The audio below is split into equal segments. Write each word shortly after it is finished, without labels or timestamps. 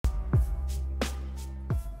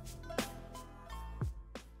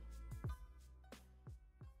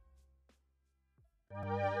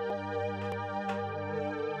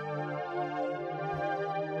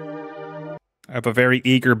I have a very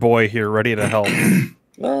eager boy here ready to help.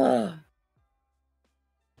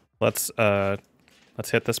 Let's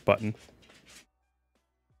hit this button.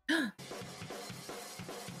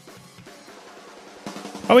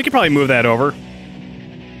 Oh, we could probably move that over.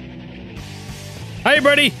 Hi,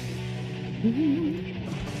 buddy.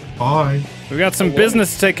 Hi. We got some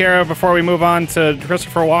business to take care of before we move on to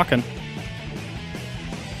Christopher Walken.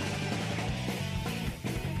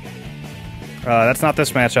 That's not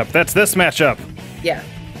this matchup. That's this matchup. Yeah.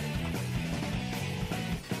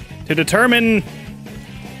 To determine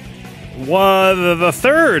the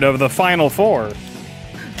third of the final four.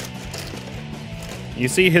 You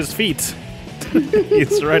see his feet.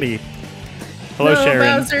 He's ready. Hello, no,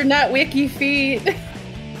 Sharon. Bowser, not wiki feet.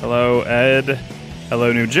 Hello, Ed.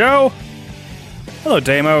 Hello, New Joe. Hello,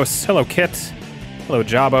 Deimos. Hello, Kit. Hello,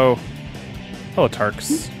 Jabbo. Hello,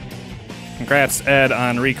 Tarks. Congrats, Ed,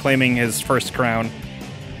 on reclaiming his first crown.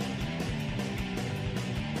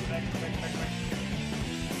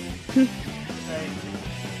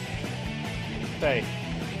 Stay.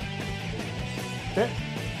 Sit.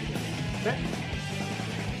 Sit.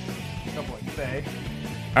 Go boy, stay.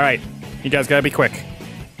 All right, you guys gotta be quick.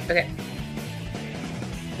 Okay.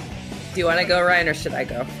 Do you want to go, Ryan, or should I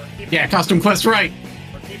go? Yeah, Costume Quest right.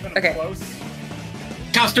 We're keeping them Okay. close.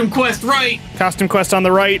 Costume Quest right. Costume Quest on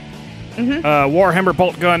the right. Warhammer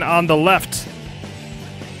Bolt Gun on the left.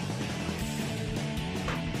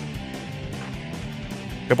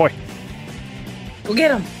 Good boy. Go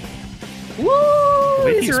get him. Woo! I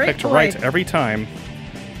think He's he's a right picked boy. right every time.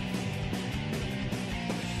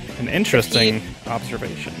 An interesting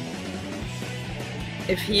observation.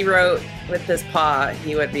 If he wrote with his paw,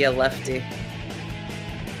 he would be a lefty.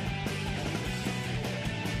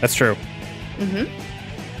 That's true. Mm-hmm.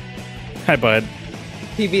 Hi, bud.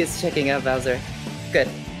 PB is checking out Bowser. Good.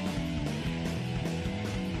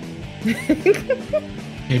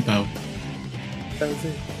 Hey, Bo.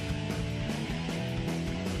 Bowser.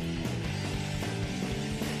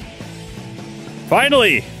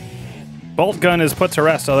 Finally, Bolt Gun is put to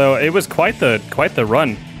rest. Although it was quite the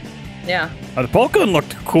run. Yeah. The Bolt Gun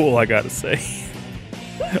looked cool, I gotta say.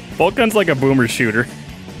 Bolt Gun's like a boomer shooter.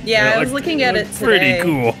 Yeah, I was looked- looking at it looked today. Pretty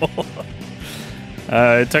cool.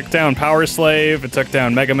 It took down Power Slave. It took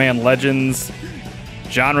down Mega Man Legends.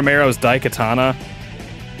 John Romero's Daikatana.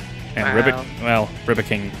 And Wow. Ribic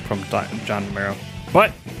King from John Romero.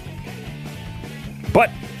 But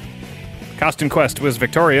Costume Quest was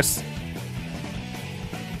victorious.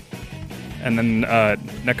 And then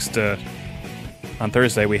next on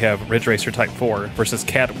Thursday we have Ridge Racer Type 4 versus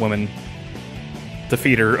Catwoman,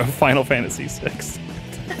 defeater of Final Fantasy VI.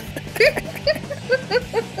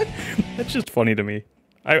 That's just funny to me.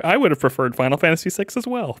 I would have preferred Final Fantasy VI as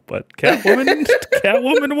well, but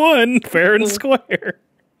Catwoman won fair and square.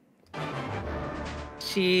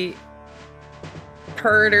 She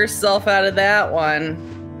purred herself out of that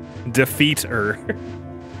one. Defeat her.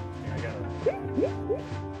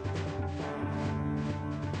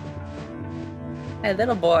 Hey,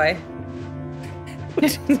 little boy.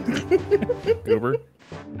 Goober.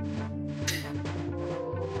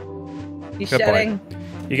 He's Good boy. shedding.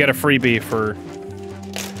 You get a freebie for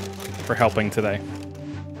helping today.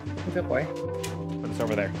 Good boy. But it's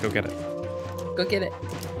over there. Go get it. Go get it.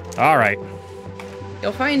 All right.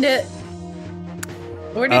 Go find it.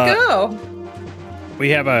 Where'd it go? We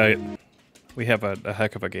have a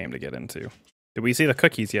heck of a game to get into. Did we see the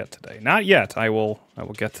cookies yet today? Not yet. I will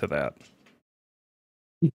get to that.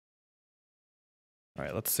 All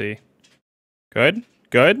right, let's see. Good?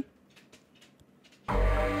 Good?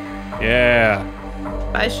 Yeah.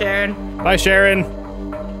 Bye, Sharon. Bye, Sharon.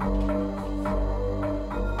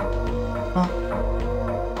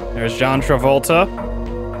 There's John Travolta.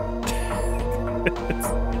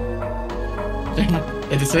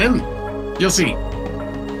 It is him. You'll see.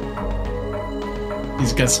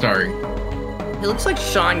 He's guest starring. He looks like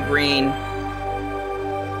Sean Green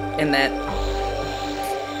in that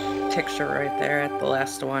picture right there at the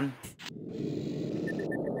last one.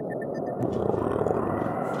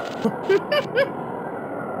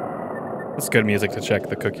 That's good music to check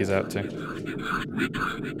the cookies out to.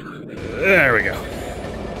 There we go.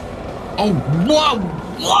 Oh, whoa!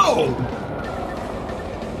 Whoa!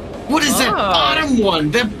 What is that bottom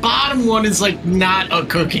one? That bottom one is like not a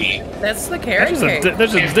cookie. That's the carrot cake.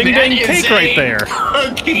 There's a If ding that dang is cake right a there.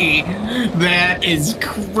 Cookie. That is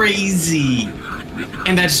crazy.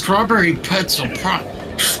 And that strawberry pretzel pie.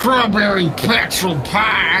 Strawberry pretzel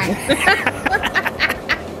pie.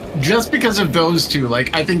 Just because of those two,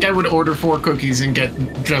 like, I think I would order 4 cookies and get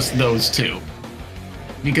just those 2.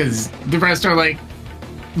 Because the rest are like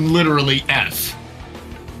literally F.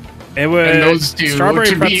 It was And those two strawberry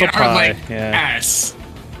to me pretzel are pie. like Yeah. S.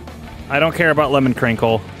 I don't care about lemon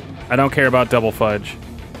crinkle. I don't care about double fudge.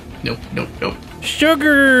 Nope, nope, nope.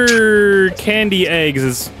 Sugar candy eggs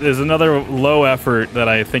is another low effort that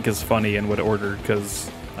I think is funny and would order because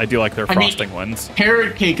I do like their I mean, frosting ones.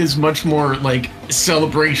 Carrot cake is much more like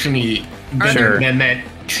celebration-y than, Sure. than that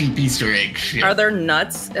cheap Easter egg shit. Are there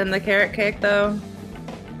nuts in the carrot cake though?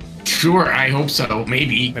 Sure, I hope so.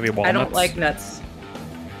 Maybe. Maybe walnuts. I don't like nuts.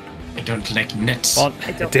 I don't like nuts. I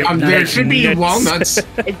don't There like should be nuts. walnuts,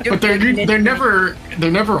 I don't but they're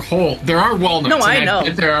like never whole. There are walnuts. No, I and know.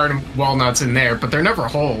 bet there are walnuts in there, but they're never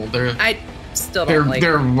whole. I still don't like.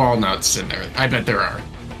 There are walnuts in there. I bet there are.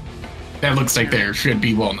 That looks like there should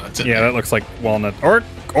be walnuts in Yeah, there. that looks like walnut or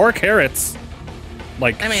carrots,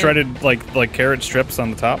 like I mean- shredded like carrot strips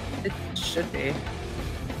on the top. It should be.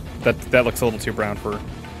 That looks a little too brown for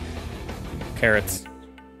carrots.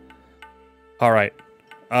 All right.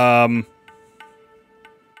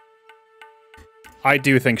 I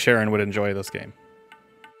do think Sharon would enjoy this game.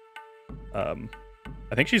 I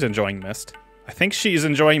think she's enjoying Myst. I think she's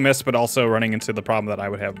enjoying Myst, but also running into the problem that I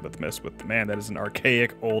would have with Myst. With man, that is an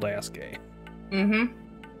archaic old ass game. Mm-hmm.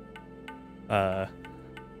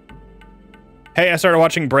 Hey, I started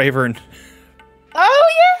watching Bravern. Oh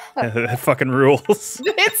yeah, That fucking rules.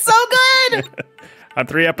 it's so good. I'm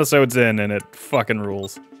 3 episodes in, and it fucking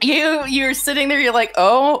rules. You're sitting there. You're like,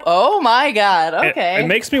 oh my god. Okay. It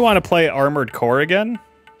makes me want to play Armored Core again,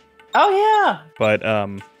 Oh yeah. but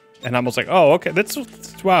and I'm almost like, oh, okay,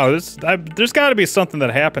 wow. There's got to be something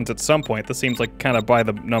that happens at some point. This seems like kind of by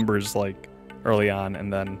the numbers, like early on,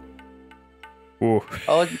 and then, ooh,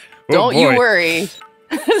 Oh, don't you boy. worry.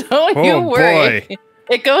 Don't Oh, you worry. boy.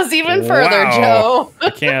 It goes even further, Wow. Joe.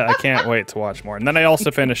 I can't wait to watch more. And then I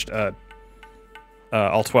also finished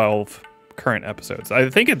all 12 current episodes. I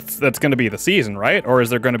think that's going to be the season, right? Or is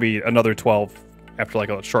there going to be another 12 after like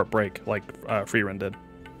a short break, like Freerun did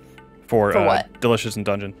for what? Delicious in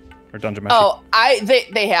Dungeon or Dungeon Meshi? Oh,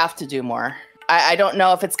 they have to do more. I don't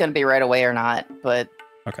know if it's going to be right away or not, but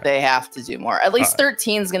Okay. they have to do more. At least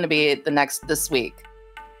 13 is going to be this week.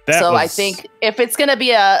 That So I was- think if it's going to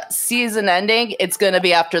be a season ending, it's going to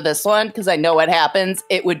be after this one because I know what happens.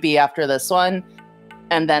 It would be after this one,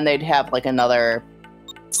 and then they'd have like another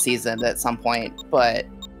season at some point. But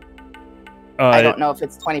I don't know if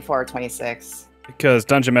it's 24 or 26. because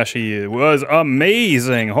Dungeon Meshi was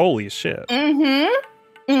amazing. Holy shit.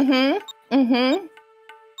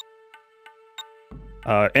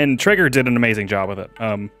 And Trigger did an amazing job with it.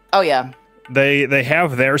 Oh yeah. They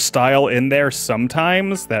have their style in there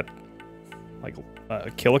sometimes that like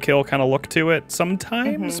Kill la Kill kind of look to it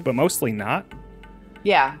sometimes, but mostly not.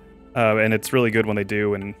 Yeah. And it's really good when they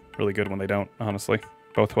do and really good when they don't, honestly.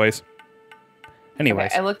 Both ways.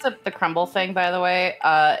 Anyways. Okay, I looked up the crumble thing, by the way.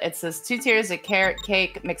 It says 2 tiers of carrot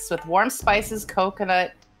cake mixed with warm spices,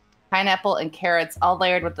 coconut, pineapple, and carrots, all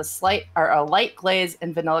layered with a light glaze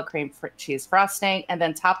and vanilla cream cheese frosting, and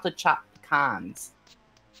then topped with chopped pecans.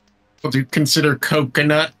 Would you consider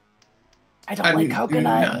coconut? I don't like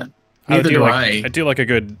coconut. Neither do I do like a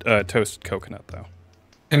good toasted coconut, though.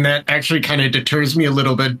 And that actually kind of deters me a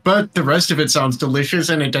little bit, but the rest of it sounds delicious,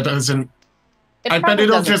 and it doesn't. I bet probably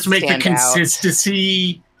it'll doesn't just make the stand out.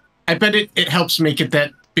 consistency. I bet it helps make it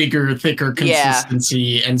that bigger, thicker Yeah.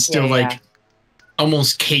 consistency and still Yeah, like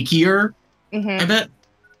almost cakier. Mhm. I bet.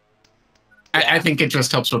 I think it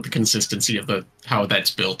just helps with the consistency of how that's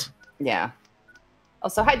built. Yeah.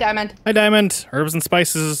 Also, hi, Diamond. Hi, Diamond. Herbs and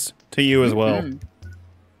spices to you as well. Mhm.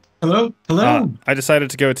 Hello, hello. I decided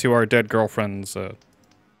to go to our dead girlfriend's.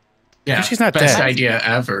 Yeah, she's not best dead. idea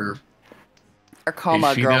ever. Our coma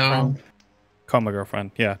Is she girlfriend. though? Call my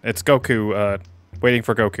girlfriend. Yeah, it's Goku waiting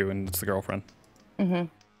for Goku, and it's the girlfriend. Mm-hmm.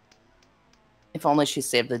 If only she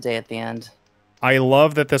saved the day at the end. I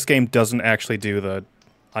love that this game doesn't actually do the.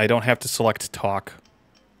 I don't have to select talk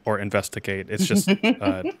or investigate. It's just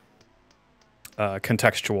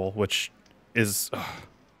contextual, which is.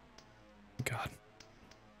 God.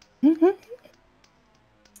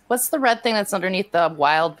 What's the red thing that's underneath the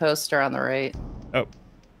wild poster on the right? Oh.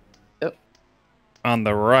 Oh. On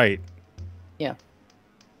the right. Yeah.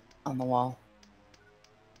 On the wall.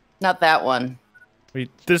 Not that one.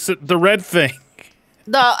 The red thing.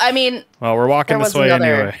 No, I mean, Well, we're walking There this was way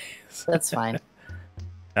another- anyway. that's fine.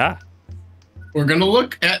 Ah, We're gonna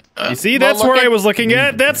look at. you see, well, that's look where I at- was looking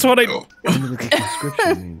at. That's what I. Wonder what the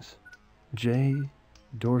inscription means. J.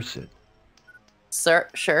 Dorset. Sir,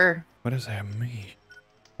 sure. What does that mean?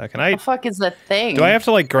 Can The I? fuck is the thing? Do I have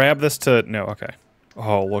to like grab this to? No. Okay.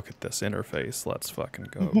 Oh, look at this interface. Let's fucking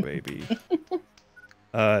go, baby.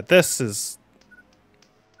 This is.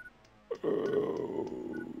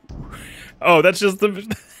 Oh, that's just the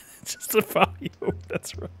just the volume.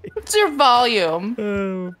 That's right. What's your volume?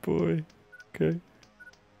 Oh boy. Okay.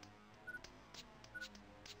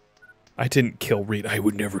 I didn't kill Rita. I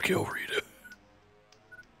would never kill Rita.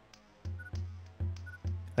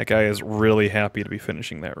 That guy is really happy to be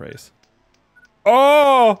finishing that race.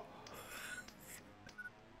 Oh!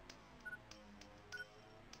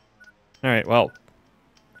 Alright, well.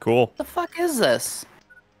 Cool. What the fuck is this?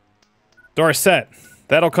 Dorset.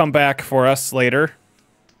 That'll come back for us later.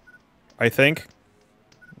 I think.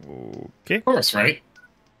 Okay. Of course, right?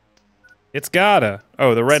 It's gotta.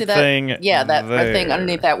 Oh, the red See that? thing. Yeah, that red thing there.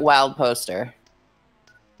 underneath that wild poster.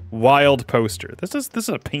 Wild poster. This is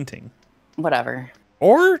a painting. Whatever.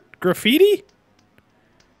 Or graffiti?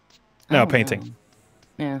 I No, don't painting.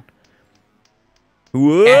 know. Yeah.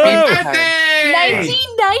 Whoa! Happy birthday!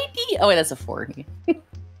 1990. Oh wait, that's a 40.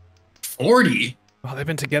 40. Oh, they've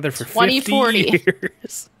been together for 2040. 50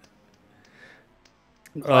 years.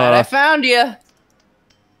 Glad I found you.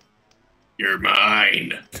 You're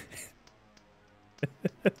mine.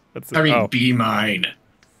 That's I mean, oh, be mine.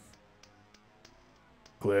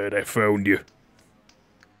 glad I found you.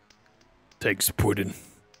 Thanks, Puddin'.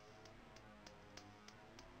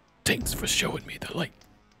 Thanks for showing me the light.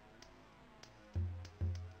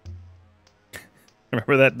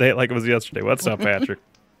 Remember that day like it was yesterday. What's up, Patrick?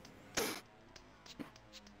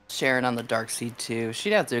 Sharon on the Darkseid 2.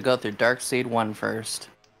 She'd have to go through Darkseid 1 first.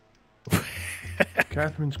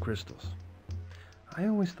 Catherine's crystals. I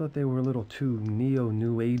always thought they were a little too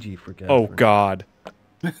neo-new agey for Catherine. Oh, God.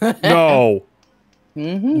 No.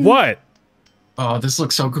 Mm-hmm. What? Oh, this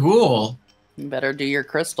looks so cool. You better do your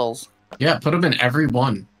crystals. Yeah, put them in every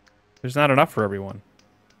one. There's not enough for everyone.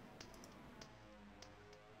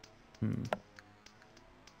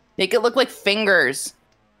 Make it look like fingers.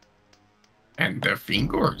 And the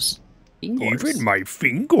fingers. Fingers. my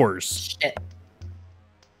fingers. Shit.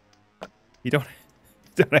 You don't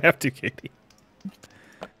have to, Katie.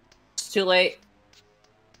 It's too late.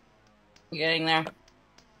 You getting there?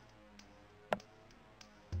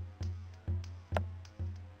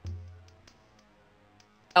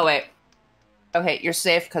 Oh wait. Okay, you're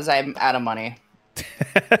safe because I'm out of money.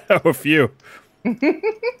 Oh, a few.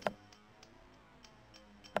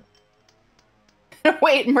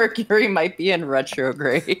 Wait, Mercury might be in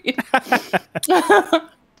retrograde. There,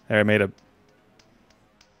 I made a...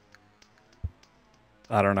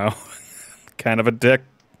 I don't know. Kind of a dick.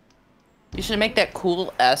 You should make that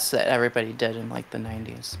cool S that everybody did in like the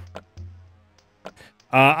 90s.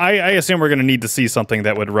 I assume we're going to need to see something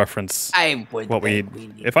that would reference I would what we think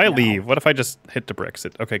need. need If I to know. leave, what if I just hit the bricks?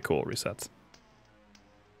 Okay, cool. Resets.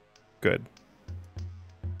 Good.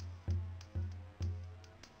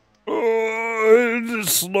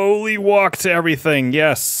 Just slowly walk to everything.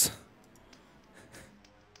 Yes.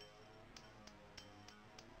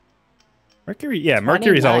 Mercury, yeah,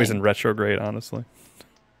 Mercury's always 29. in retrograde, honestly.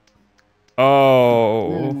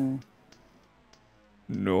 Oh.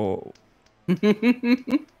 No.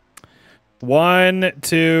 1,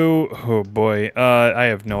 2, oh boy. I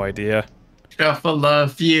have no idea. Shuffle a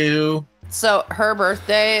few. So her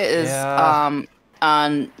birthday is Yeah.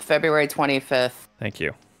 on February 25th. Thank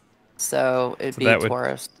you. So it'd So be that would-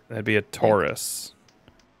 Taurus. That'd be a Taurus.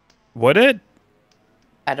 Would it?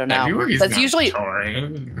 I don't know. February's That's not usually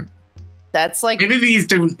Taurus. that's like Maybe these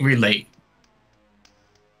don't relate.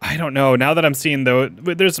 I don't know. Now that I'm seeing though,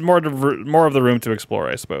 there's more of the room to explore,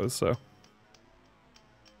 I suppose. So.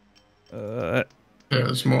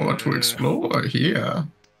 There's more to explore here.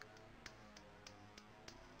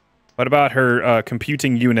 What about her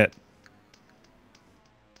computing unit?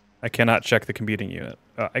 I cannot check the computing unit.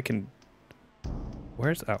 I can.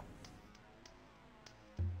 Where's oh?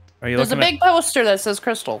 Are you there's a looking big poster that says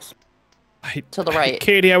crystals to the right.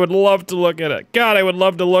 Katie, I would love to look at it. God, I would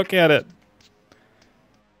love to look at it.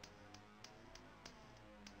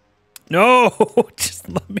 No, just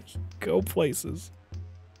let me go places.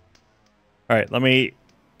 All right, let me.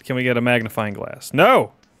 Can we get a magnifying glass?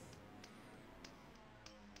 No.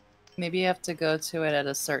 Maybe you have to go to it at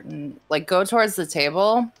a certain like go towards the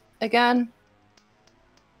table again.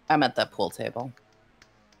 I'm at that pool table.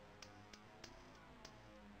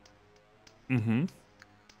 Mm-hmm.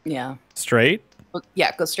 Yeah. Straight. Well,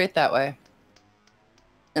 yeah, go straight that way.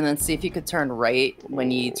 And then see if you could turn right when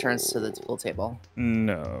he turns to the pool table.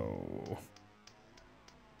 No.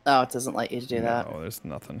 Oh, it doesn't let you do that. No, there's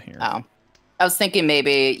nothing here. Oh. I was thinking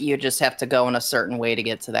maybe you just have to go in a certain way to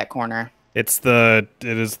get to that corner. It is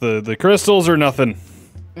the crystals or nothing.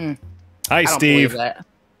 Mm. Hi, I don't Steve. believe that.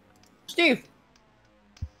 Steve.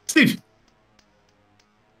 Steve,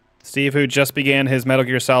 Steve, who just began his Metal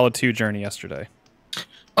Gear Solid 2 journey yesterday.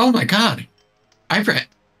 oh my god. I read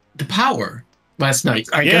the power last night.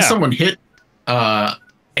 I Yeah. guess someone hit I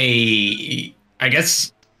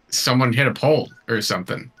guess someone hit a pole or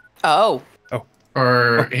something. Oh.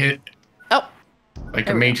 Or hit Oh. like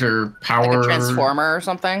There a we go. major power Like a transformer or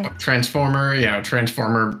something? transformer. Yeah,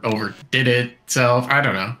 transformer overdid itself. I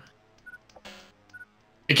don't know.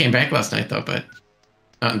 It came back last night though, but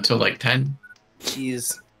not until like 10.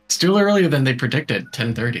 Jeez. Still earlier than they predicted,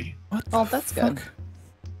 10:30. What Well, the that's fuck? good.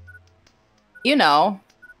 You know.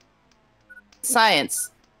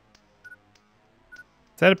 Science.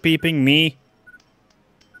 Is that a beeping me?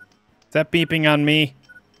 Is that beeping on me?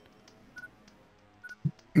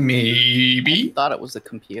 Maybe. Thought it was a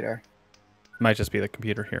computer. Might just be the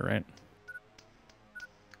computer here, right?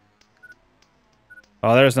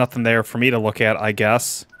 Oh, there's nothing there for me to look at, I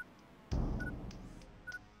guess.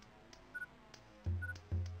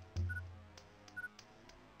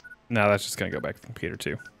 No, that's just gonna go back to the computer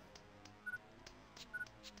too.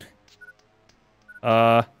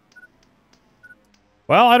 Well,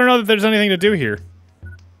 I don't know that there's anything to do here.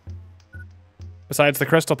 Besides the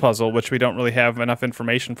crystal puzzle, which we don't really have enough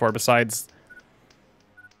information for besides...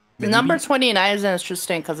 Number 29 is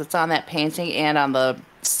interesting because it's on that painting and on the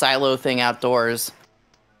silo thing outdoors.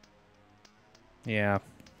 Yeah.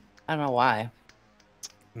 I don't know why.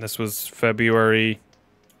 And this was February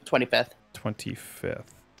 25th. 25th.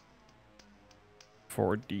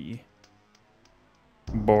 4D.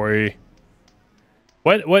 Boy.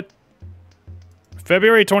 What?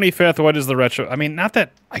 February 25th, what is the retro? I mean, not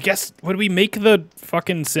that... I guess, would we make the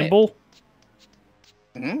fucking symbol?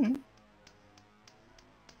 Mm.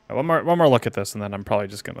 One more look at this, and then I'm probably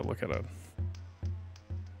just going to look at it.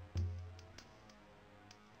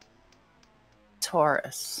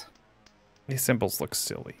 Taurus. These symbols look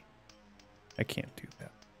silly. I can't do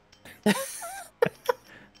that.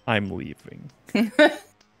 I'm leaving.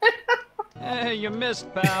 Hey, you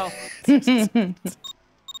missed, pal.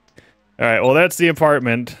 All right, well, that's the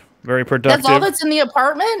apartment. Very productive. That's all that's in the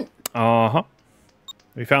apartment? Uh-huh.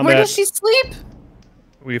 We found Where that... does she sleep?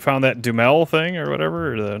 We found that Dumel thing or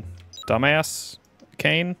whatever, or the dumbass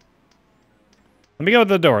cane. Let me go to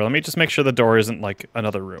the door. Let me just make sure the door isn't like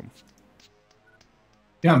another room.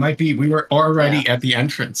 Yeah, it might be. We were already at the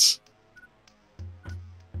entrance.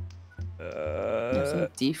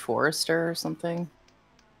 D Forrester or something?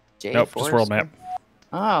 J. Nope, just Forrester? world map.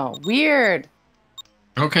 Oh, weird.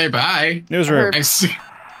 Okay, bye. Newsroom. I see.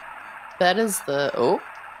 That is the... Oh.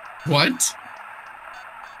 What?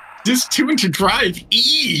 Just 2 inch drive.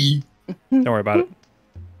 E. Don't worry about it.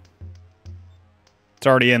 It's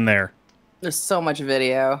already in there. There's so much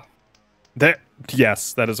video.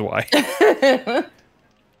 Yes, that is why.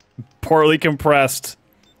 Poorly compressed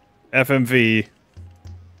FMV.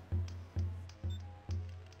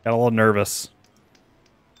 Got a little nervous.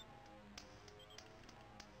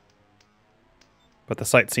 But the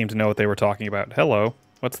site seemed to know what they were talking about. Hello,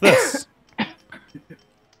 what's this?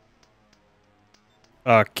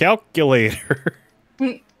 A calculator.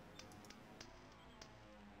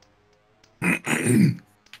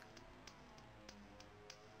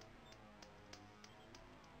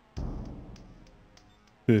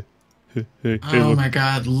 Oh my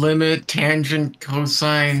god. Limit, tangent,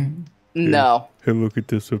 cosine. No. Hey, look at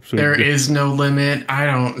this upside There down. is no limit. I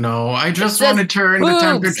don't know. I just says want to turn the boobs.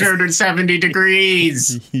 temperature to 70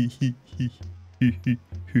 degrees.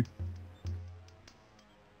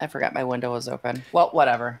 I forgot my window was open. Well,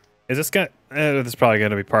 whatever. Is this gonna? This is probably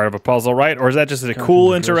gonna be part of a puzzle, right? Or is that just a Counting cool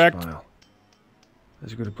the address interact? file.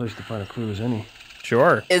 As good a place to find a clue as any.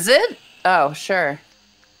 Sure. Is it? Oh, sure.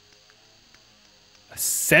 A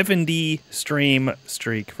 70 stream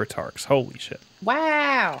streak for Tarks. Holy shit.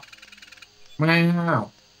 Wow.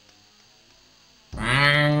 Wow.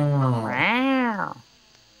 Wow. Wow.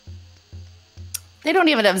 They don't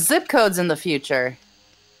even have zip codes in the future.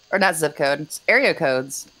 Or not zip codes, area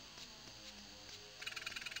codes.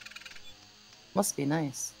 Must be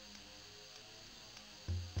nice.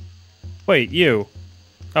 Wait, you?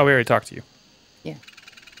 Oh, we already talked to you. Yeah.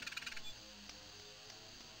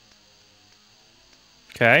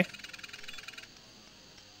 Okay.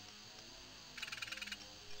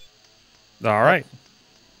 All right.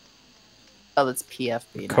 Oh, that's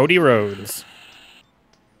PFB. now. Cody Rhodes.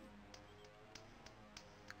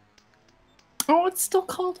 Oh, it's still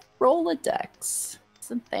called Rolodex.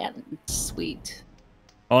 Isn't that sweet?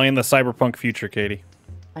 Only in the cyberpunk future, Katie.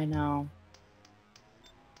 I know.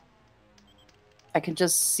 I can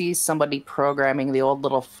just see somebody programming the old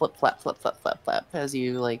little flip flap as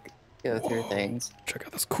you like go through things. Check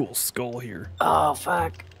out this cool skull here. Oh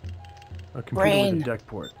fuck. A computer Brain. with a deck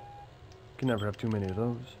port. Can never have too many of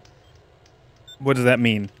those. What does that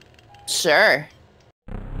mean? Sure.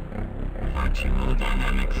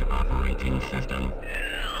 Multidynamics operating system.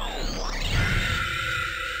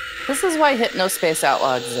 This is why Hypnospace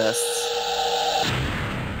Outlaw exists.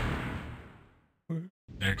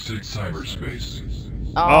 Exit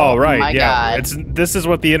cyberspace. Oh, right, my yeah. God. This is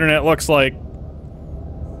what the internet looks like.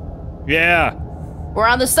 Yeah. We're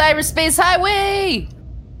on the cyberspace highway!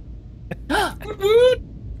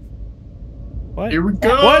 What? Here we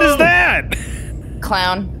go. What is that?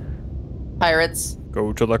 Clown. Pirates.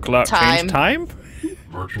 Go to the cloud. Time. Change time?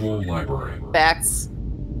 Virtual library. Facts.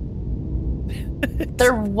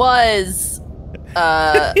 There was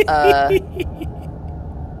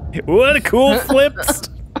What a cool flips.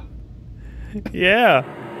 Yeah.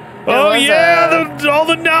 There Oh was yeah, all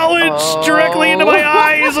the knowledge directly into my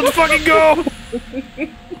eyes. Let's fucking go.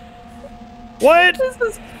 What?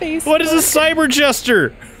 What is a cyber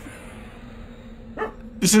jester?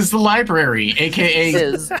 This is the library, aka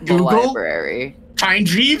is the Google. library. Kind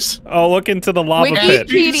Jeeves. Oh, look into the lava pit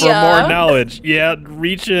for Wikipedia. more knowledge. Yeah,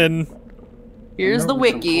 reach in. Here's the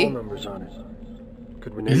wiki. Numbers on it.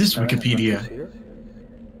 Could Renee Is this find Wikipedia? numbers here?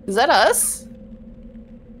 Is that us?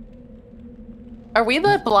 Are we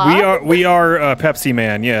the blob? We are Pepsi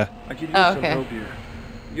Man. Yeah. I could use Oh, some okay. help here.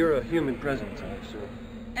 You're a human presence, I assume.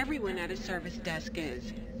 Everyone at a service desk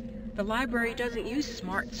is. The library doesn't use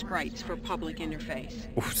smart sprites for public interface.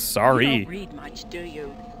 Oof, You sorry. don't read much, do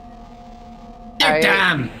you?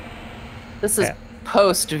 Damn. This is Yeah.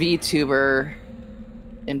 post VTuber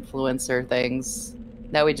influencer things.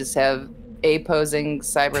 Now we just have posing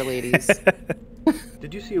cyber ladies.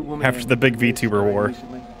 Did you see a woman After named the big Renee VTuber Stein war.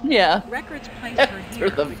 recently? Yeah. Records placed her After here,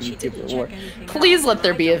 the but she didn't VTuber war. check anything Please else, let and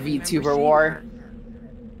there I be a don't remember VTuber seeing war. her.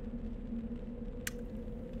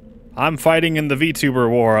 I'm fighting in the VTuber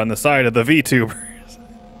war on the side of the VTubers.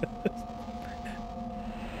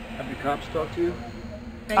 Have the cops talked to you?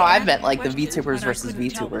 They Oh, I've asked meant like the questions, VTubers but I versus couldn't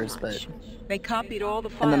tell them VTubers, but much. They copied all the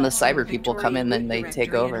And then the files from cyber people come in, Victorian then root they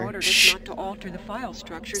take directory over. in order Shh. not to alter the file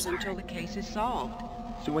structures until the case is solved.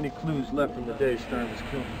 So any clues left from the day Stein was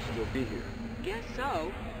killed will still be here. Guess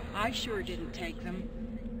so. I sure didn't take them.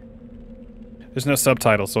 There's no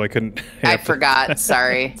subtitles, so I couldn't. I forgot.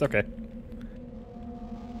 Sorry. It's okay.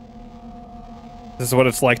 This is what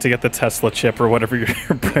it's like to get the Tesla chip or whatever you're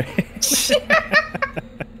praying.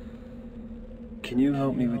 Can you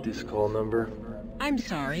help me with this call number? I'm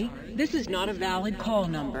sorry. This is not a valid call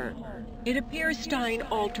number. It appears Stein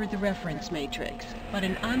altered the reference matrix, but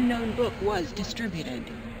an unknown book was distributed.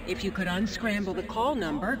 If you could unscramble the call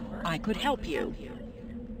number, I could help you.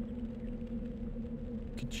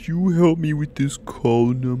 Could you help me with this call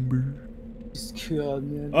number?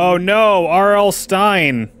 Oh no, R.L.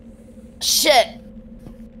 Stein. Shit.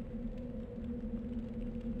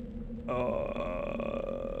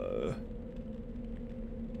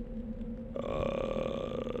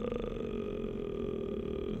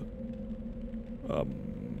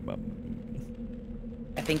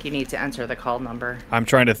 I think you need to enter the call number. I'm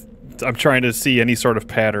trying to see any sort of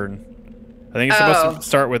pattern. I think it's supposed to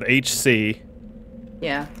start with HC.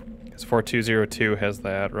 Yeah. Because 4202 has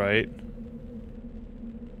that, right?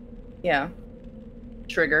 Yeah.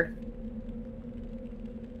 Trigger.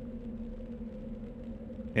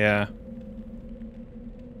 Yeah.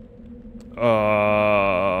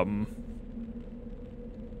 Um.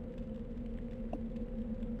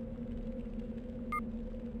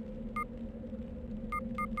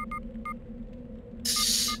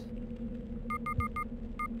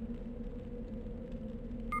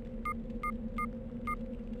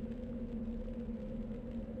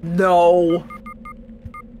 No.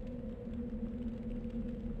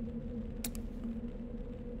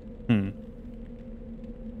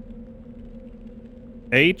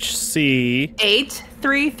 HC.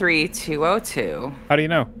 833202. How do you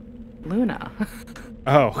know? Luna.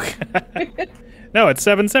 Oh. No, it's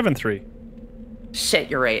 773. Shit,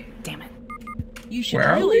 you're right. Damn it. You should Where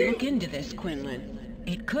are really we? look into this, Quinlan.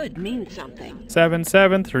 It could mean something.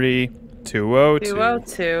 773 202.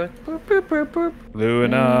 202. Boop, boop, boop, boop.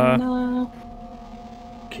 Luna.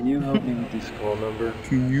 Can you help me with this call number?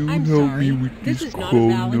 Can you I'm sorry. This is not a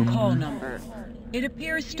valid call number. It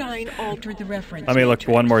appears Stein altered the reference Let me look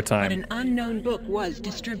matrix, one more but time. an unknown book was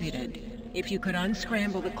distributed. If you could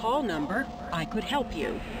unscramble the call number, I could help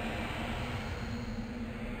you.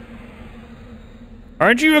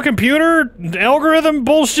 Aren't you a computer algorithm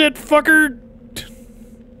bullshit fucker?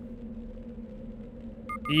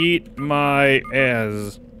 Eat my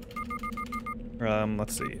ass.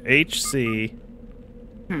 Let's see. HC.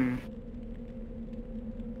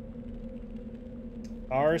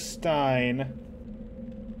 R. Stein.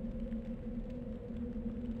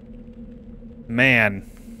 Man.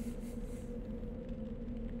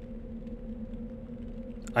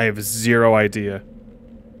 I have zero idea.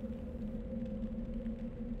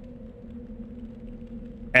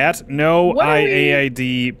 At no What are we-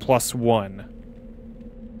 IAID +1.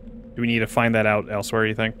 Do we need to find that out elsewhere,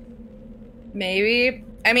 you think? Maybe.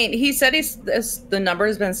 I mean, he said the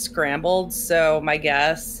number's been scrambled, so my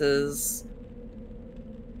guess is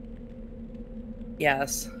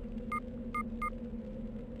yes.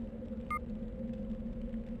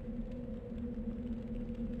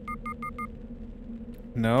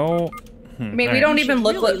 No. I mean, we don't You even should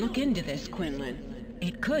look really like. look into this, Quinlan.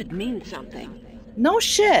 It could mean something. No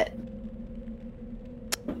shit.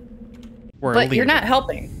 We're But you're leaving. not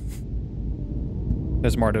helping.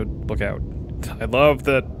 There's more to look out. I love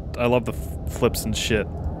the flips and shit.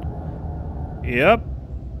 Yep.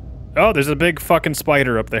 Oh, there's a big fucking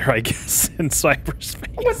spider up there, I guess, in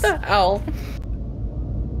cyberspace. What the hell?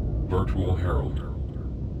 Virtual Herald.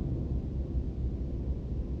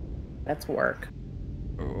 That's work.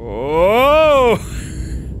 Oh!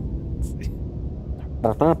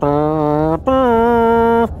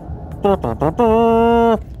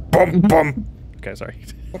 Bum bum. Okay, sorry.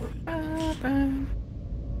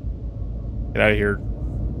 Get out of here.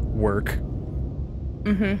 Work.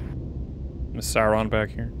 Mm-hmm. Is Sauron back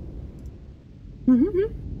here?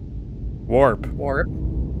 Warp. Warp.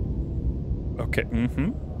 Okay.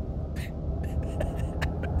 Mm-hmm.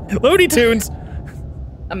 Looney Tunes.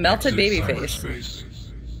 A melted Exit baby face. cyberspace.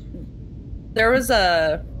 There was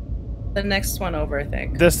the next one over, I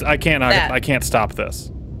think. This I can't. That. I can't stop this.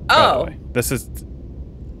 by the Oh. way. This is.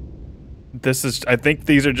 I think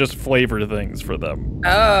these are just flavor things for them.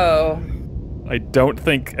 Oh. I don't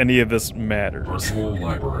think any of this matters. Virtual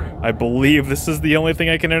library. I believe this is the only thing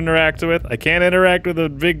I can interact with. I can't interact with a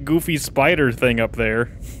big goofy spider thing up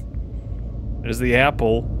there. There's the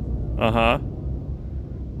apple. Uh-huh.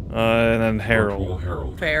 And then Virtual Harold.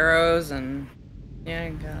 Herald. Pharaohs and yeah, I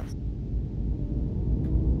guess.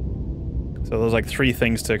 So there's like 3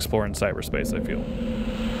 things to explore in cyberspace, I feel.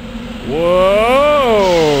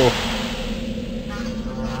 Whoa!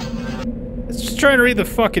 It's just trying to read the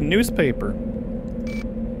fucking newspaper.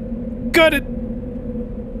 Got it!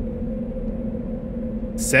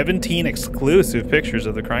 17 exclusive pictures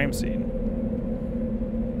of the crime scene.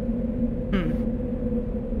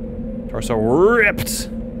 Torso ripped!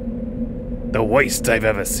 The worst I've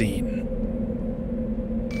ever seen.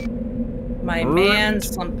 My Right. man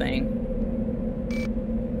something.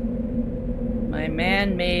 My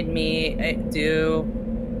man made me do.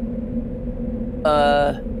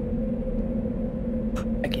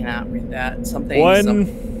 I cannot read that. Something.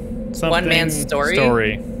 Something One man's story?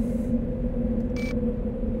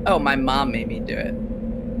 Oh, my mom made me do it.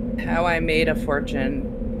 How I made a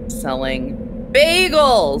fortune selling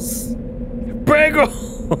bagels. Bagels!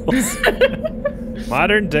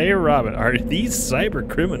 Modern day Robin. Are these cyber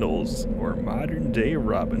criminals or modern day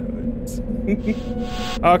Robin Hoods?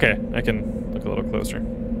 Okay, I can look a little closer.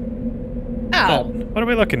 Ow. What are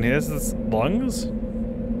we looking at? Is this lungs?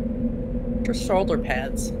 For shoulder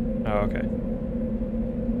pads. Oh, okay.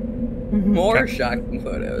 More Okay. shocking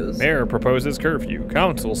photos. Mayor proposes curfew.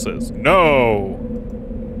 Council says no.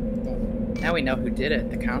 Now we know who did it.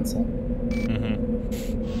 The council.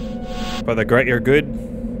 For the greater good.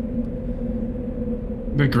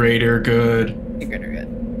 The greater good. You're good or good.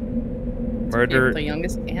 Murder. The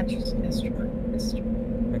youngest history.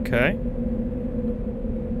 Okay.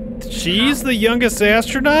 She's the youngest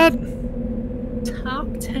astronaut? Top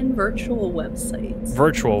 10 virtual websites.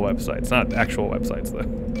 Virtual websites, not actual websites, though.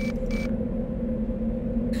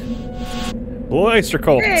 Blue Oyster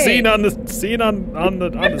Cult, Hey. seen on the scene of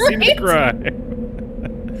the crime.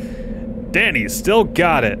 Danny still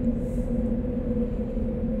got it.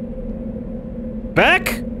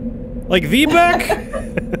 Beck? Like the Beck?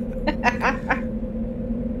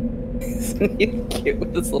 He's cute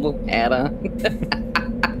with this little hat on.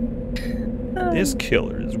 This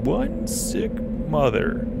killer is one sick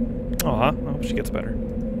mother. Aw, I hope she gets better.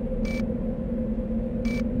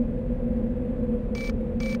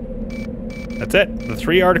 That's it. The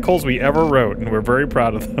 3 articles we ever wrote, and we're very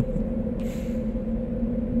proud of them.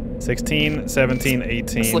 16, 17,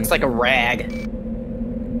 18. This looks like a rag.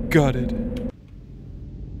 Got it.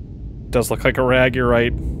 Does look like a rag, you're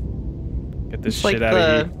right. Get this It's like shit out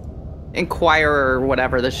of the Inquirer or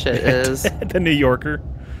whatever this shit is. here. The New Yorker.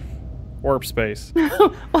 Warp space.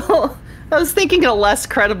 Well, I was thinking a less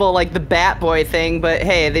credible, like the Bat Boy thing, but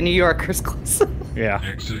hey, the New Yorker's close. Yeah.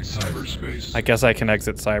 Exit cyberspace. I guess I can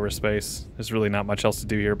exit cyberspace. There's really not much else to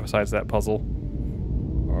do here besides that puzzle.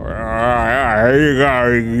 You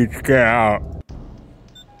gotta get out.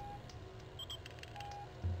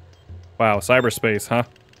 Wow, cyberspace, huh?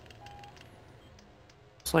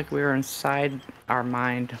 It's like we were inside our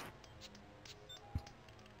mind.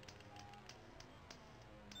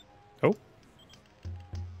 Oh.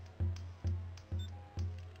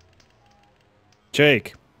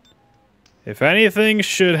 Jake, if anything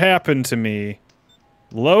should happen to me,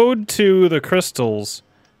 load to the crystals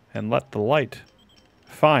and let the light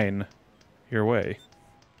find your way.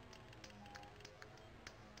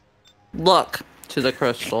 Look to the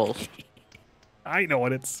crystals. I know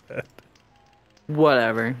what it said.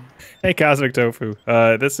 Whatever. Hey, Cosmic Tofu.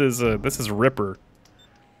 This is Ripper,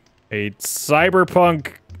 a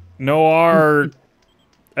cyberpunk noir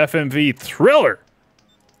FMV thriller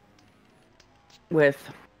With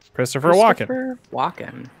Christopher Walken. Christopher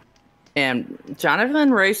Walken. And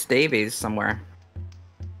Jonathan Rhys Davies somewhere.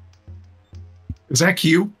 Is that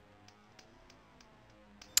Q?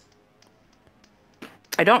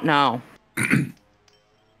 I don't know.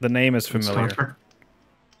 The name is familiar.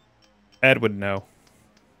 Ed would know.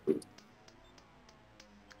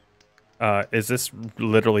 Is this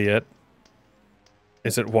literally it?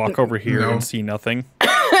 Is it walk over here No. and see nothing?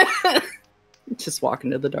 Just walk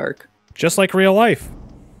into the dark. Just like real life.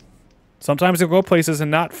 Sometimes you'll go places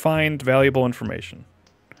and not find valuable information.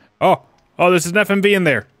 Oh, there's an FMV in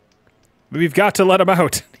there. We've got to let him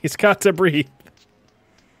out. He's got to breathe.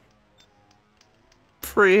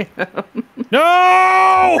 Free.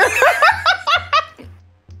 No!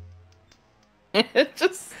 It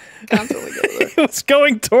just constantly goes there. It was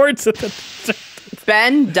going towards it.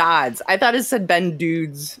 Ben Dodds. I thought it said Ben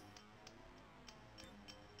Dudes.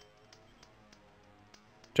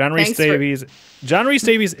 John Rhys Thanks for- Davies. John Rhys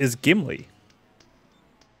Davies is Gimli.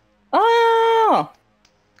 Oh!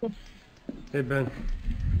 Hey, Ben.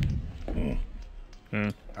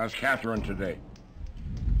 How's Catherine today?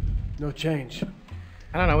 No change.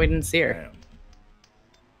 I don't know. We didn't see her. Man,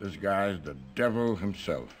 this guy's the devil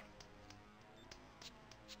himself.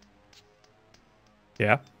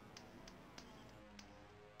 Yeah.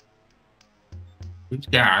 Which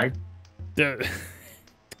guy? The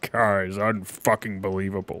car is unfucking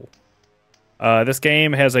believable. This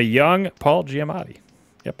game has a young Paul Giamatti.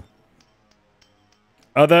 Yep.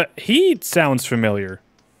 He sounds familiar.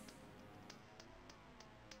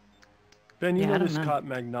 Ben, you Yeah, I know don't this know. cop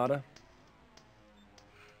Magnata?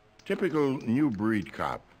 Typical new breed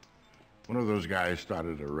cop. One of those guys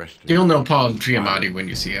started arresting. You'll know Paul Giamatti when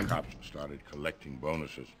you see him. Cops started collecting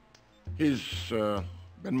bonuses. He's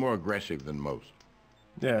been more aggressive than most.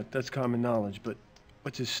 Yeah, that's common knowledge, but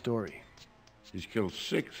what's his story? He's killed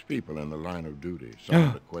 6 people in the line of duty, some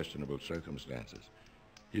under questionable circumstances.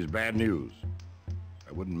 He's bad news.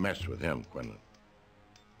 I wouldn't mess with him, Quinlan.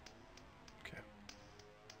 Okay.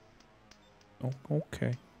 Oh,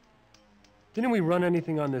 okay. Didn't we run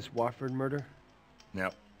anything on this Wofford murder?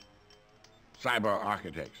 Now, Cyber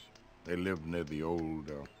Architects. They lived near the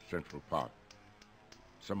old Central Park.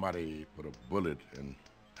 Somebody put a bullet in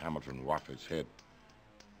Hamilton Wofford's head.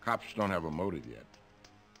 Cops don't have a motive yet.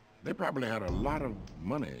 They probably had a lot of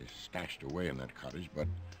money stashed away in that cottage, but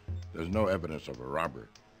there's no evidence of a robbery.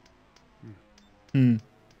 Well,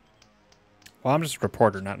 I'm just a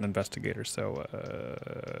reporter, not an investigator, so,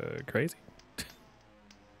 crazy.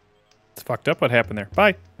 It's fucked up what happened there.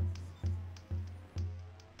 Bye.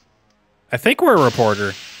 I think we're a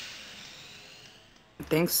reporter. I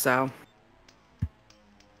think so.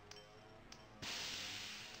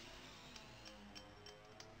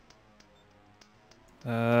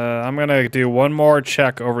 I'm gonna do one more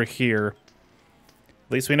check over here.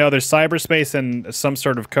 At least we know there's cyberspace and some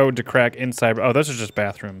sort of code to crack in cyber. Oh, those are just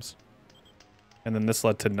bathrooms. And then this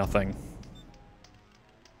led to nothing.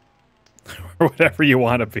 Or whatever you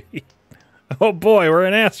want to be. Oh boy, we're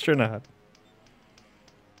an astronaut.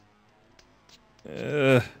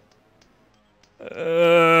 Okay.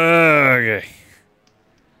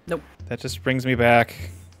 Nope. That just brings me back.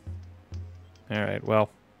 All right, well,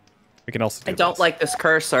 we can also do I don't this. like this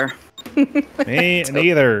cursor. Me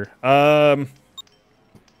neither. Let's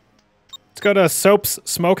go to Soap's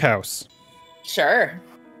Smokehouse. Sure.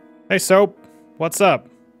 Hey, Soap. What's up?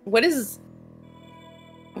 What is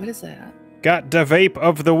that? Got the vape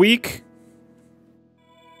of the week?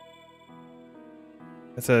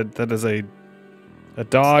 That is a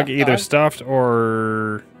dog, Stuffed either dog? stuffed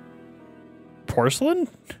or porcelain?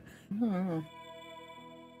 Oh.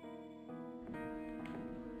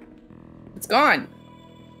 It's gone.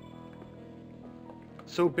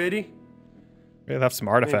 So, Biddy? We have some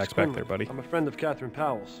artifacts back there, buddy. I'm a friend of Catherine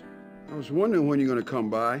Powell's. I was wondering when you're gonna come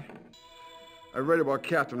by. I read about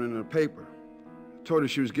Catherine in the paper. Told her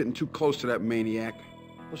she was getting too close to that maniac.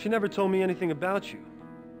 Well, she never told me anything about you.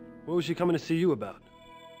 What was she coming to see you about?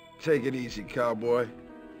 Take it easy, cowboy.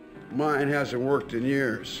 Mine hasn't worked in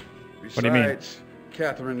years. What do you mean? Besides,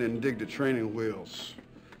 Catherine didn't dig the training wheels.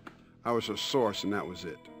 I was her source, and that was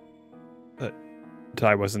it.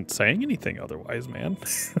 I wasn't saying anything otherwise, man.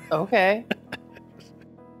 Okay.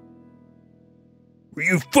 Were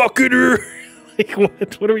you fucking her? Like,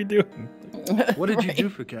 what are we doing? What did you do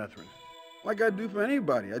for Catherine? Like I do for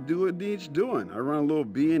anybody. I do what needs doing. I run a little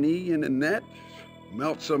B&E in the net,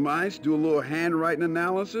 melt some ice, do a little handwriting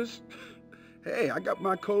analysis. Hey, I got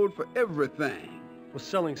my code for everything. Well,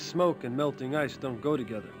 selling smoke and melting ice don't go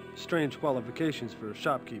together. Strange qualifications for a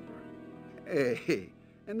shopkeeper. Hey,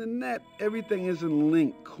 in the net, everything isn't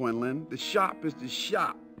linked, Quinlan. The shop is the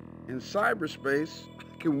shop. In cyberspace,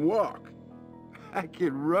 I can walk. I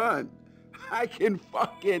can run. I can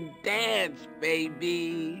fucking dance,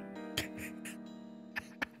 baby.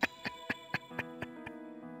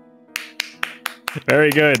 Very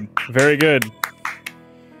good. Very good.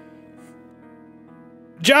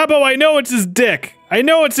 Jabbo, I know it's his dick. I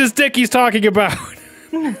know it's his dick he's talking about.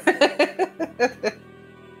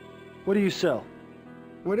 What do you sell?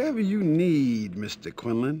 Whatever you need, Mr.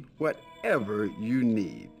 Quinlan. Whatever you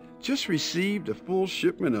need. Just received a full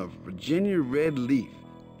shipment of Virginia Red Leaf,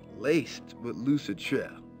 laced with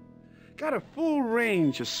Lucitrel. Got a full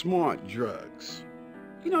range of smart drugs.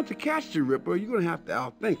 You know, to catch the Ripper, you're gonna have to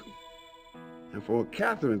outthink him. And for what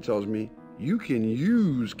Catherine tells me, you can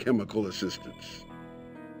use chemical assistance.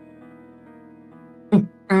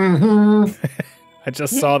 I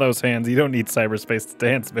just saw those hands. You don't need cyberspace to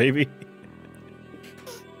dance, baby.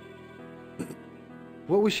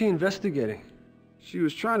 What was she investigating? She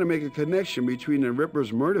was trying to make a connection between the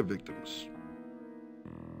Ripper's murder victims.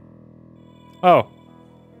 Oh.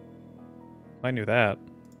 I knew that.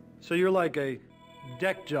 So you're like a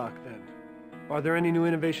deck jock then? Are there any new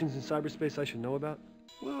innovations in cyberspace I should know about?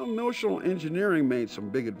 Well, notional engineering made some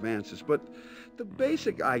big advances, but the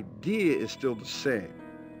basic idea is still the same.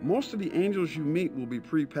 Most of the angels you meet will be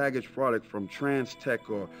pre-packaged product from Transtech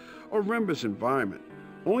or Rembus Environment.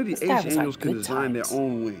 Only the This guy Ace was on Angels can Good design Times. their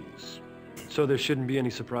own wings. So there shouldn't be any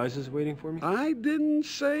surprises waiting for me? I didn't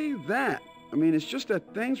say that. I mean, it's just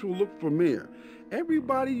that things will look familiar.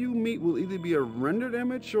 Everybody you meet will either be a rendered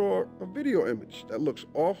image or a video image that looks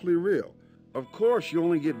awfully real. Of course, you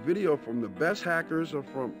only get video from the best hackers or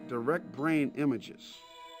from direct brain images.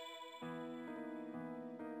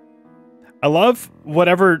 I love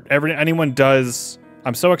whatever anyone does.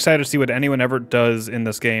 I'm so excited to see what anyone ever does in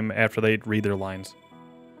this game after they read their lines.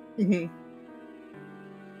 What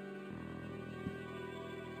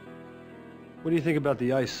do you think about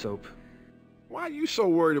the ice soap? Why are you so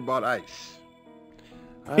worried about ice?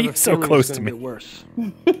 I have a He's so feeling close it's to gonna me. get worse.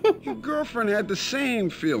 Your girlfriend had the same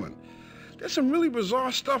feeling. There's some really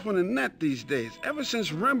bizarre stuff on the net these days. Ever since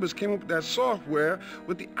Rembus came up with that software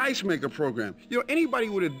with the Ice Maker program. You know, anybody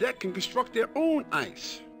with a deck can construct their own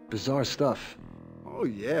ice. Bizarre stuff. Oh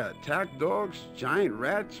yeah, attack dogs, giant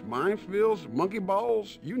rats, minefields, monkey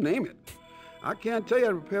balls, you name it. I can't tell you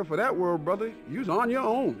how to prepare for that world, brother. You're on your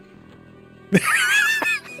own.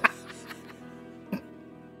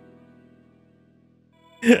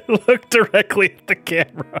 Look directly at the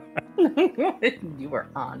camera. You were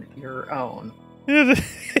on your own.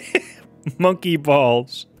 Monkey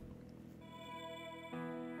balls.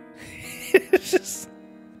 It's just...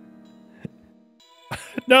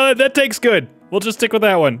 No, that take's good. We'll just stick with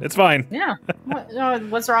that one. It's fine. Yeah.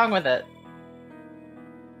 What's wrong with it?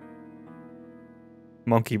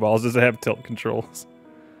 Monkey balls doesn't have tilt controls.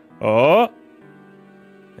 Oh.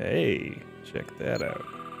 Hey, check that out.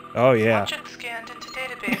 Oh, yeah. Object scanned into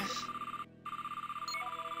database.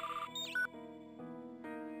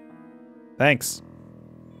 Thanks.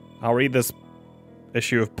 I'll read this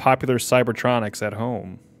issue of Popular Cybertronics at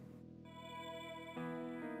home.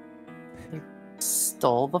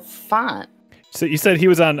 Stole the font. So you said he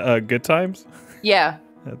was on Good Times? Yeah.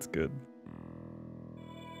 That's good.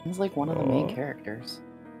 He's like one of the main Oh. characters.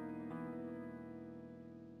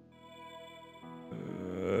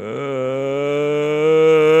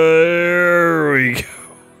 There we go.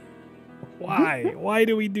 Why? Why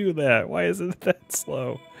do we do that? Why is it that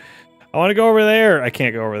slow? I want to go over there. I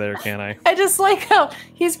can't go over there, can I? I just like how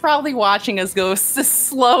he's probably watching us go as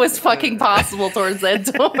slow as fucking possible towards that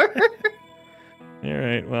door. All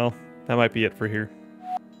right, well, that might be it for here.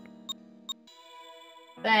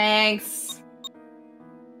 Thanks.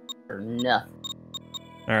 For nothing.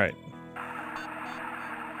 All right.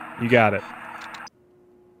 You got it.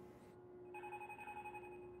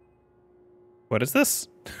 What is this?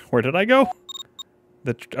 Where did I go?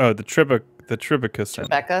 The Tribeca Center.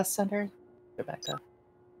 Rebecca Center? Rebecca.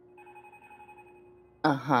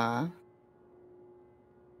 Uh-huh.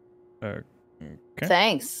 Okay.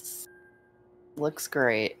 Thanks. Looks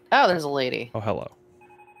great. Oh, there's a lady. Oh, hello.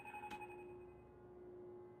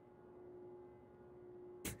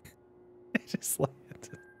 Just like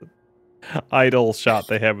the idle shot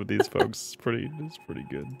they have with these folks is pretty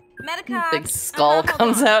good. Medicog. Big skull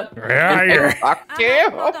comes out. Yeah. Fuck you.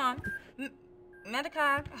 Hold on.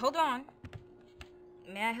 Medicog, hold on.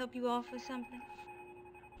 May I help you off with something?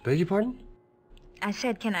 Beg your pardon? I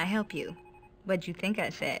said, can I help you? What'd you think I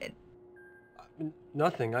said?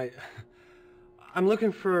 Nothing. I'm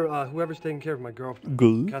looking for whoever's taking care of my girlfriend,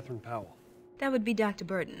 Good. Catherine Powell. That would be Dr.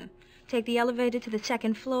 Burton. Take the elevator to the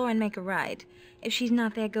second floor and make a right. If she's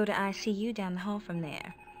not there, go to ICU down the hall from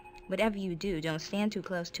there. Whatever you do, don't stand too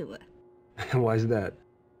close to her. Why's that?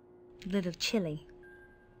 A little chilly.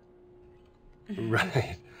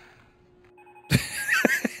 Right.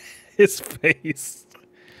 His face.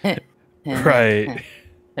 Right.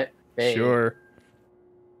 Sure.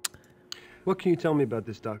 What can you tell me about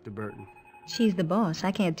this Dr. Burton? She's the boss.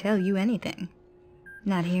 I can't tell you anything.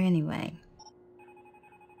 Not here anyway.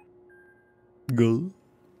 Good.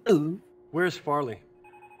 Where's Farley?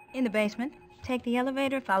 In the basement. Take the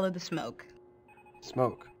elevator, follow the smoke.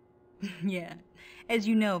 Smoke. Yeah. As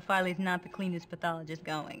you know, Farley's not the cleanest pathologist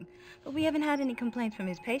going. But we haven't had any complaints from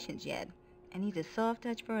his patients yet. And he's a soft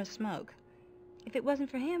touch for a smoke. If it wasn't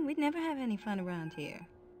for him, we'd never have any fun around here.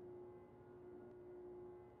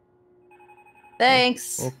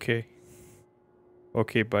 Thanks. Okay.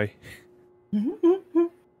 Okay, bye.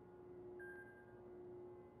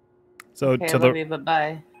 So Okay, to love the you,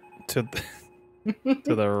 bye-bye. to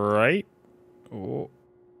to the right. Oh.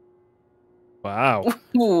 Wow.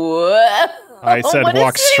 What? I said What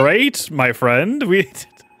walk is it? straight, my friend.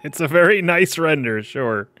 It's a very nice render,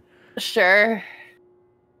 sure. Sure.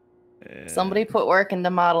 Somebody put work into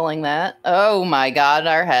modeling that. Oh my god,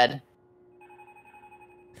 our head.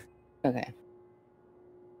 Okay.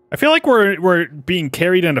 I feel like we're being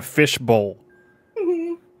carried in a fishbowl.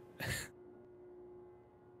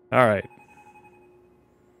 All right.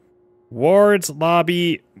 Ward's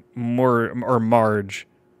lobby, or Marge.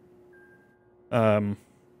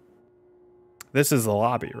 This is the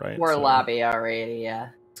lobby, right? We're So lobby already, yeah.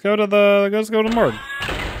 Let's go to the morgue.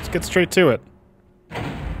 Let's get straight to it.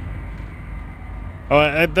 Oh,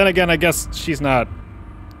 and then again, I guess she's not.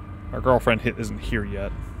 Our girlfriend isn't here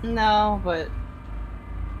yet. No, but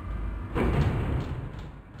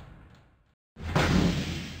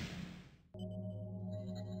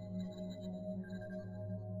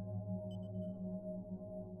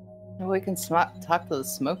we can talk to the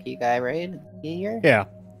smoky guy, right? Here? Yeah.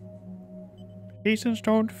 Seasons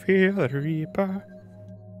don't fear the reaper,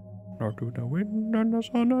 nor do the wind and the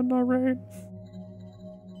sun and the rain.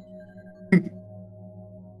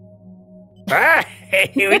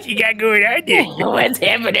 Hey, what you got going on there? What's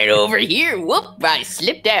happening over here? Whoop, I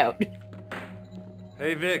slipped out.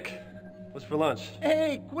 Hey, Vic. What's for lunch?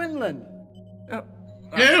 Hey, Quinlan.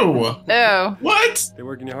 Ew. Oh. What? They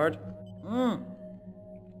working you hard?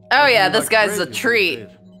 Oh yeah, this guy's a treat.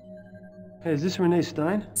 Hey, is this Renee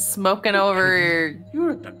Stein? Smoking over. You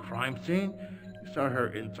were at the crime scene. You saw her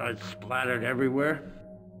insides splattered everywhere.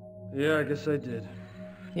 Yeah, I guess I did.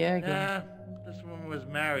 Yeah, I guess. Nah, this woman was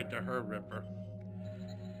married to her ripper.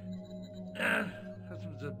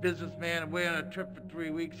 Husband's a businessman away on a trip for 3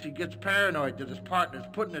 weeks. He gets paranoid that his partner's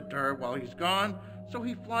putting it to her while he's gone, so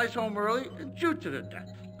he flies home early and shoots her to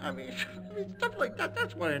death. I mean, stuff like that.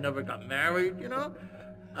 That's why I never got married, you know?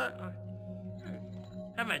 I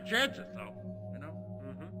had my chances, though, you know?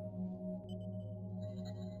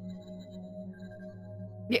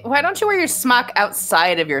 Yeah, why don't you wear your smock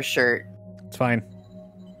outside of your shirt? It's fine.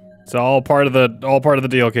 It's all part of the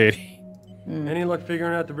deal, Katie. Any luck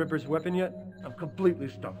figuring out the Ripper's weapon yet? I'm completely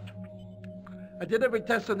stumped. I did every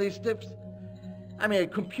test on these stiffs. I mean, a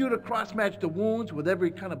computer cross-matched the wounds with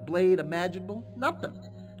every kind of blade imaginable. Nothing.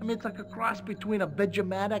 I mean, it's like a cross between a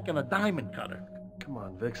Vegematic and a diamond cutter. Come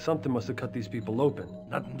on, Vic. Something must have cut these people open.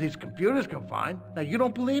 Nothing these computers can find. Now, you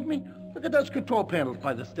don't believe me? Look at those control panels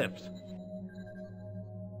by the stiffs.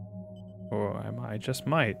 Oh, I just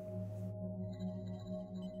might.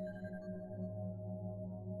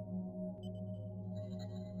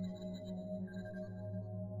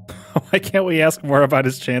 Why can't we ask more about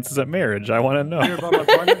his chances at marriage? I want to know. Hear about my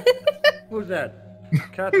partner? Who's that?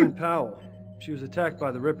 Catherine Powell. She was attacked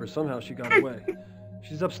by the Ripper. Somehow she got away.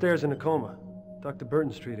 She's upstairs in a coma. Dr.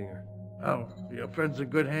 Burton's treating her. Oh, your friend's in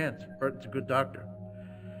good hands. Burton's a good doctor.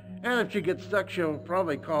 And if she gets stuck, she'll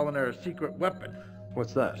probably call in her secret weapon.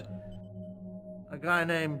 What's that? A guy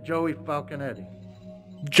named Joey Falconetti.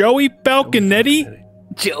 Joey Falconetti?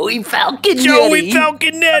 Joey Falconetti. Joey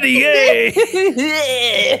Falconetti,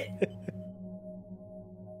 hey!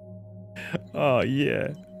 Oh,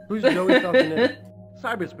 yeah. Who's Joey Falconetti?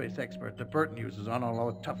 Cyberspace expert that Burton uses on all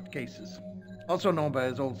our tough cases. Also known by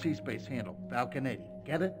his old C-Space handle, Falconetti.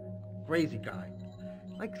 Get it? Crazy guy.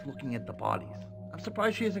 Likes looking at the bodies. I'm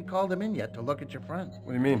surprised she hasn't called him in yet to look at your friend.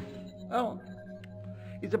 What do you mean? Oh,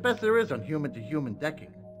 he's the best there is on human-to-human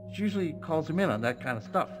decking. She usually calls him in on that kind of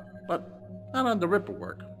stuff, but not on the Ripper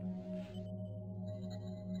work.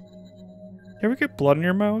 You ever get blood in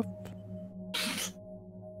your mouth?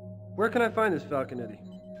 Where can I find this Falconetti?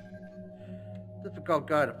 Difficult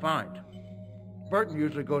guy to find. Burton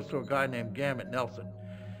usually goes to a guy named Gamut Nelson.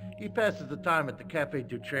 He passes the time at the Cafe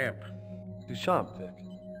Duchamp. Duchamp, Vic.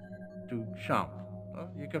 Duchamp. Well,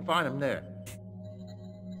 you can find him there.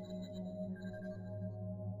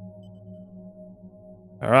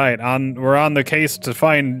 All right, we're on the case to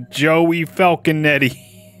find Joey Falconetti.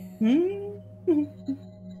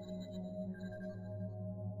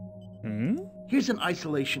 Here's an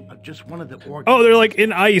isolation of just one of the organs. Oh, they're like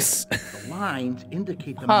in ice. The lines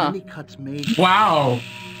indicate the many cuts made. Wow.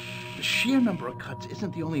 The sheer number of cuts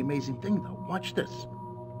isn't the only amazing thing, though. Watch this.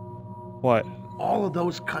 What? All of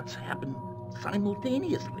those cuts happen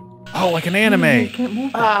simultaneously. Oh, like an anime. You can't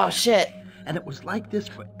move that. Oh, shit. And it was like this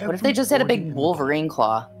for every What if they just had a big Wolverine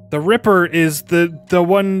claw? The Ripper is the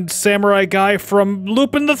one samurai guy from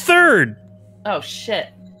Lupin the Third. Oh, shit.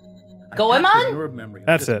 I Goemon? captured the nerve memory of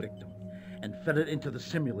That's this it. victim and fed it into the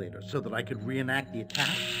simulator so that I could reenact the attack.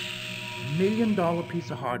 $1 million piece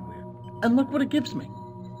of hardware. And look what it gives me.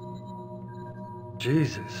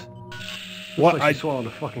 Jesus. What? Looks like she swallowed a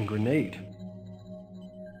fucking grenade.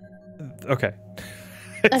 Okay.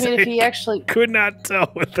 I mean, if he actually could not tell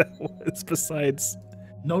what that was besides.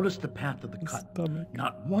 Notice the path of the cut.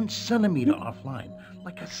 Not 1 centimeter offline,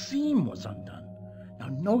 like a seam was undone. Now,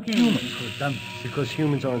 no human could have done this. Because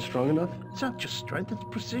humans aren't strong enough? It's not just strength, it's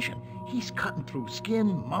precision. He's cutting through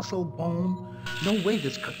skin, muscle, bone. No way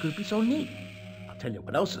this cut could be so neat. I'll tell you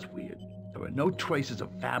what else is weird. There are no traces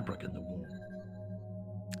of fabric in the wound.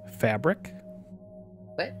 Fabric?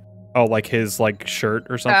 What? Oh, like his shirt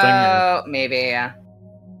or something? Oh, maybe, yeah.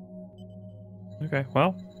 Okay,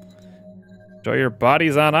 well. Enjoy your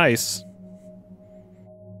bodies on ice.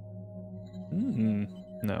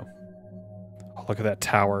 No. Oh, look at that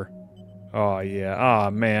tower. Oh, yeah.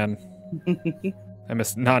 Oh, man. I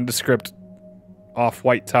miss nondescript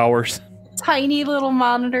off-white towers. Tiny little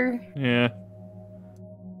monitor. Yeah.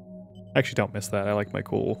 I actually don't miss that. I like my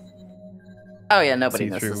cool Oh, yeah, nobody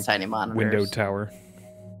see-through misses tiny monitors. window tower.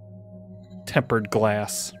 Tempered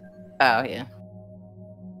glass. Oh, yeah.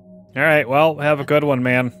 All right, well, have a good one,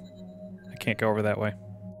 man. I can't go over that way.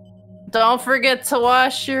 Don't forget to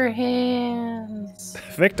wash your hands. The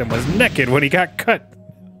victim was naked when he got cut.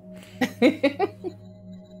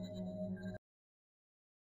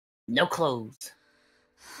 No clothes.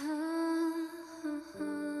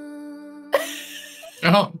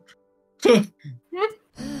 Oh.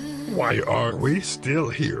 Why are we still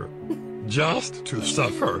here? Just to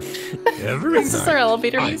suffer. Every This is our night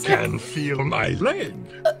elevator I music. can feel my leg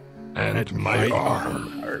and my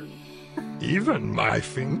arm. Even my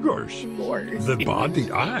fingers. The body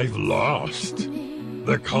I've lost.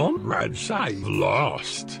 The comrades I've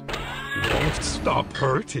lost. Won't stop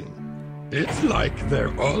hurting. It's like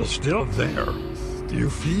they're all still there. You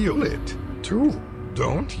feel it too,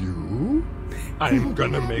 don't you? I'm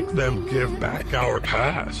gonna make them give back our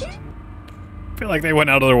past. I feel like they went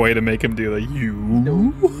out of their way to make him do the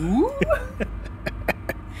you.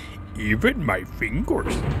 Even my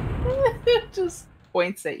fingers. Just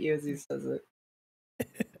points at you as he says it.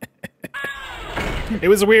 It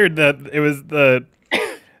was weird that it was the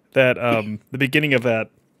beginning of that.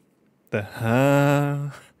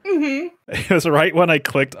 It was right when I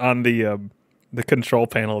clicked on the control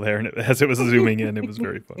panel there, and as it was zooming in, it was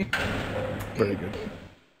very fun. Very good.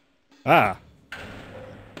 Ah.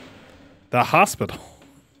 The hospital.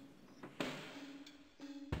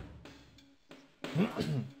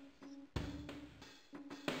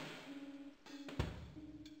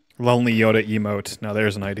 Lonely Yoda emote. Now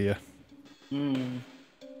there's an idea. Hmm.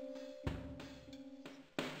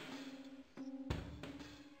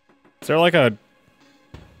 Is there like a...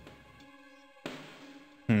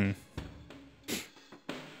 I'll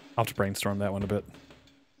have to brainstorm that one a bit.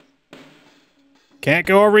 Can't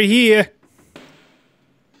go over here.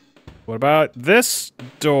 What about this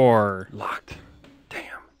door? Locked.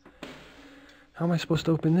 Damn. How am I supposed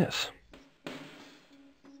to open this?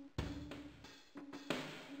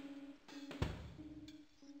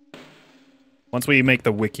 Once we make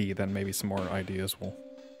the wiki, then maybe some more ideas will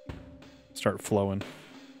start flowing.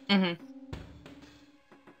 Mm-hmm.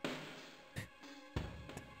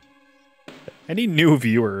 Any new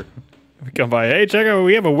viewer We come by, hey, check out,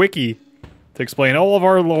 we have a wiki to explain all of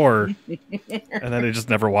our lore. And then they just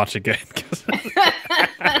never watch again.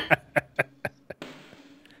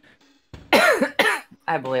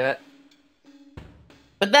 I believe it.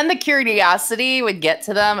 But then the curiosity would get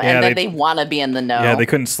to them, and then they want to be in the know. Yeah, they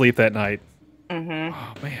couldn't sleep that night. Mm-hmm.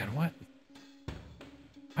 Oh, man, what?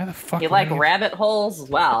 Why the fuck? You like rabbit holes?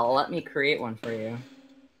 Well, let me create one for you.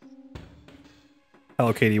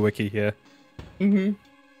 Hello Kitty wiki, yeah. Mm-hmm.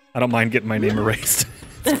 I don't mind getting my name erased.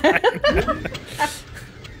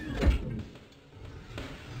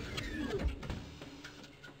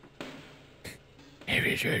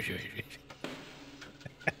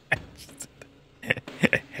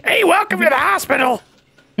 Hey, welcome to the hospital.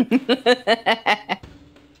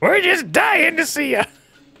 We're just dying to see you.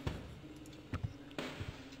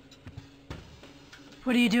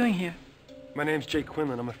 What are you doing here? My name's Jake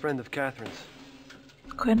Quinlan. I'm a friend of Catherine's.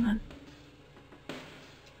 Quinlan.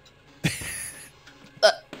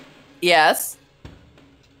 Yes.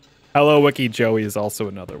 Hello Wiki Joey is also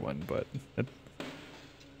another one, but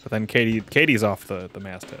then Katie's off the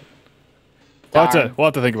masthead. We'll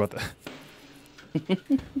have to think about that.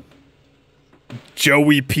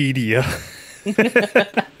 Joeypedia.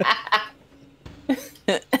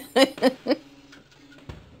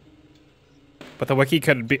 But the wiki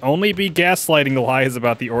could only be gaslighting lies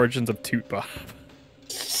about the origins of Toot Bob.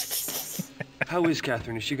 How is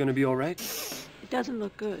Catherine? Is she going to be all right? It doesn't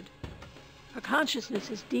look good. Her consciousness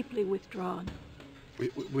is deeply withdrawn.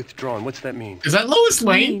 Withdrawn? What's that mean? Is that Lois It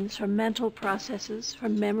Lane? means her mental processes, her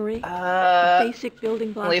memory, the basic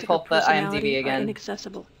building blocks of her personality are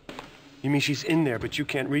inaccessible. You mean she's in there, but you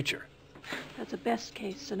can't reach her? That's a best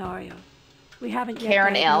case scenario. We haven't yet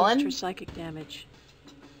Karen diagnosed Allen? her psychic damage.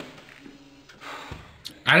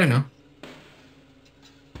 I don't know.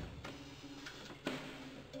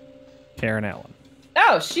 Karen Allen.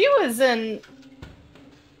 Oh, she was in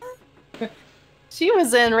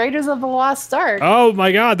Raiders of the Lost Ark. Oh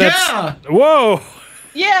my god, that's whoa.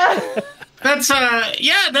 Yeah. That's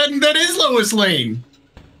that is Lois Lane.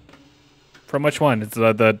 From which one? It's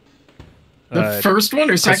the first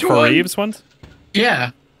one or second Christopher one? Reeves ones?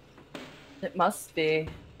 Yeah. It must be.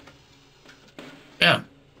 Yeah.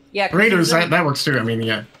 Yeah. 'cause Raiders, she's in that works too. I mean,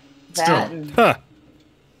 yeah. that Still. and- Huh.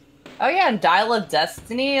 Oh yeah, and Dial of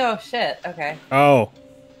Destiny. Oh shit. Okay. Oh.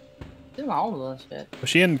 Doing all of those shit. Was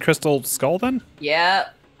she in Crystal Skull then?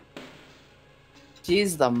 Yep.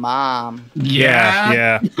 She's the mom.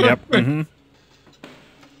 Yeah. Yep. Mm-hmm.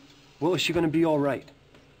 Well, is she going to be all right?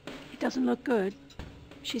 It doesn't look good.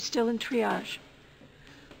 She's still in triage.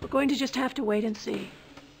 We're going to just have to wait and see.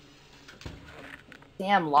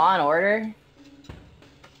 Damn, Law and Order.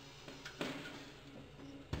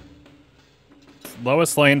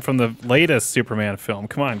 Lois Lane from the latest Superman film.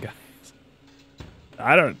 Come on, guys.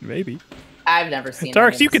 I don't. Maybe. I've never seen.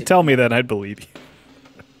 Tarks, you could tell me that, and I'd believe you.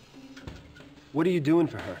 What are you doing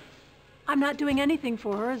for her? I'm not doing anything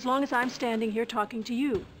for her as long as I'm standing here talking to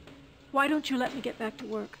you. Why don't you let me get back to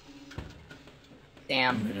work?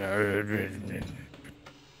 Damn.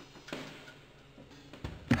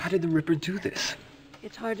 How did the Ripper do this?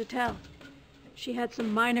 It's hard to tell. She had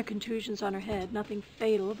some minor contusions on her head, nothing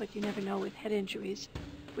fatal, but you never know with head injuries.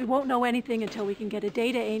 We won't know anything until we can get a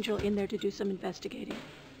data angel in there to do some investigating.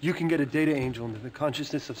 You can get a data angel into the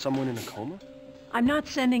consciousness of someone in a coma? I'm not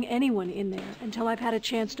sending anyone in there until I've had a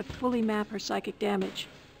chance to fully map her psychic damage.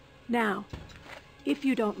 Now, if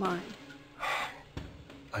you don't mind.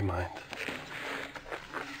 I mind.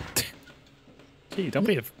 Gee, don't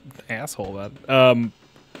be an asshole about it.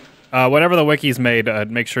 Whatever the wiki's made,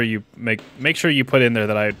 make sure you put in there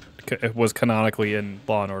that I was canonically in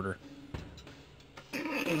Law and Order.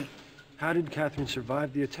 How did Catherine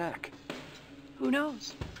survive the attack? Who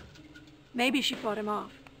knows? Maybe she fought him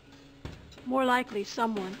off. More likely,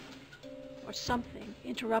 someone or something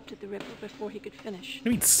interrupted the Ripper before he could finish. What do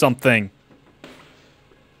you mean something?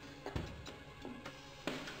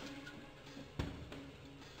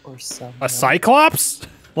 Or someone. A Cyclops?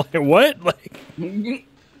 Like what? Like.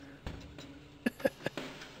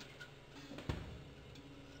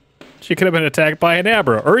 She could have been attacked by an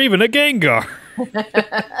Abra or even a Gengar.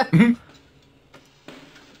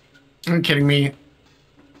 Are you kidding me?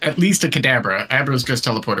 At least a Kadabra. Abra's just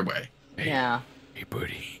teleport away. Yeah. Hey,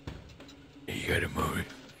 buddy. You gotta move.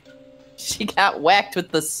 She got whacked with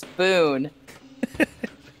the spoon.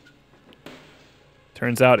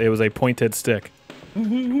 Turns out it was a pointed stick.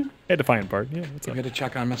 Had to find Bart. Yeah, what's You up? here to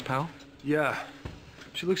check on Miss Powell? Yeah.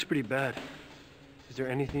 She looks pretty bad. Is there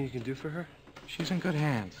anything you can do for her? She's in good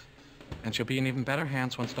hands. And she'll be in even better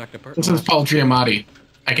hands once Dr. Burton... This is Paul Giamatti.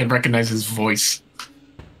 I can recognize his voice.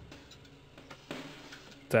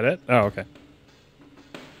 that it? Oh, okay.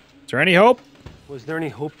 Is there any hope? Was there any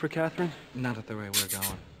hope for Catherine? Not at the rate we're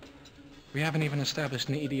going. We haven't even established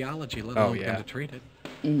an etiology, let alone begun to treat it.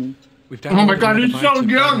 We've Oh my God, he's so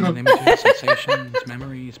young! Images, sensations,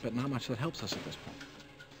 memories, but not much that helps us at this point.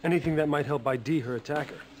 Anything that might help ID her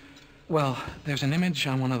attacker. Well, there's an image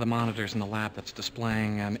on one of the monitors in the lab that's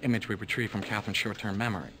displaying an image we retrieved from Catherine's short-term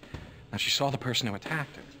memory. Now, she saw the person who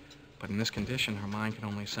attacked her, but in this condition, her mind can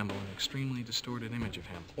only assemble an extremely distorted image of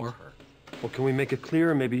him or her. Well, can we make it clear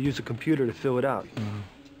and maybe use a computer to fill it out? No.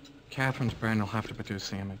 Catherine's brain will have to produce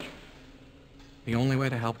the image. The only way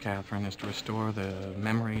to help Catherine is to restore the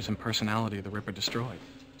memories and personality the Ripper destroyed.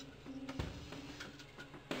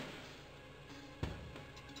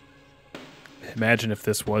 Imagine if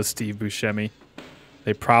this was Steve Buscemi.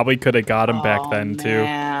 They probably could have got him back then,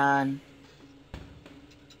 man.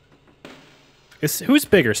 too. Who's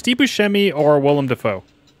bigger, Steve Buscemi or Willem Dafoe?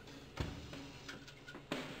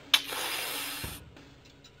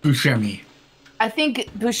 Buscemi. I think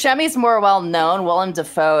Buscemi's more well known. Willem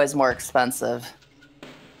Dafoe is more expensive.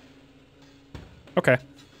 Okay.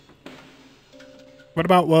 What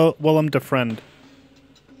about Willem Defriend?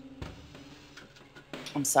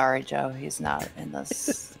 I'm sorry, Joe. He's not in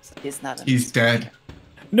this. He's not in He's dead.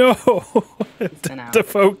 No! been out.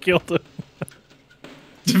 Defoe killed him.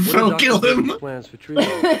 Defoe killed him. Plans for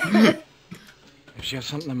treatment. If she has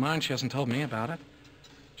something in mind, she hasn't told me about it.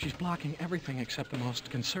 She's blocking everything except the most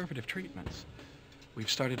conservative treatments. We've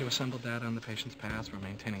started to assemble data on the patient's past. We're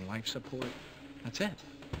maintaining life support. That's it.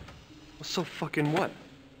 Well, so fucking what?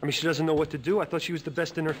 I mean, she doesn't know what to do. I thought she was the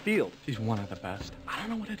best in her field. She's one of the best. I don't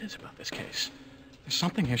know what it is about this case. There's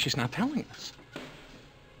something here she's not telling us.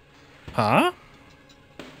 Huh?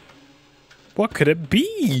 What could it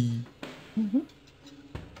be?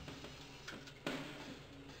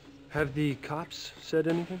 Have the cops said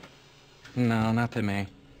anything? No, not to me.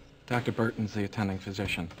 Dr. Burton's the attending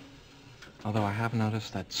physician. Although I have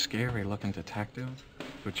noticed that scary-looking detective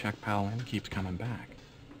who checked Powell in keeps coming back.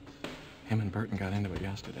 Him and Burton got into it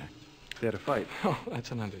yesterday. They had a fight. Oh,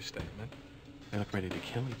 that's an understatement. They look ready to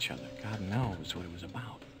kill each other. God knows what it was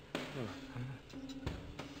about.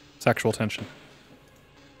 Sexual tension.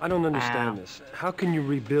 I don't understand this. How can you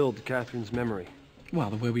rebuild Catherine's memory? Well,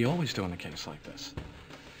 the way we always do in a case like this.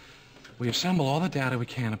 We assemble all the data we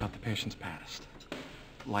can about the patient's past.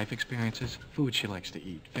 Life experiences, food she likes to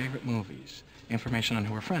eat, favorite movies, information on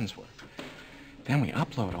who her friends were. Then we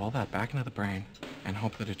upload all that back into the brain and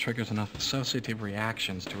hope that it triggers enough associative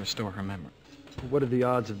reactions to restore her memory. What are the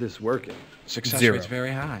odds of this working? Success rate's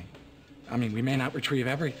very high. I mean, we may not retrieve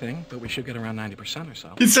everything, but we should get around 90% or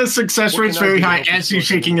so. He says success rate's very high as he's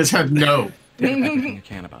shaking his head no. Get everything you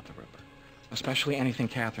can about the Ripper, especially anything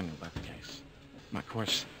Catherine knew about the case. And of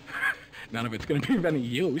course, none of it's going to be of any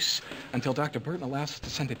use until Dr. Burton allows us to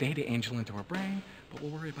send a data angel into her brain, but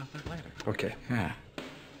we'll worry about that later. Okay. Yeah.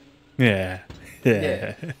 Yeah.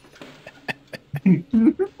 Yeah. Hey,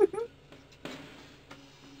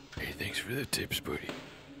 thanks for the tips, buddy.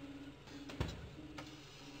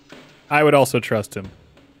 I would also trust him.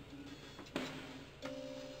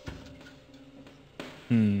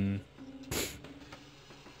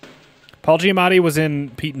 Paul Giamatti was in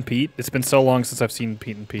Pete and Pete. It's been so long since I've seen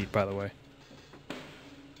Pete and Pete, by the way.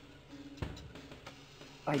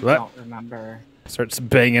 I What? don't remember. Starts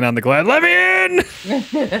banging on the glass. Let me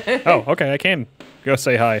in! Oh, okay, I can go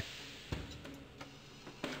say hi.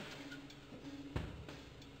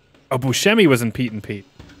 Oh, Buscemi was in Pete and Pete.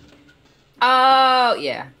 Oh,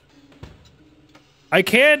 yeah. I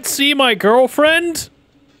can't see my girlfriend.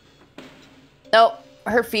 Nope,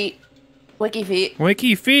 her feet. Wiki feet.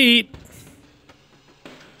 Wiki feet.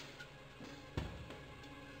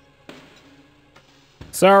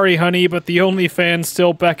 Sorry, honey, but the OnlyFans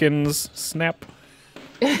still beckons. Snap.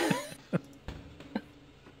 I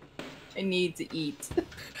need to eat.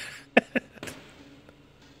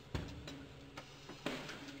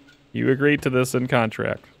 You agreed to this in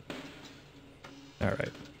contract. All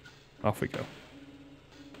right. Off we go.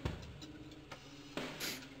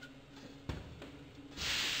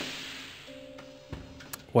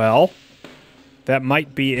 Well, that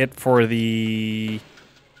might be it for the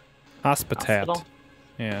hospital. Hospital.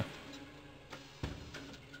 Yeah.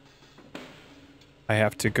 I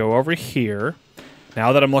have to go over here.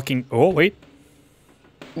 Now that I'm looking... Oh, wait.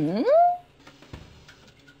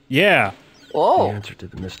 Yeah. Oh. The answer to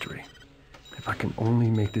the mystery. If I can only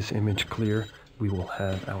make this image clear, we will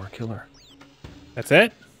have our killer. That's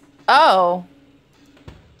it? Oh.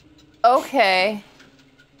 Okay.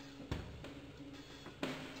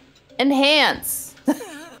 Enhance.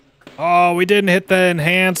 Oh, we didn't hit the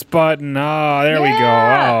enhance button. Oh, there we go.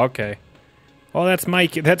 Yeah. Oh, okay. Oh, that's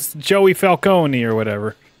Mike. That's Joey Falcone or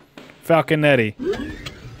whatever. Falconetti.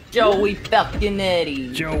 Joey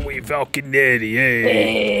Falconetti. Joey Falconetti.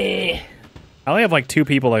 Hey. I only have like 2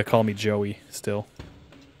 people that call me Joey still.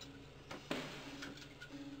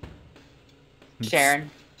 Sharon.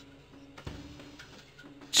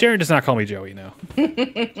 Sharon does not call me Joey, no.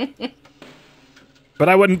 But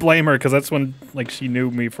I wouldn't blame her because that's when like she knew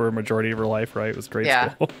me for a majority of her life, right? It was grade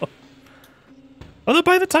school. Although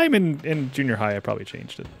by the time in junior high, I probably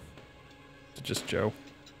changed it to just Joe.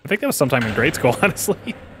 I think that was sometime in grade school,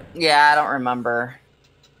 honestly. Yeah, I don't remember.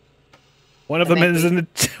 One of them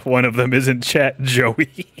is in chat,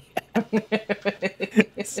 Joey.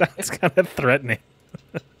 Sounds kind of threatening.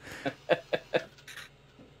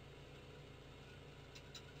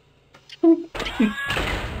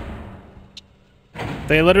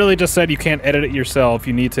 They literally just said you can't edit it yourself.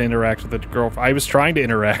 You need to interact with the girl. I was trying to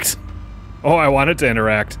interact. Oh, I wanted to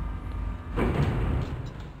interact.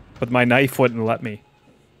 But my knife wouldn't let me.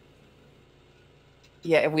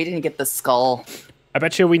 Yeah, we didn't get the skull. I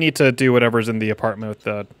bet you we need to do whatever's in the apartment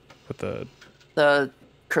with the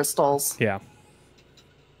crystals. Yeah.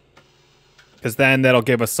 Because then that'll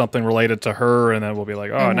give us something related to her, and then we'll be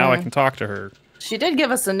like, oh, now I can talk to her. She did give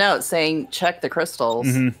us a note saying, check the crystals.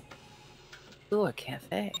 Mm-hmm. Ooh, a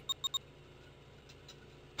cafe.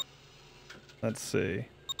 Let's see.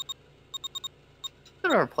 Go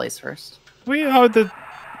to our place first. The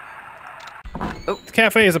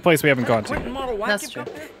cafe is a place we haven't gone to. Quentin model watch That's you've true.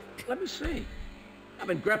 got there? Let me see. I've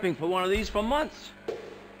been grepping for one of these for months.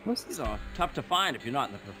 These are tough to find if you're not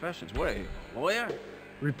in the professions. What are you, a lawyer?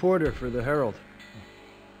 Reporter for the Herald.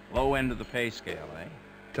 Low end of the pay scale, eh?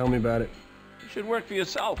 Tell me about it. You should work for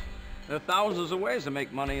yourself. There are thousands of ways to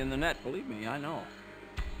make money in the net. Believe me, I know.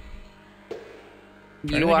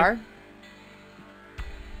 You are?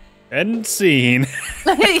 And scene.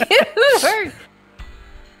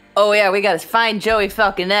 Oh yeah, we gotta find Joey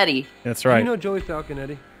Falconetti. That's right. You know Joey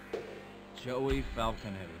Falconetti? Joey Falconetti.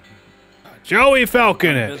 Joey Done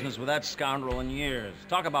Falconetti. business with that scoundrel in years.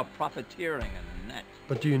 Talk about profiteering in the net.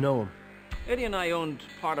 But do you know him? Eddie and I owned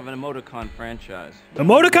part of an emoticon franchise.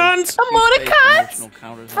 Emoticons? Emoticons?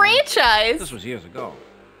 Franchise? Franchise? This was years ago.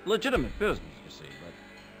 Legitimate business, you see, but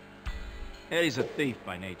Eddie's a thief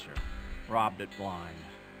by nature. Robbed it blind.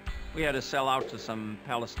 We had to sell out to some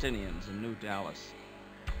Palestinians in New Dallas.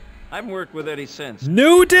 I haven't worked with Eddie since.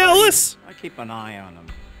 New Dallas? I keep an eye on him,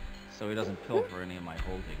 so he doesn't pilfer any of my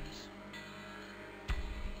holdings.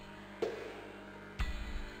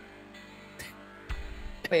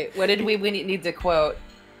 Wait, what did we need to quote?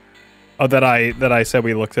 Oh, that I said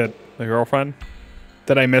we looked at the girlfriend?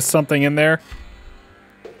 Did I miss something in there?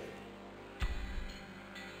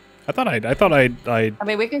 I thought I I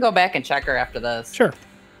mean, we can go back and check her after this. Sure.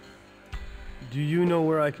 Do you know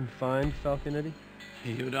where I can find Falconetti?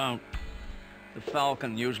 You don't. The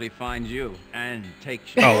Falcon usually finds you and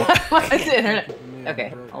takes you. Oh.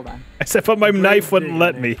 Okay, hold on. I said, but my knife wouldn't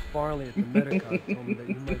let me. Farley at the Medicon told me that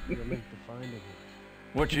you might be a link to finding him.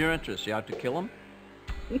 What's your interest? You out to kill him?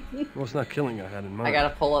 Well, it's not killing I had in mind. I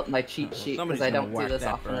gotta pull up my cheat sheet Somebody's because I gonna don't do whack this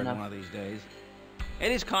that often bird enough. one of these days.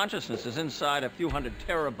 Eddie's consciousness is inside a few hundred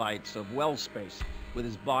terabytes of well space, with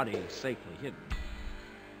his body safely hidden.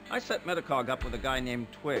 I set Metacog up with a guy named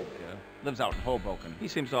Twig. Lives out in Hoboken. He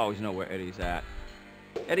seems to always know where Eddie's at.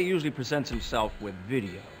 Eddie usually presents himself with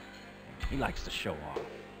video. He likes to show off.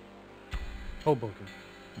 Hoboken.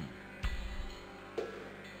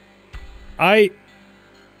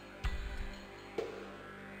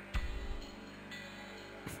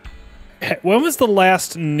 When was the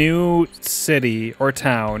last new city or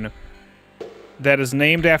town that is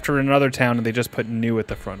named after another town and they just put new at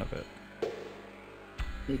the front of it?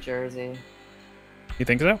 New Jersey. You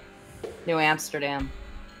think so? New Amsterdam.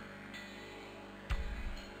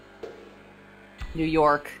 New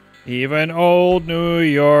York. Even old New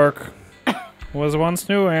York was once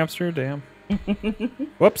New Amsterdam.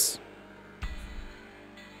 Whoops.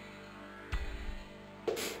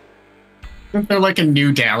 Isn't there like a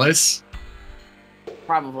New Dallas?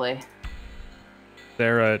 Probably.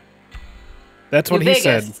 That's what New he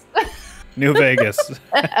Vegas. said. New Vegas.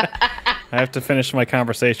 I have to finish my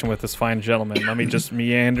conversation with this fine gentleman. Let me just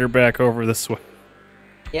meander back over this way.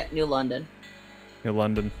 Yeah, New London. New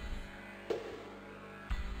London.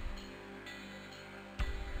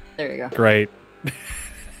 There you go. Great.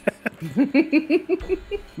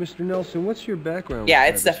 Mr. Nelson, what's your background? Yeah,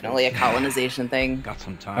 with it's cyberspace? definitely a colonization thing. Got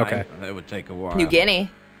some time. Okay. It would take a while. New Guinea.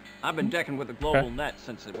 I've been decking with the global net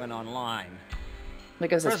since it went online.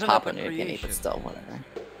 Because it's Present Papua up at New Guinea, creation. but still, whatever.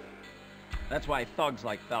 That's why thugs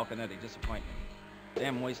like Falconetti disappoint me.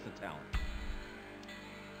 Damn waste of talent.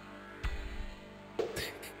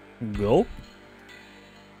 Gulp.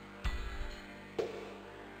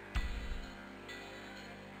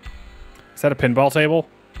 Is that a pinball table?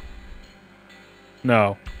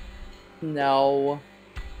 No. No.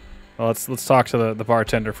 Well, let's talk to the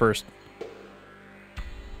bartender first.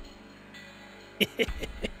 Been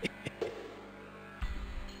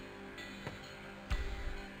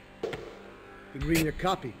reading your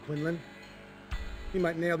copy, Quinlan. You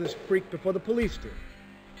might nail this freak before the police do.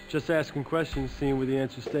 Just asking questions, seeing where the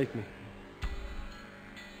answers take me.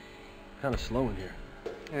 Kind of slow in here.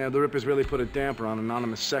 Yeah, the Rippers really put a damper on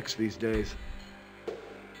anonymous sex these days.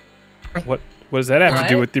 What does that have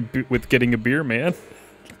to do with getting a beer, man?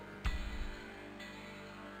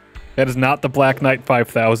 That is not the Black Knight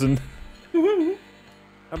 5000. How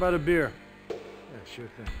about a beer? Yeah, sure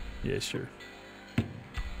thing. Yeah, sure. You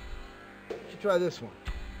should try this one.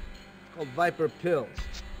 It's called Viper Pills.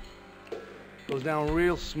 Goes down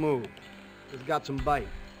real smooth. It's got some bite.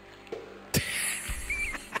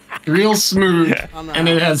 Real smooth, and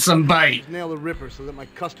it has some bite. Just nail the Ripper so that my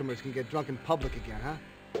customers can get drunk in public again, huh?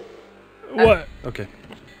 What? Okay.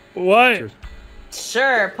 What? Cheers.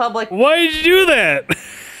 Sure, public. Why did you do that?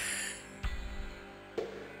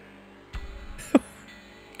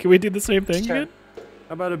 Can we do the same thing again?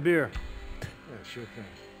 How about a beer? Yeah, sure thing.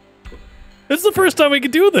 This is the first time we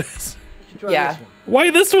can do this. You should try Yeah. this one.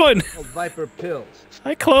 Why this one? It's called Viper Pills.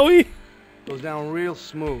 Hi, Chloe. Goes down real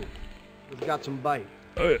smooth. It's got some bite.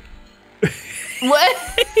 What?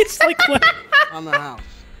 It's like On the house.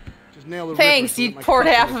 Just nail the Thanks, Ripper so you that my poured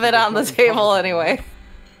half customers of can it get on the drunk in table public anyway.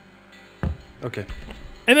 Okay.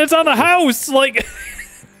 And it's on the house. Like,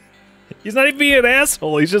 he's not even being an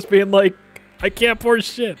asshole. He's just being like, I can't pour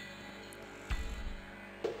shit.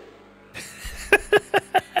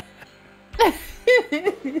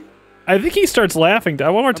 I think he starts laughing.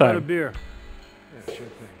 One more How about a time. beer? Yeah, sure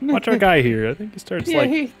thing. Watch our guy here. I think he starts Yeah,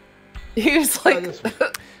 like he was like,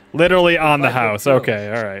 literally on the Viper house. Pills.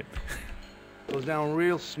 Okay, all right. Goes down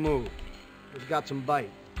real smooth. It's got some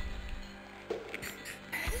bite.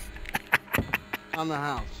 On the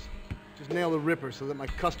house. Just nail the Ripper so that my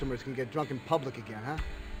customers can get drunk in public again, huh?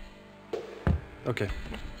 Okay.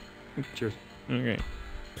 Cheers. Okay.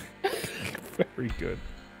 Very good.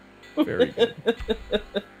 Very good.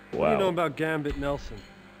 What do you know Wow. about Gambit Nelson?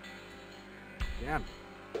 Gambit.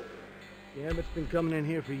 Gambit's been coming in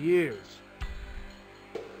here for years.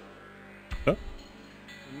 Huh?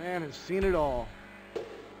 The man has seen it all.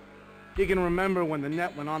 He can remember when the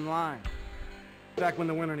net went online. Back when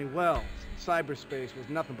there weren't any wells. Cyberspace was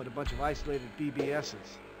nothing but a bunch of isolated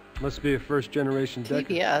BBSs. Must be a first-generation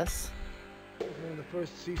decker. PBS. He was one of the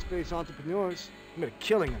first C-space entrepreneurs. He made a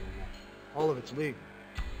killing on the net. All of it's legal.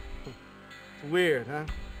 It's weird, huh?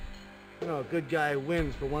 You know, a good guy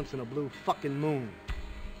wins for once in a blue fucking moon.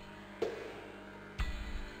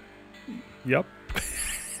 Yep.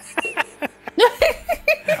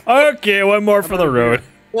 Okay, one more for the road.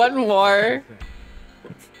 One more.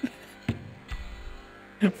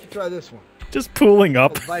 You should try this one. Just pooling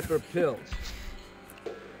up. Called Viper Pills.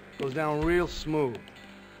 Goes down real smooth.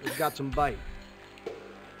 It's got some bite.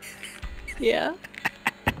 Yeah.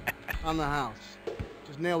 On the house.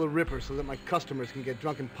 Just nail the Ripper so that my customers can get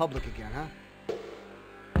drunk in public again, huh?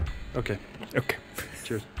 Okay. Okay.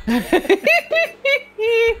 Cheers.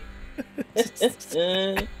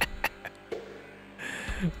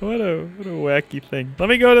 What a wacky thing. Let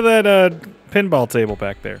me go to that pinball table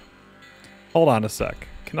back there. Hold on a sec.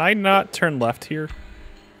 Can I not turn left here?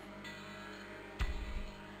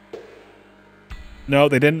 No,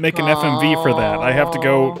 they didn't make an FMV for that. I have to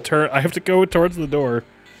go I have to go towards the door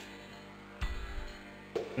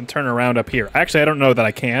and turn around up here. Actually, I don't know that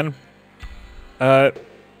I can.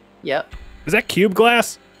 Yep. Is that cube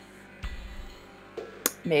glass?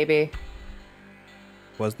 Maybe.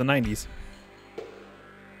 Was the 90s.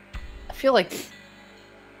 I feel like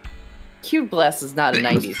cube glass is not a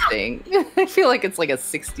 90s thing. I feel like it's like a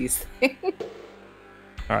 60s thing.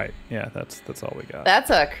 All right. Yeah, that's all we got.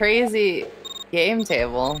 That's a crazy game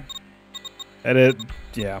table. And it,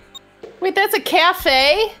 yeah. Wait, that's a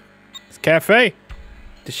cafe? It's a cafe.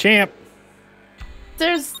 Deschamps.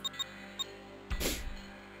 There's...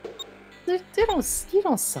 You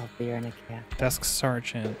don't sell beer in a cafe. Desk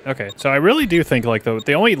sergeant. Okay, so I really do think like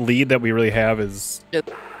the only lead that we really have is Just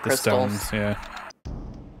the crystals. stones. Yeah.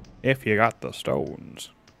 If you got the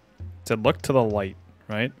stones, it said look to the light,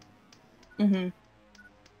 right? Mm-hmm.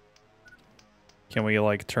 Can we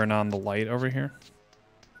like turn on the light over here?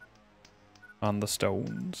 On the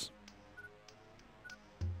stones.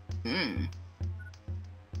 Hmm.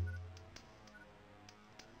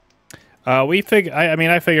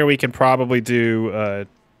 I figure we can probably do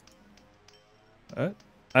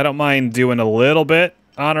I don't mind doing a little bit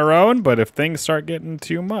on our own, but if things start getting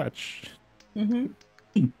too much,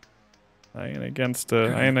 Mm-hmm. I ain't against the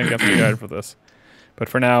guide for this. But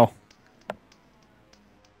for now,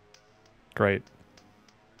 great.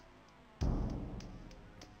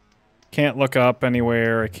 Can't look up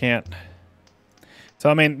anywhere. I can't. So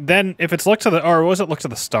I mean, then if it's look to the, or was it look to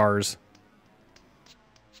the stars?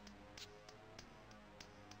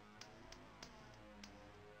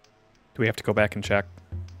 Do we have to go back and check?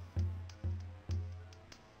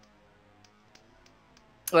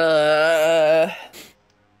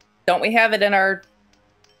 Don't we have it in our...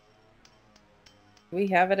 Do we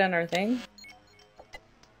have it in our thing?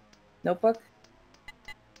 Notebook?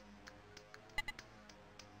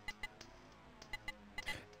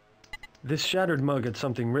 This shattered mug had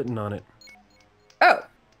something written on it. Oh.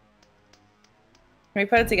 Can we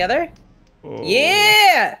put it together? Oh.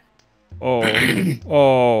 Yeah! Oh.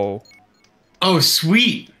 Oh. Oh,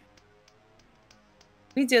 sweet.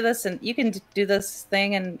 We do this, and you can do this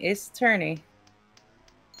thing in Ace Attorney.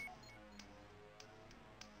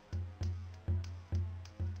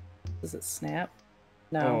 Does it snap?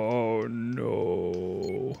 No. Oh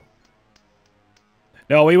no.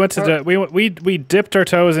 No, we went to the we dipped our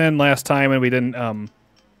toes in last time, and we didn't and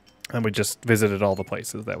we just visited all the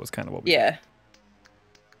places. That was kind of what we did.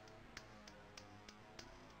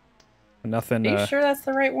 Nothing. Are you sure that's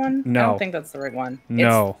the right one? No. I don't think that's the right one.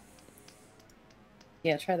 No.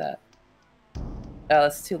 Yeah, try that. Oh,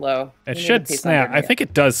 that's too low. It should snap. I think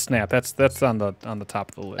it does snap. That's on the top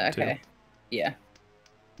of the lid too. Okay. Yeah.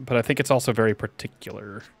 But I think it's also very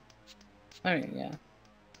particular. I mean, yeah.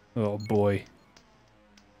 Oh boy.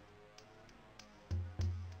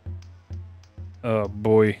 Oh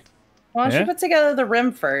boy. Why don't you put together the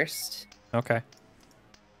rim first? Okay.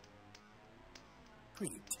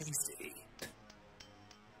 Pretty tasty.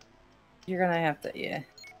 You're gonna have to, yeah.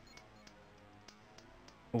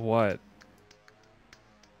 What?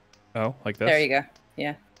 Oh, like this? There you go.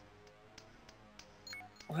 Yeah.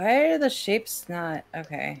 Why are the shapes not...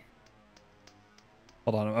 Okay.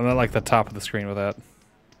 Hold on. I'm at like the top of the screen with that.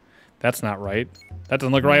 That's not right. That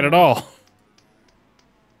doesn't look right at all.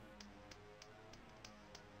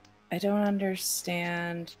 I don't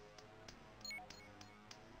understand.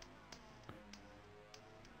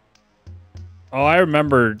 Oh, I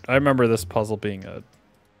remember this puzzle being a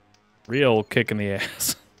real kick in the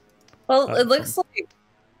ass. Well, it looks like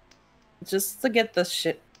just to get the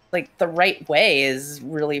shit like the right way is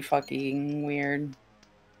really fucking weird.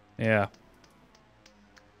 Yeah.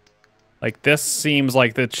 Like this seems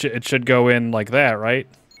like that it should go in like that, right?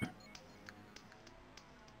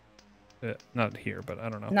 Not here, but I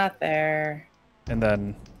don't know. Not there. And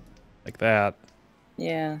then like that.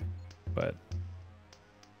 Yeah. But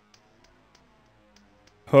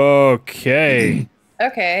okay.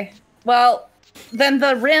 Okay. Well, then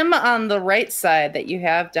the rim on the right side that you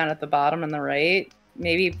have down at the bottom on the right,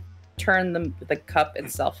 maybe turn the cup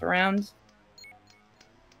itself around.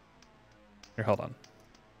 Here, hold on.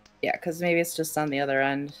 Yeah, because maybe it's just on the other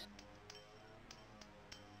end.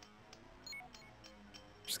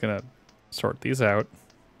 Just gonna sort these out.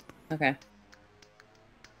 Okay.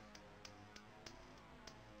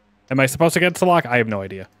 Am I supposed to get to lock? I have no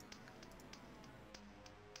idea.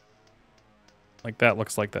 Like that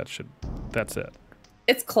looks like that should... That's it.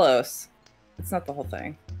 It's close. It's not the whole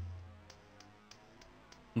thing.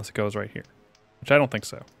 Unless it goes right here. Which I don't think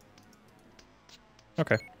so.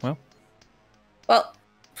 Okay, well. Well,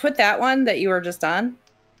 put that one that you were just on.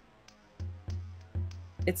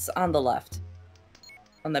 It's on the left.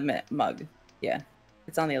 On the mug. Yeah.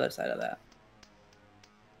 It's on the other side of that.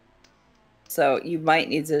 So you might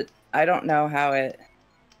need to... I don't know how it...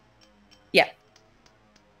 Yeah.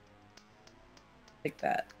 Like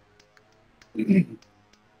that.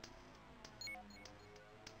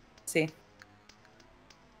 See?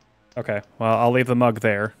 Okay, well, I'll leave the mug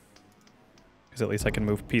there. Because at least I can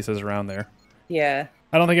move pieces around there. Yeah.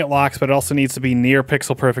 I don't think it locks, but it also needs to be near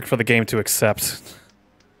pixel perfect for the game to accept.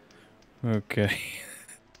 Okay.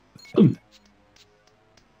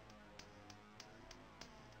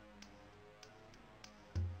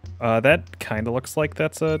 That kind of looks like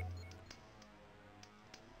that's a...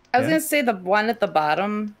 I was going to say the one at the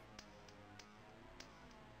bottom.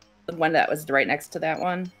 The one that was right next to that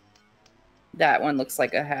one. That one looks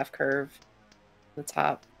like a half curve. The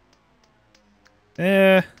top.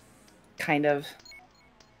 Eh. Kind of.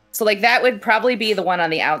 So like that would probably be the one on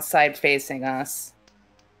the outside facing us.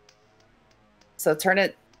 So turn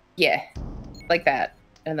it, yeah, like that.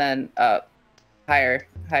 And then up, higher,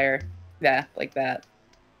 higher. Yeah, like that.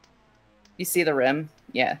 You see the rim?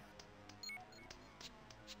 Yeah.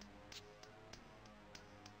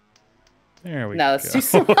 There we No, go. that's too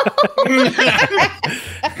small.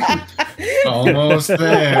 Almost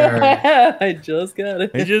there. I just got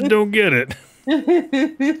it. I just don't get it.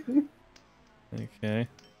 Okay.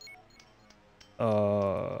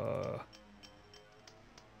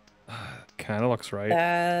 Kind of looks right.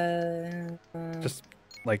 Just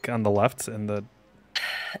like on the left and the.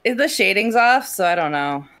 The shading's off, so I don't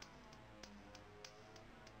know.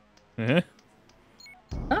 Eh?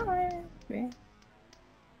 Alright. Yeah.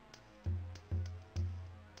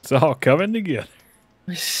 It's all coming together.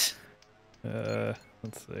 Let's see.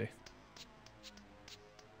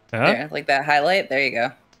 Huh? There, like that highlight. There you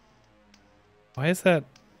go. Why is that?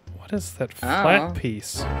 What is that flat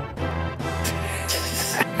piece?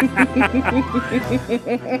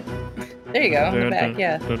 There you go. In the back,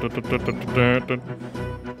 yeah.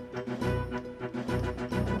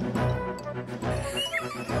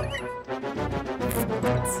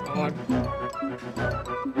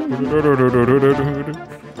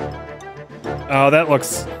 Oh, that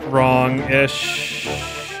looks wrong-ish.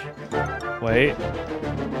 Wait.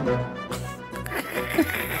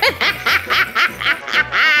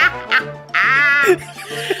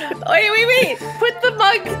 Wait. Put the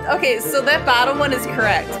mug. Okay, so that bottom one is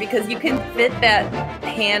correct because you can fit that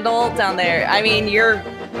handle down there. I mean, you're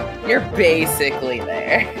basically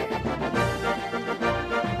there.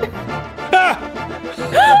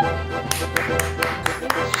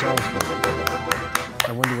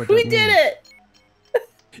 I wonder what We did it.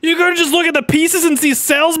 You gonna just look at the pieces and see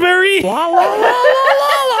Salisbury? La la la la la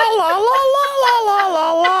la la la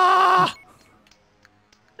la la.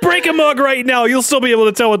 Break a mug right now. You'll still be able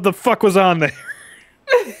to tell what the fuck was on there.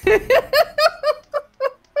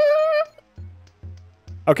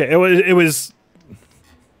 Okay, it was.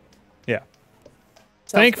 Yeah.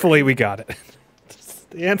 Thankfully, we got it.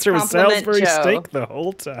 The answer was Compliment Salisbury Joe. steak the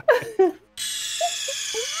whole time.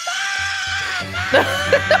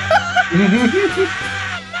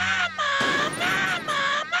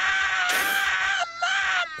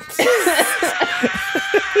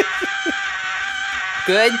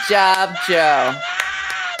 Good job, Joe.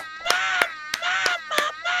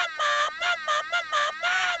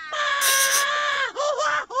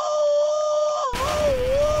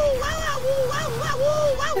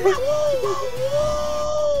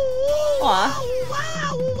 Aw.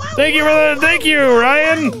 Thank you for that. Thank you,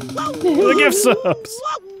 Ryan. For the gift subs.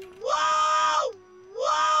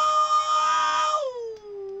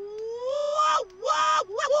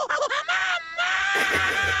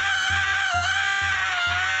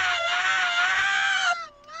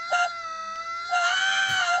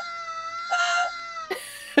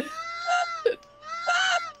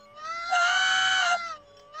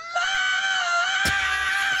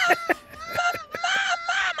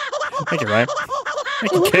 Thank you, Ryan.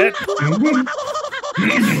 Thank you, Kit.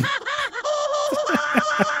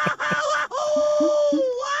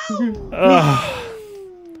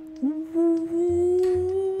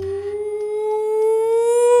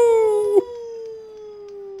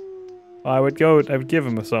 I would give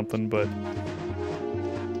him something, but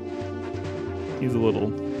he's a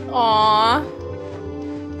little. Aw.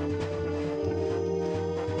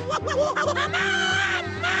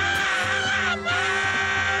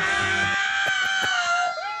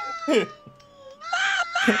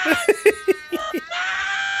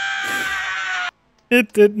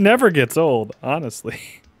 It never gets old, honestly.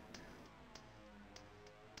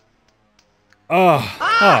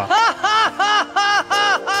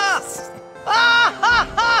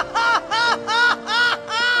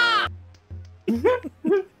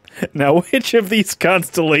 Now, which of these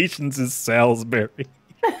constellations is Salisbury?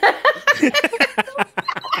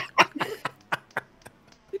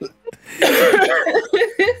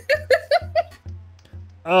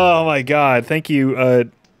 Oh my god, thank you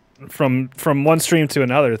from one stream to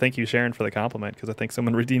another. Thank you, Sharon, for the compliment, because I think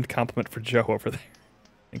someone redeemed compliment for Joe over there.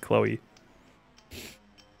 And Chloe.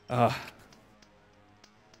 Wow,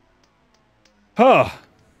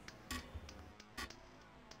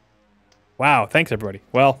 thanks everybody.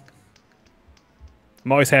 Well,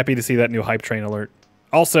 I'm always happy to see that new hype train alert.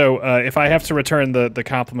 Also, if I have to return the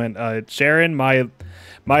compliment, Sharon, my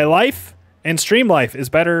life and stream life is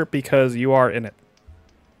better because you are in it.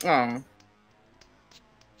 Oh.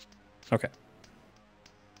 Okay.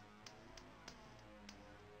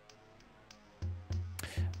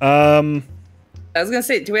 I was gonna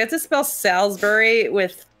say, do we have to spell Salisbury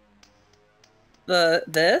with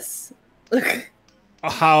this?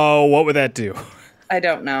 What would that do? I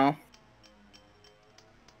don't know.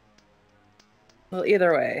 Well,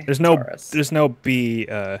 either way. There's no B.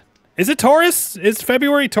 Is it Taurus? Is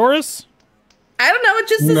February Taurus? I don't know. It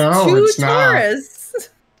just says No, two it's not. Taurus.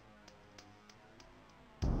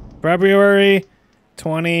 February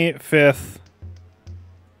 25th.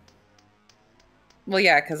 Well,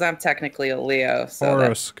 yeah, because I'm technically a Leo. So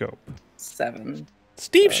Horoscope. 7.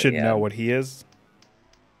 Steve should know what he is.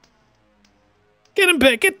 Get him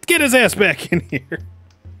back. Get his ass back in here.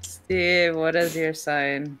 Steve, what is your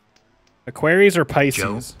sign? Aquarius or Pisces?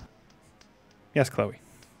 Joe? Yes, Chloe.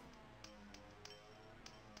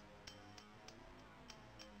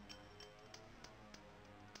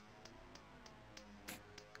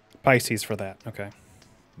 Pisces for that. Okay.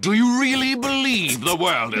 Do you really believe the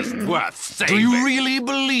world is worth saving? Do you really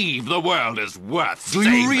believe the world is worth saving?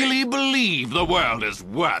 Do you really believe the world is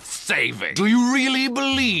worth saving? Do you really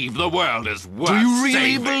believe the world is worth saving? Do you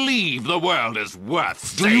really believe the world is worth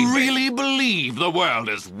saving? Do you really believe the world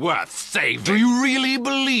is worth saving? Do you really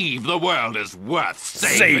believe the world is worth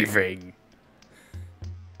saving?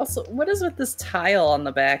 Also, what is with this tile on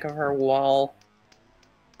the back of her wall?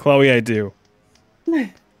 Chloe, I do.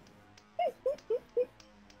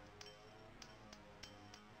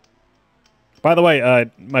 By the way,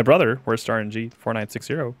 my brother,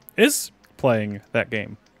 WorstRNG4960, is playing that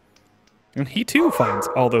game. And he too finds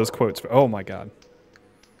all those quotes. Oh my god.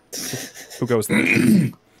 Who goes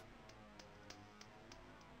there?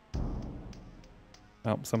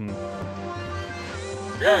 Oh, some...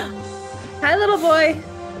 Hi, little boy.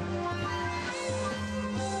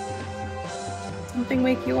 Something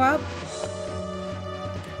wake you up?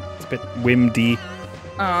 It's a bit whimdy.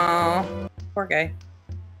 Aw, poor guy.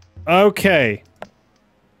 Okay.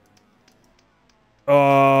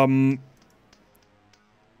 Are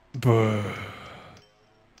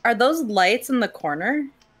those lights in the corner?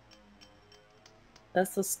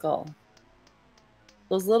 That's the skull.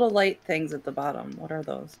 Those little light things at the bottom, what are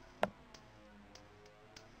those?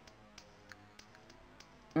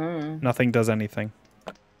 Nothing does anything.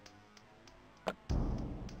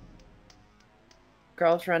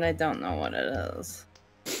 Girlfriend, I don't know what it is.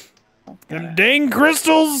 Them dang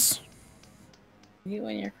crystals! You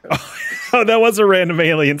and your crystals. Oh, that was a random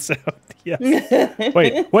alien sound. Yes.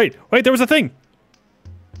 Wait, there was a thing!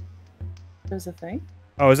 There's a thing?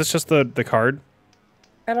 Oh, is this just the card?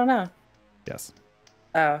 I don't know. Yes.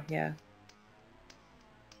 Oh, yeah.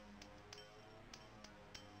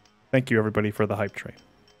 Thank you, everybody, for the hype train.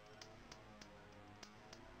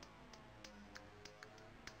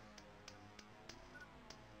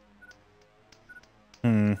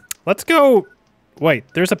 Let's go. Wait,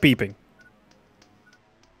 there's a beeping.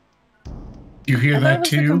 You hear that was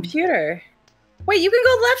too? The computer. Wait, you can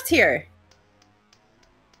go left here.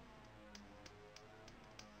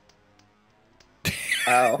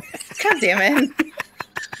 Oh, god damn it!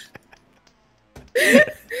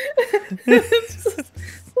 It's just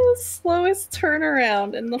the slowest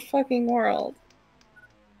turnaround in the fucking world.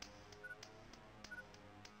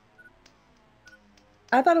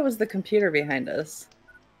 I thought it was the computer behind us.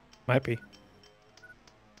 Might be.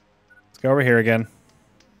 Let's go over here again.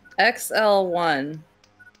 XL1.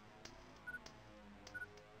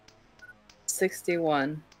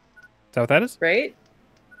 61. Is that what that is? Right?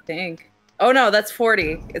 I think. Oh no, that's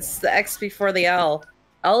 40. It's the X before the L.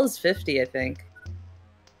 L is 50, I think.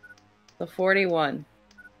 So 41.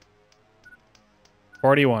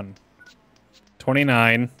 41.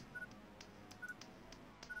 29.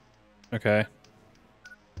 Okay.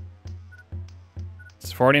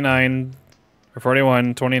 It's 49 or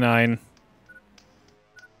 41, 29.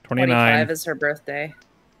 29. 25 is her birthday.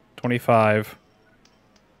 25.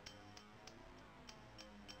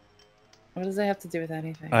 What does that have to do with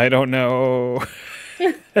anything? I don't know.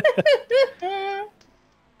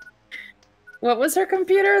 What was her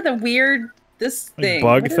computer? The weird this thing.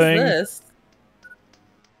 Bug what thing? Is this?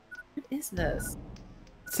 What is this?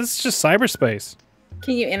 This is just cyberspace.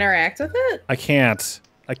 Can you interact with it? I can't.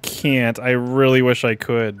 I really wish I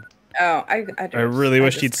could. Oh, I really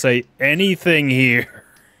wish you'd say anything here.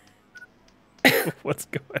 What's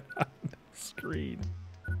going on the screen?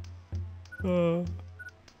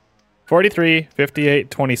 43, 58,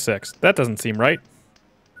 26. That doesn't seem right.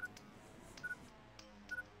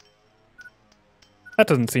 That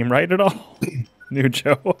doesn't seem right at all. New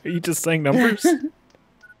Joe, are you just saying numbers? Because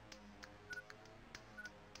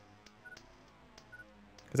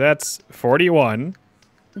that's 41.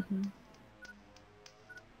 Mm-hmm.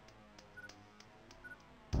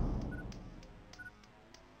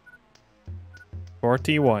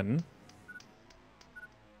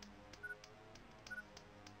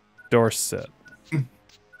 Dorset.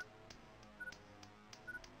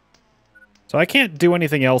 So I can't do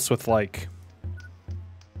anything else with like.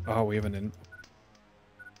 Oh, we have an in.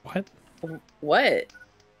 What? What?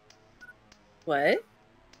 What?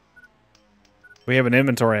 We have an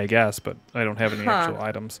inventory, I guess, but I don't have any actual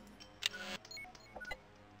items.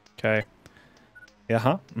 Okay. Yeah,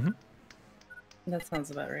 huh? Mm-hmm. That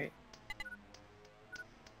sounds about right.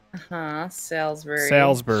 Uh-huh. Salisbury.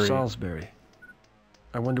 Salisbury. Salisbury.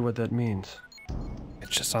 I wonder what that means.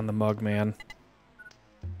 It's just on the mug, man.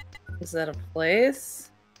 Is that a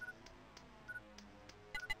place?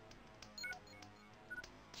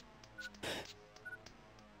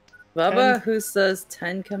 Bubba, who says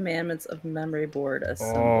 10 Commandments of Memory Board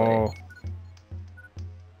Assembly?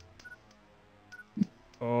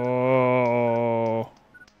 Oh.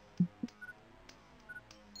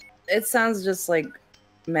 It sounds just like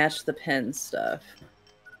match the pin stuff.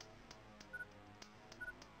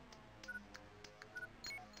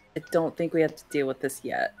 I don't think we have to deal with this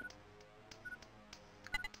yet.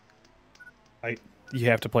 You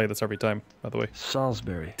have to play this every time, by the way.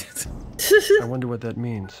 Salisbury. I wonder what that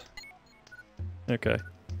means. Okay.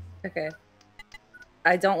 Okay.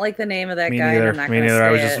 I don't like the name of that Me guy. neither. And I'm not Me gonna neither. say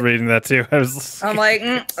I was just it. reading that too. I'm like,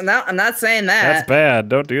 I'm not saying that. That's bad.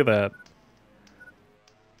 Don't do that.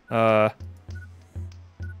 All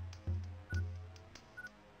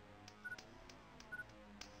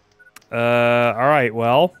right.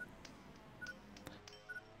 Well.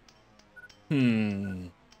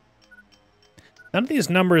 None of these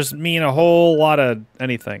numbers mean a whole lot of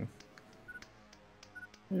anything.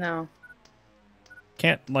 No.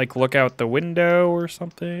 Can't, like, look out the window or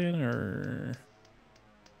something, or...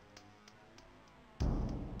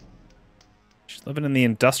 She's living in the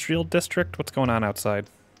industrial district? What's going on outside?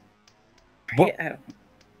 What? I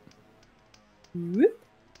don't...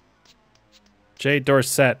 J.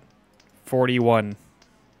 Dorset, 41.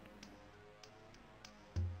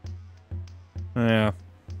 Yeah.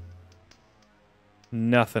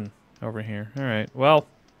 Nothing over here. All right. Well.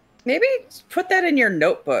 Maybe put that in your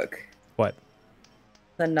notebook. What?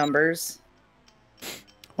 The numbers.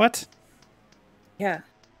 What? Yeah.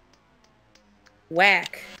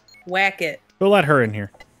 Whack. Whack it. We'll let her in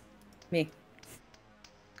here. Me.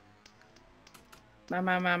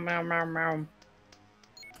 Meow.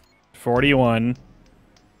 41.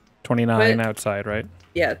 29 But- outside, right?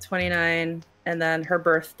 Yeah, 29. And then her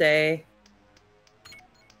birthday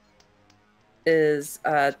is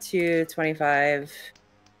 2/25.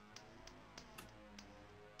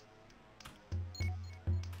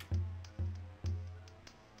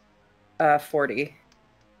 Uh, 40.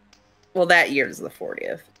 Well, that year's the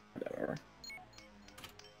 40th. Whatever.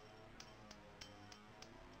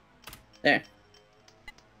 There.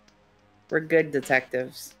 We're good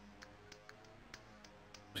detectives.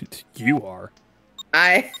 You are.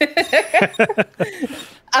 I'm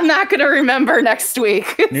not gonna remember next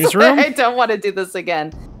week. Newsroom? I don't want to do this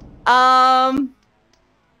again.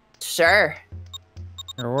 Sure.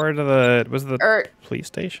 Or where to the... Was the Or- police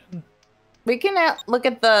station? We can look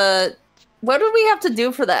at the... What did we have to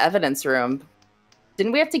do for the evidence room?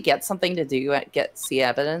 Didn't we have to get something to do? See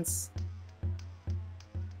evidence?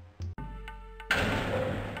 Oh,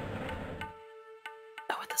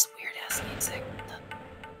 with this weird ass music.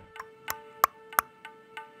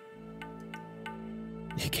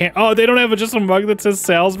 You can't... Oh, they don't have just a mug that says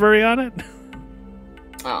Salisbury on it?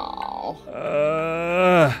 Oh.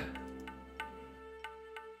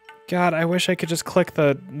 God, I wish I could just click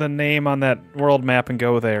the name on that world map and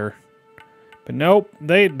go there. But nope,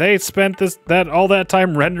 they spent all that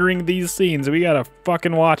time rendering these scenes. We gotta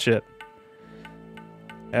fucking watch it.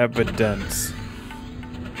 Evidence.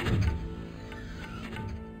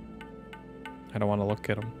 I don't want to look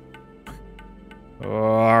at them.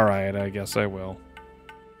 All right, I guess I will.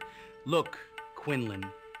 Look, Quinlan,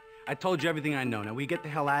 I told you everything I know. Now we get the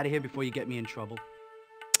hell out of here before you get me in trouble.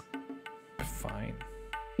 Fine.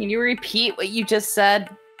 Can you repeat what you just said?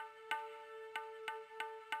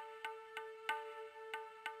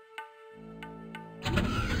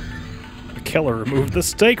 The killer removed the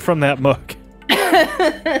steak from that mug.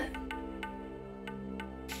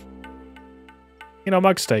 You know,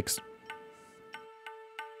 mug steaks.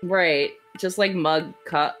 Right. Just like mug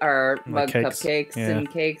cakes. cupcakes Yeah. and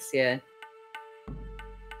cakes, yeah.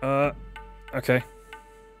 Okay.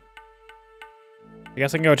 I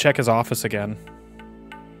guess I can go check his office again.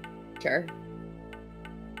 Sure.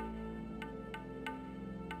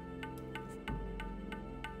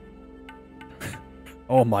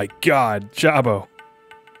 Oh my god, Jabo.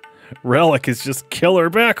 Relic is just killer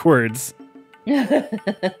backwards.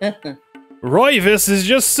 Royvis is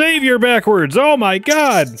just savior backwards. Oh my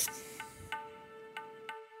god.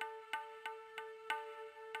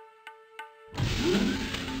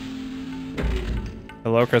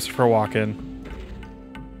 Hello, Christopher Walken.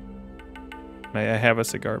 May I have a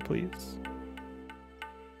cigar, please?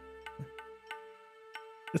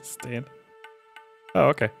 Just stand. Oh,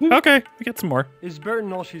 okay. Okay, we get some more. Is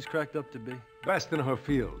Burton all she's cracked up to be? Best in her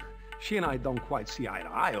field. She and I don't quite see eye to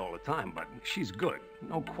eye all the time, but she's good.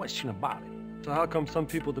 No question about it. So how come some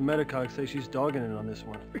people at the Metacog say she's dogging it on this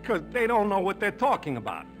one? Because they don't know what they're talking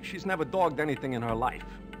about. She's never dogged anything in her life,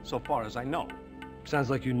 so far as I know. Sounds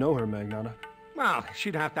like you know her, Magnata. Well,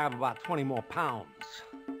 she'd have to have about 20 more pounds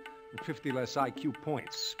and 50 less IQ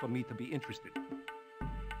points for me to be interested.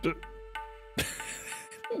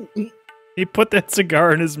 He put that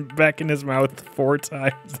cigar back in his mouth 4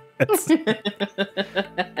 times.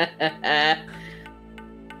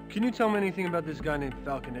 Can you tell me anything about this guy named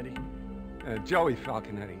Falconetti? Joey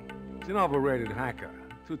Falconetti. He's an overrated hacker.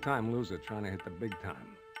 2-time loser trying to hit the big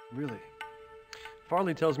time. Really?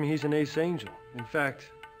 Farley tells me he's an ace angel. In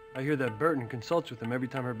fact, I hear that Burton consults with him every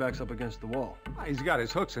time her back's up against the wall. He's got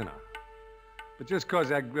his hooks in her. But just cause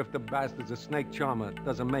that grifter bastard's a snake charmer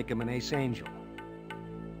doesn't make him an ace angel.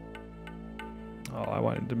 Oh, I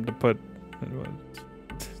wanted him to put...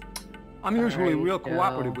 I'm usually real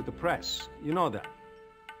cooperative with the press. You know that.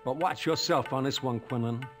 But watch yourself on this one,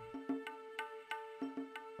 Quinlan.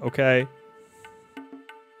 Okay.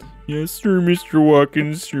 Yes, sir, Mr.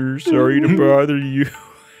 Watkins, sir. Sorry to bother you.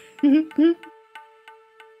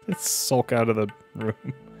 Let's sulk out of the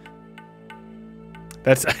room.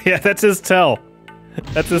 That's his tell.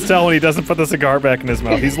 That's his tell when he doesn't put the cigar back in his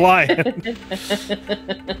mouth. He's lying.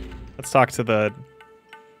 Let's talk to the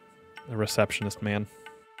receptionist man.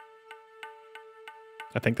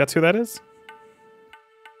 I think that's who that is.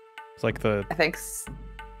 It's like the... I think...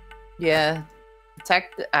 Yeah.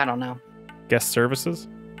 I don't know. Guest services?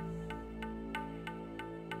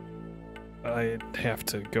 I have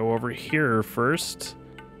to go over here first.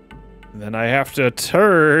 Then I have to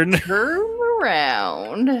turn. Turn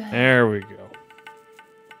around. There we go.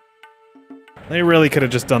 They really could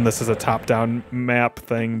have just done this as a top-down map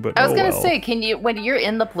thing, but I was gonna say, can you, when you're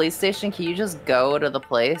in the police station, can you just go to the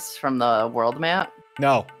place from the world map?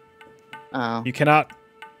 No. Oh. You cannot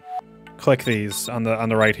click these on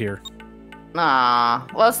the right here. Ah.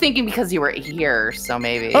 Well, I was thinking because you were here, so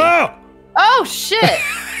maybe. Oh! Oh shit!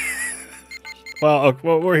 Well,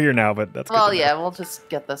 we're here now, but that's well, yeah, we'll just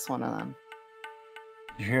get this one and then.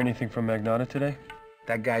 You hear anything from Magnata today?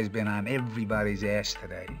 That guy's been on everybody's ass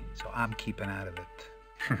today, so I'm keeping out of it.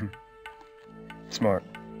 Smart.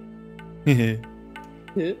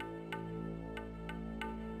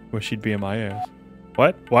 Wish she'd be in my ass.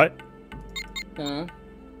 What? What? Hmm.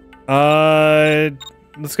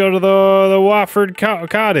 Let's go to the Wofford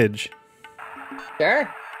Cottage.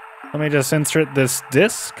 Sure. Let me just insert this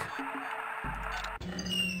disc.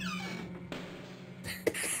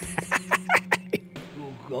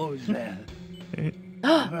 Who goes there?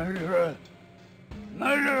 Murderer!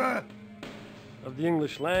 Murderer! Of the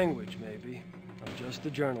English language, maybe. I'm just a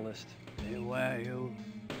journalist. Beware you.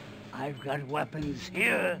 I've got weapons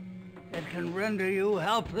here that can render you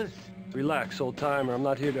helpless. Relax, old timer. I'm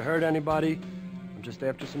not here to hurt anybody. I'm just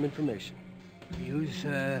after some information. You,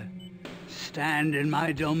 sir, stand in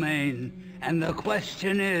my domain, and the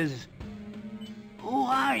question is, who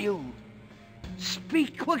are you?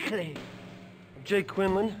 Speak quickly. I'm Jake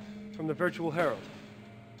Quinlan from the Virtual Herald.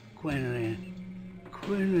 Quinlan,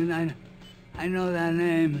 I know that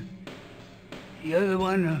name. You're the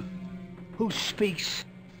one who speaks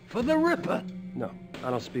for the Ripper. No,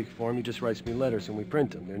 I don't speak for him. He just writes me letters and we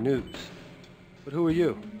print them. They're news. But who are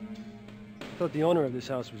you? I thought the owner of this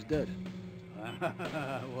house was dead.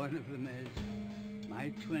 One of them is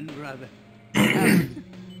my twin brother. And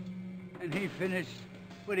he finished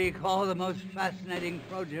what he called the most fascinating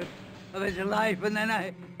project of his life, and then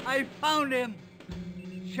I found him,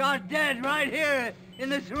 shot dead right here in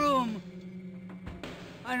this room.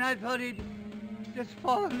 And I thought he'd just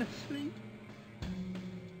fallen asleep.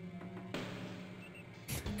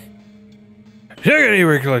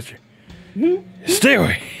 Anyway, Clutcher. Stay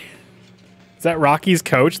away. Is that Rocky's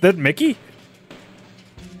coach? That Mickey?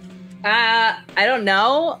 I don't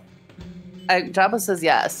know. Jabba says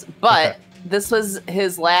yes, but this was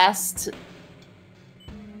his last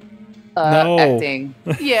acting.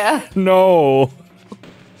 Yeah. No.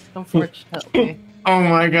 Unfortunately. Oh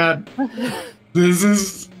my god. This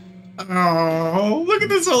is... Oh, look at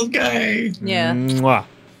this old guy. Yeah. Mwah.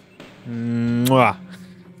 Mwah.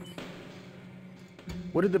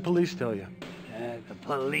 What did the police tell you? The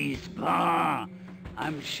police, bah.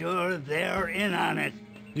 I'm sure they're in on it.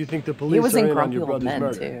 Do you think the police are in on your brother's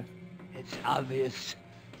murder? Too. It's obvious.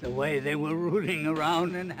 The way they were rooting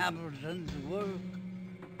around in Hamilton's work.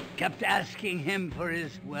 Kept asking him for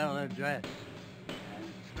his well address. And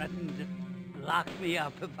threatened to lock me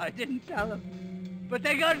up if I didn't tell them. But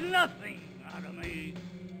they got nothing out of me.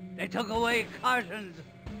 They took away cartons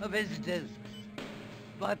of his discs.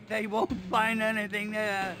 But they won't find anything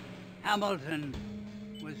there. Hamilton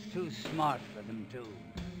was too smart for them to.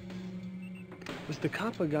 Was the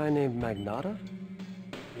cop a guy named Magnata?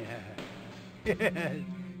 Yeah. Yes.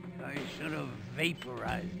 I should have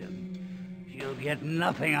vaporized him. You'll get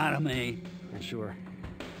nothing out of me. Sure.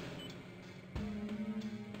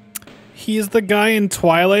 He's the guy in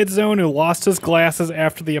Twilight Zone who lost his glasses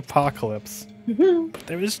after the apocalypse. But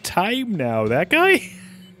there is time now. That guy?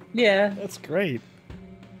 Yeah. That's great.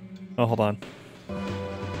 Oh, hold on.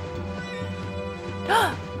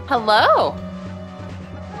 Hello.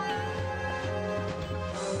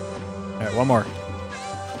 All right, one more.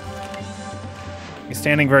 He's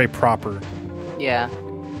standing very proper. Yeah.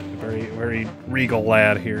 Very, very regal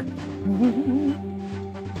lad here.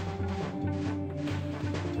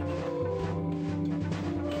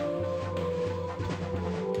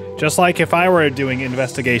 Just like if I were doing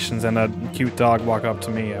investigations and a cute dog walk up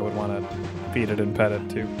to me, I would want to feed it and pet it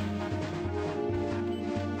too.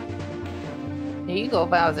 Here you go,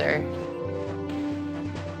 Bowser.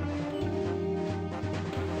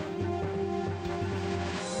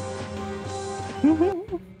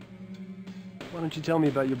 Why don't you tell me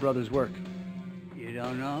about your brother's work? You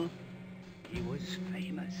don't know? He was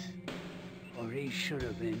famous. Or he should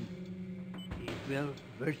have been. He built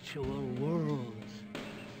virtual worlds.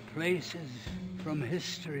 Places from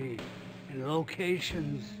history and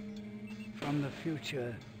locations from the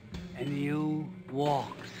future. And you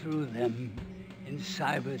walk through them in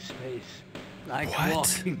cyberspace. Like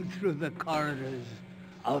walking through the corridors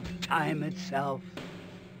of time itself.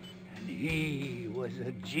 And he was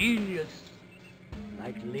a genius.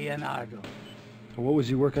 Like Leonardo. What was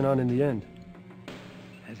he working on in the end?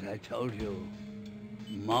 As I told you,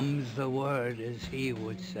 mum's the word, as he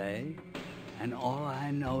would say. And all I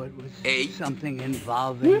know, it was something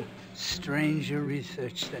involving stranger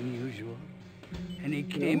research than usual. And he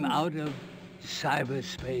came out of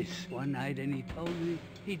cyberspace one night and he told me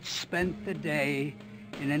he'd spent the day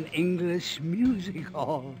in an English music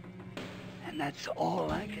hall. And that's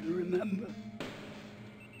all I can remember.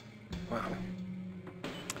 Wow.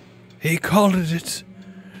 He called it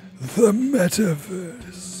the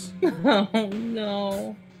metaverse. Oh,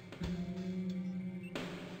 no.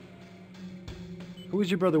 Who was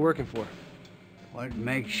your brother working for? What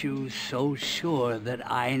makes you so sure that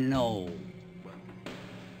I know?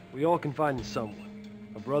 We all confide in someone.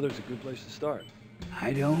 A brother's a good place to start.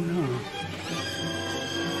 I don't know.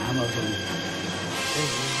 Hamilton. Hey,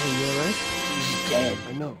 you alright? He's dead.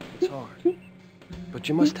 I know, it's hard. But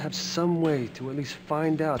you must have some way to at least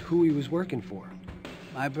find out who he was working for.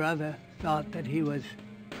 My brother thought that he was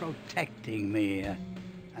protecting me,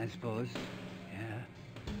 I suppose.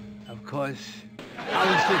 Yeah. Of course, how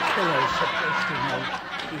was the killer supposed to know?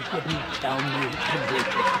 He didn't tell me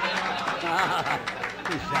everything.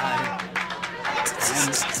 Besides,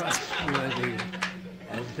 I'm trustworthy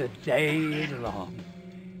as the day is long.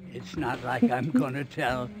 It's not like I'm gonna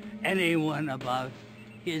tell anyone about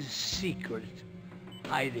his secret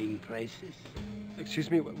hiding places. Excuse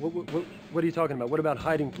me, what are you talking about? What about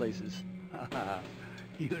hiding places?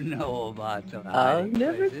 You know about the I'll hiding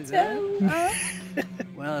never places, tell.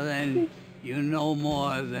 Well then, you know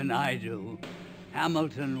more than I do.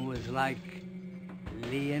 Hamilton was like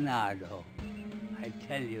Leonardo. I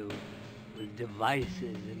tell you, with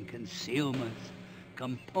devices and concealments,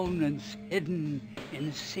 components hidden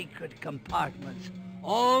in secret compartments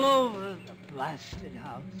all over the blasted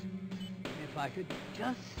house. If I could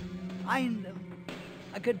just find them,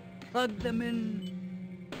 I could plug them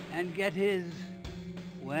in and get his,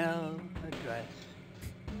 well, address.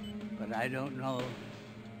 But I don't know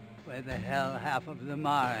where the hell half of them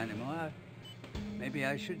are anymore. Maybe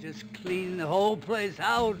I should just clean the whole place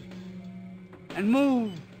out and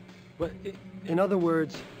move. But in other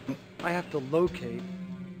words, I have to locate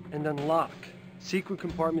and unlock secret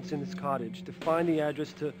compartments in this cottage to find the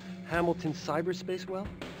address to Hamilton's cyberspace well?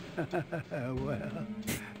 well,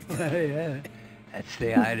 yeah, that's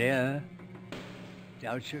the idea.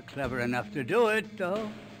 Doubt you're clever enough to do it, though.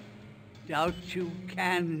 Doubt you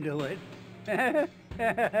can do it.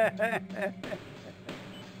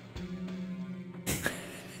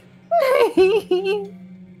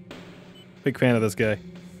 Big fan of this guy.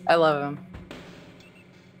 I love him.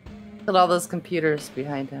 Look at all those computers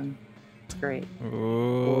behind him. It's great.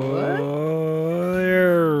 Oh,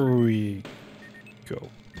 there we go.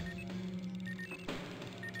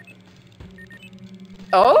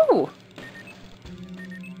 Oh!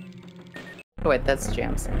 Wait, that's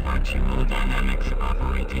Jamson. Archimodynamics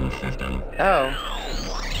operating system. Oh.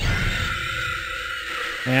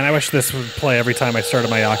 Man, I wish this would play every time I started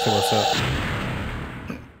my Oculus up.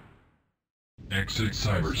 Exit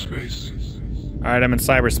cyberspace. Alright, I'm in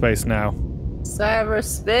cyberspace now.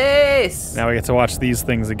 Cyberspace! Now we get to watch these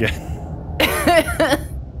things again.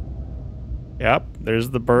 Yep,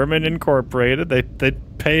 there's the Berman Incorporated. They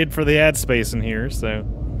paid for the ad space in here, so...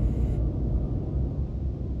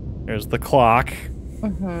 There's the clock.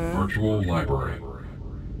 Virtual library.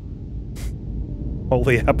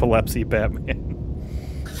 Holy epilepsy, Batman.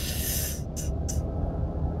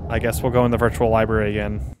 I guess we'll go in the virtual library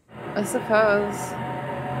again. I suppose.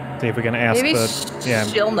 See if we can ask Maybe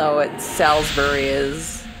she'll know what Salisbury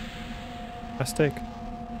is. Mistake.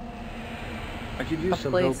 I could use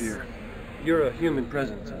some help here. You're a human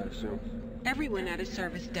presence, I assume. Everyone at a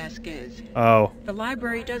service desk is. Oh. The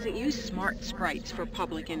library doesn't use smart sprites for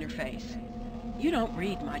public interface. You don't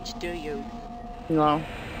read much, do you? No.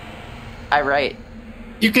 I write.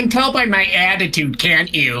 You can tell by my attitude,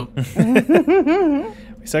 can't you?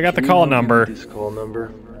 We still got the call number. This call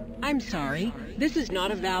number. I'm sorry. This is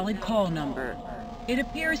not a valid call number. It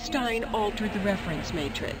appears Stein altered the reference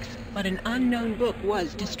matrix, but an unknown book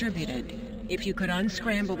was distributed. If you could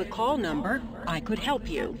unscramble the call number, I could help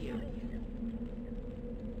you.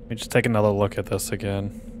 Let me just take another look at this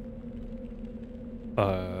again.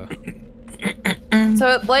 So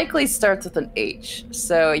it likely starts with an H.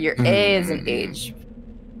 So your A is an H.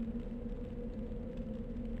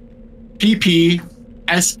 PP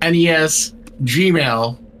SNES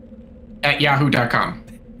Gmail at yahoo.com.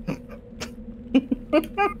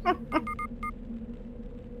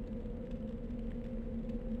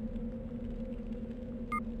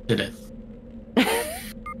 Did it?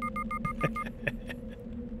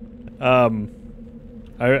 Yeah,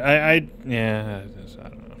 I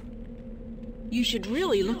don't know. You should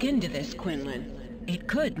really look into this, Quinlan. It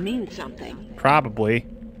could mean something. Probably.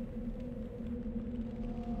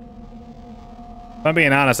 If I'm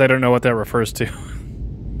being honest, I don't know what that refers to.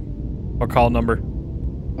 What call number?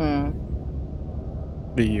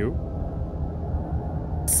 Do you?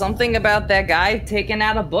 Something about that guy taking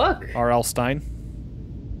out a book. R.L. Stein?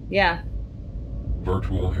 Yeah.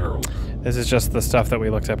 Virtual Herald. This is just the stuff that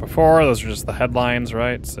we looked at before. Those are just the headlines,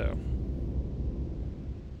 right? So.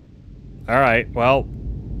 Alright, well.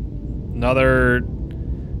 Another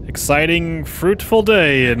exciting, fruitful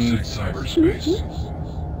day in cyberspace.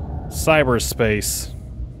 Cyberspace.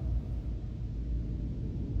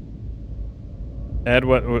 Ed,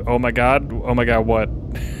 what? Oh my god. Oh my god, what?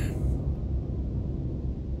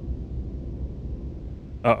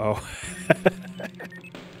 Uh-oh.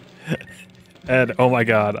 Ed, oh my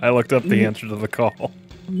god. I looked up the answer to the call.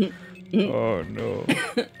 Oh no.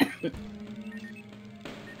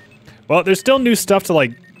 Well, there's still new stuff to,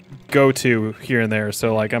 like, go to here and there,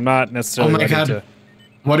 so, like, I'm not necessarily ready to...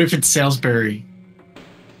 What if it's Salisbury?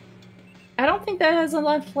 I don't think that has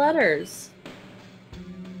enough letters.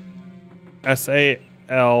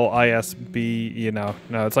 S-A-L-I-S-B, you know.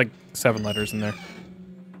 No, it's like 7 letters in there.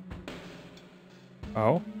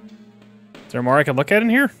 Oh? Is there more I can look at in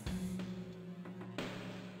here?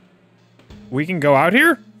 We can go out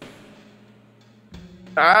here?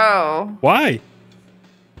 Oh. Why?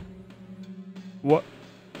 What?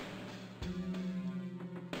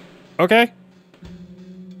 Okay.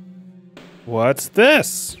 What's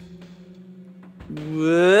this?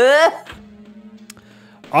 What?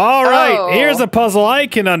 All right, here's a puzzle I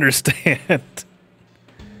can understand.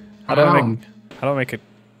 How do I make it?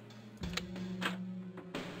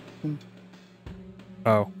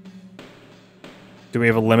 Oh. Do we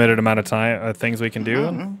have a limited amount of time, things we can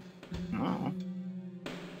do? No.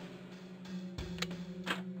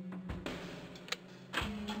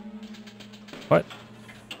 What?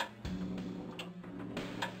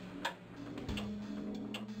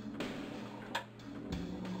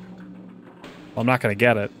 Well, I'm not gonna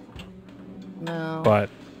get it. No. But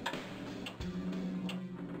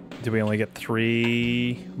do we only get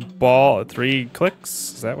 3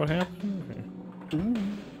 clicks? Is that what happened?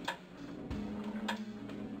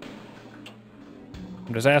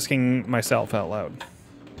 I'm just asking myself out loud.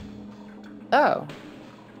 Oh.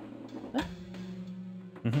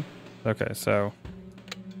 Okay, so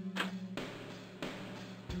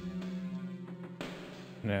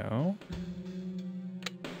no.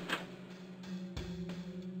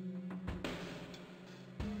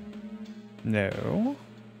 No.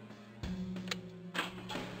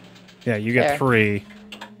 Yeah, you get There. 3.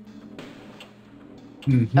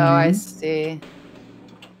 Oh, I see.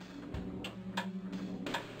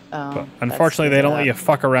 Oh, But unfortunately, they don't let you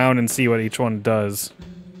fuck around and see what each one does.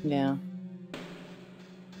 Yeah.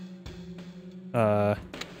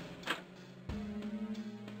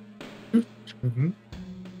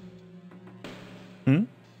 Hmm?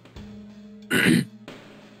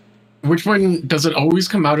 Which one does it always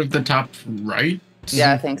come out of the top right?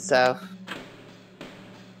 Yeah, I think so.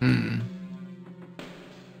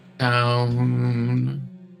 Down.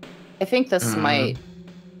 I think this might.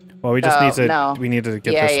 Well, we just Oh, need to. no. We need to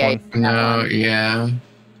get Yeah, this yeah, one. No, yeah.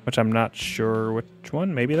 Which I'm not sure which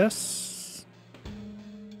one. Maybe this.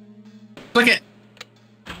 Click it.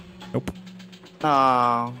 Nope.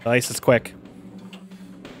 Oh. The ice is quick.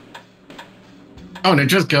 Oh, and it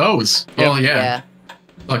just goes. Yep. Oh, yeah. Yeah.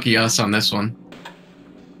 Lucky us on this one.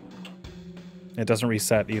 It doesn't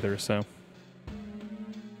reset either, so.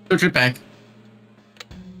 Switch it back.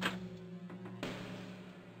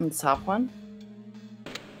 The top one?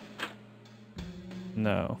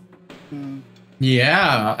 No.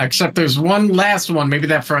 Yeah, except there's one last one. Maybe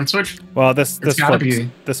that front switch. Well, this gotta flipped. be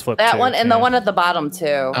This flipped. That too, one and yeah. the one at the bottom too.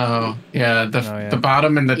 Oh, yeah, yeah. the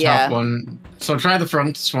bottom and the Yeah. top one. So try the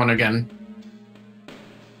front one again.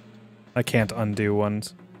 I can't undo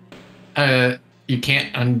ones. You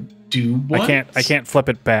can't undo what? I can't flip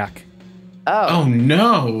it back. Oh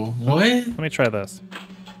no! What? Let me try this.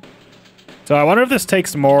 So I wonder if this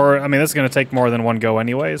takes more. I mean, this is going to take more than one go,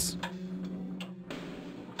 anyways.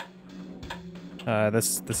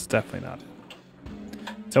 This is definitely not it.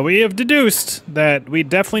 So we have deduced that we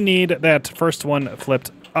definitely need that first one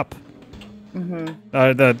flipped up.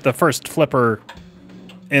 Mm-hmm. The first flipper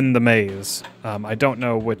in the maze. I don't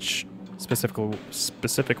know which specific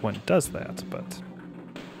one does that, but.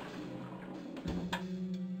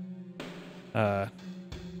 All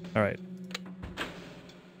right.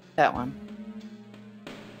 That one.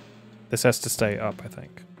 This has to stay up, I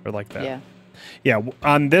think, or like that. Yeah. Yeah.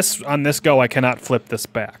 On this go, I cannot flip this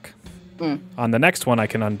back. Mm. On the next one, I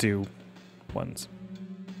can undo ones.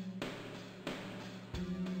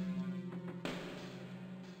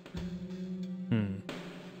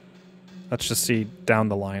 Let's just see down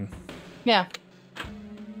the line. Yeah.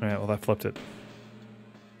 All right. Well, that flipped it.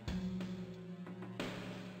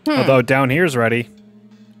 Although down here's ready.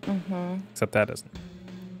 Mm-hmm. Except that isn't.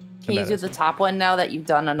 Can you do the top one now that you've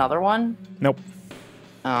done another one? Nope.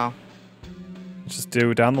 Oh. Let's just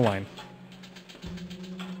do down the line.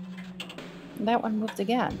 That one moved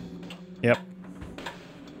again. Yep.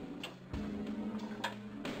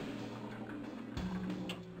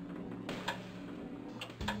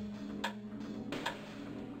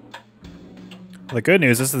 The good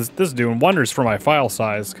news is this is doing wonders for my file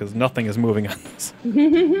size because nothing is moving on this.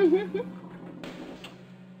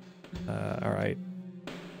 All right.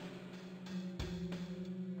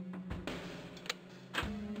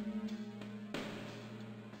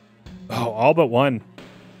 Oh, all but one.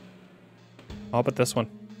 All but this one.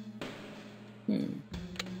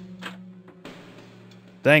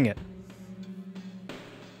 Dang it.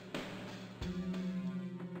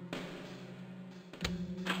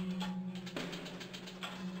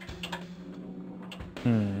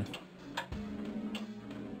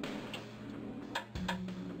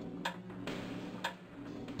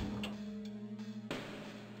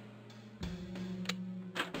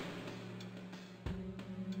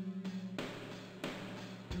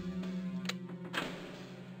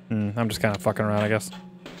 I'm just kind of fucking around, I guess.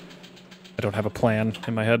 I don't have a plan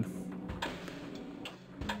in my head.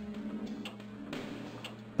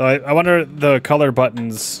 Though I wonder the color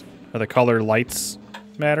buttons or the color lights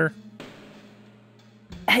matter.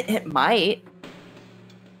 It might.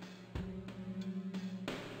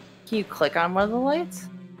 Can you click on one of the lights?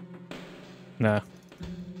 No.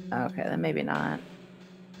 Okay, then maybe not.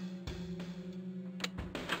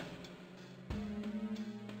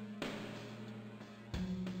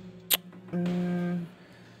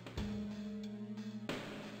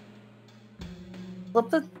 Flip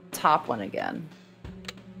the top one again.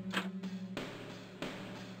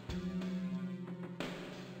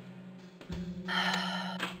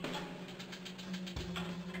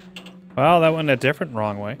 Well, that went a different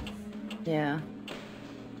wrong way. Yeah.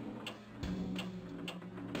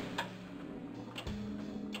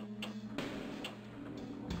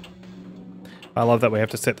 I love that we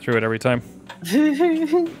have to sit through it every time.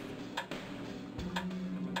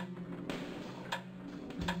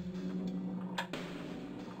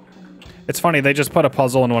 It's funny, they just put a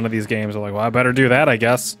puzzle in one of these games. They're like, well, I better do that, I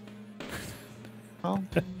guess. Well,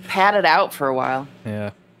 pad it out for a while.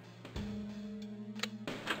 Yeah.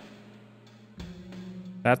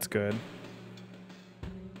 That's good.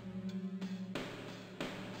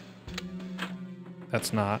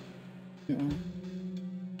 That's not.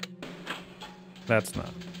 That's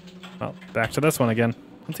not. Well, back to this one again.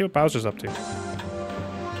 Let's see what Bowser's up to.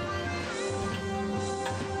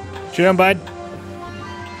 Shoot him, bud.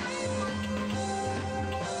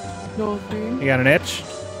 You got an itch?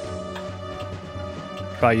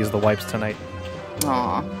 Probably use the wipes tonight.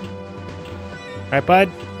 Aw. Right,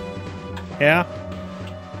 bud? Yeah?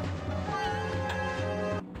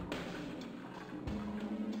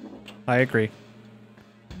 I agree.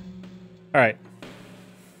 All right.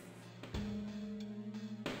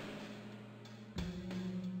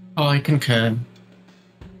 Oh, I concur.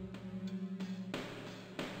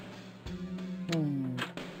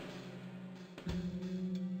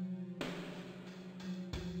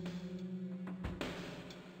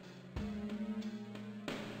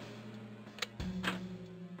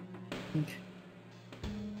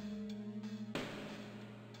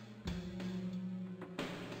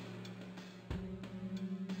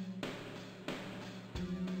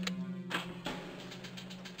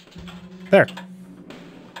 There.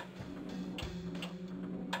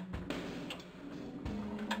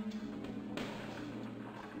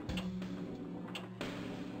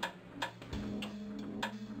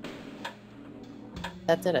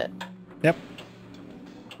 That did it. Yep.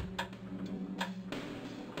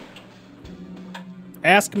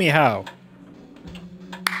 Ask me how.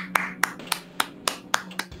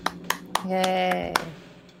 Yay.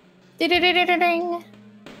 Ding.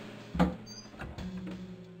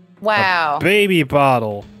 Wow. Baby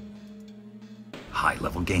bottle.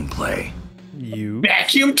 High-level gameplay. You.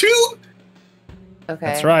 Vacuum too? Okay.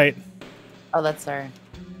 That's right. Oh, that's our.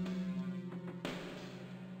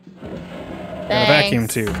 Got a vacuum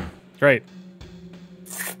too. Great.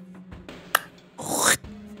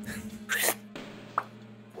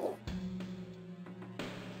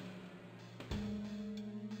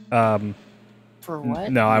 For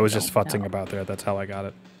what? No, I was just futzing about there. That's how I got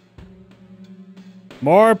it.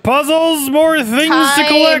 More puzzles, more things to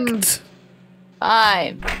collect.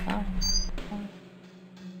 Time.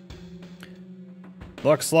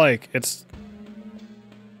 Looks like it's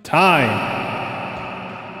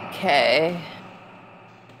time. Okay.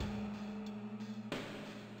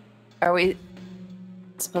 Are we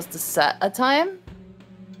supposed to set a time?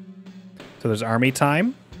 So there's army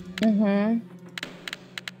time. Mm-hmm.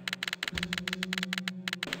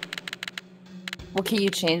 Well, can you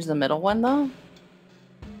change the middle one, though?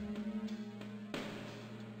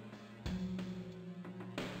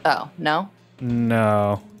 Oh, no?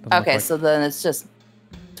 No. Doesn't look Okay, like- so then it's just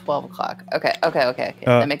 12 o'clock. Okay.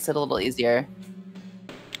 That makes it a little easier.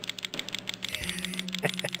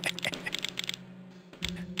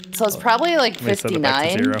 So it's probably like Let me set it back to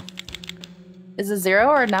 59. 0. Is it 0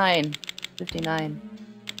 or 9? 59.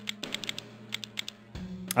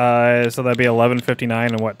 So that'd be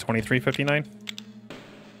 11:59 and what? 23:59.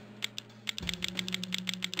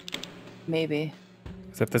 Maybe.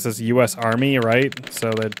 Because if this is U.S. Army, right?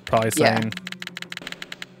 So they'd probably Yeah. saying.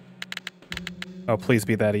 Oh, please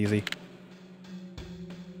be that easy.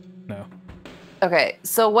 No. Okay,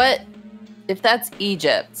 so what if that's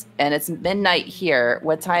Egypt and it's midnight here?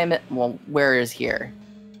 What time? Well, where is here?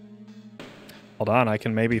 Hold on, I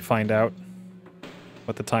can maybe find out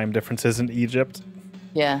what the time difference is in Egypt.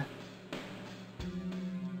 Yeah.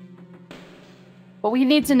 But we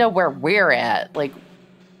need to know where we're at. Like,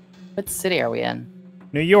 what city are we in?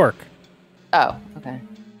 New York, Oh, okay.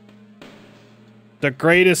 the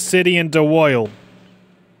greatest city in the world.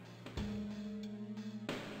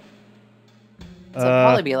 So it'll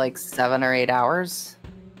probably be like 7 or 8 hours.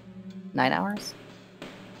 9 hours?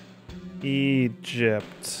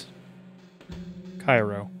 Egypt.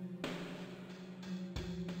 Cairo.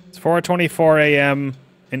 It's 4:24 a.m.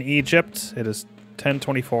 in Egypt. It is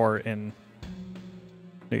 10:24 in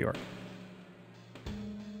New York.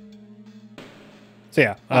 So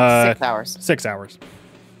yeah, 6 hours. 6 hours.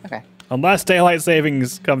 Okay. Unless daylight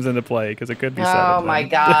savings comes into play, because it could be 7. Oh my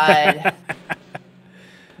god.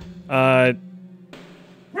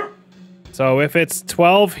 So if it's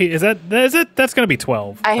 12, is it? That's gonna be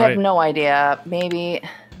 12. I have right? no idea. Maybe.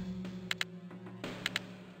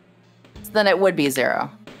 So then it would be 0.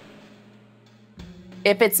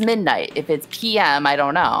 If it's midnight, if it's PM, I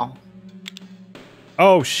don't know.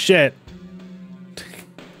 Oh shit!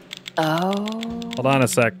 Oh. Hold on a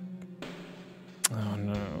sec. Oh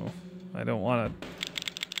no, I don't want to.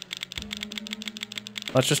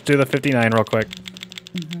 Let's just do the 59 real quick.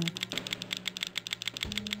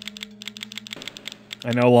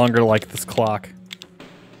 I no longer like this clock.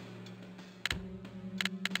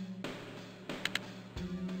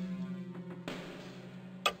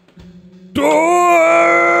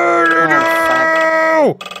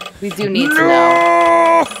 Oh, we do need to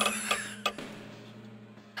know.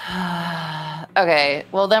 Okay,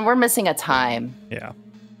 well then we're missing a time. Yeah.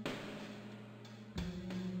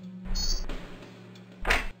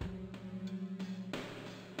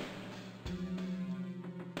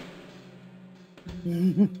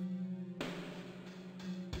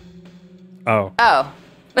 Oh. Oh.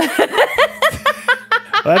 Well,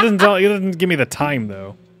 that doesn't tell. It doesn't give me the time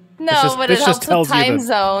though. No, but it helps with time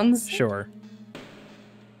zones. Sure.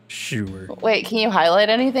 Sure. Wait, can you highlight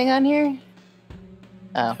anything on here?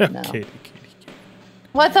 Oh, no. Kitty.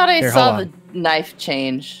 Well, I thought I Here, saw hold the knife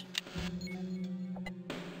change.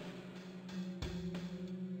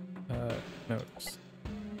 Notes.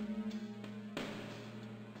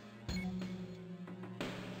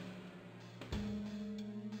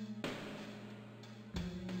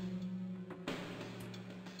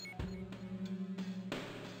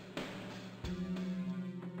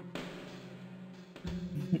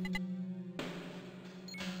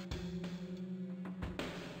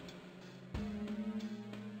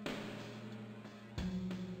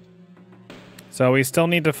 So we still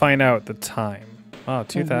need to find out the time. Oh,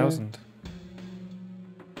 2000.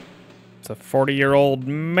 It's a 40-year-old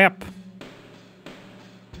map.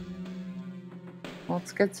 Well,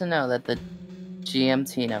 it's good to know that the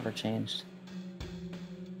GMT never changed.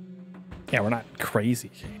 Yeah, we're not crazy,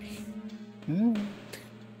 Katie.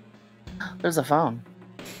 There's a phone.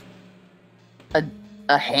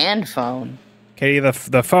 A hand phone. Katie,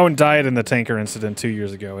 the phone died in the tanker incident 2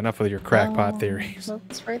 years ago. Enough with your crackpot theories.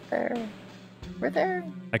 It's right there. Right there.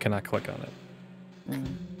 I cannot click on it.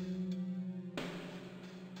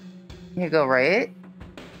 You go right?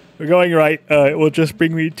 We're going right. It will just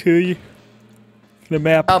bring me to the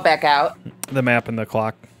map. Oh, back out. The map and the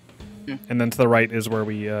clock. And then to the right is where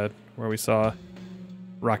we saw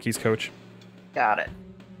Rocky's coach. Got it.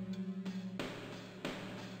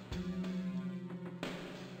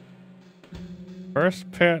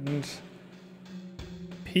 First patent.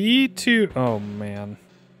 P2. Oh, man.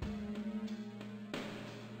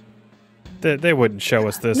 They wouldn't show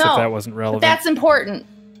us this if that wasn't relevant. That's important.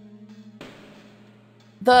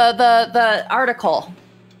 The article.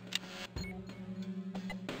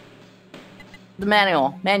 The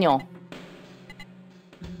manual.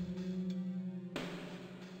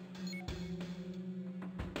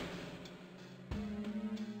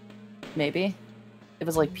 Maybe. It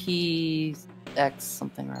was like PX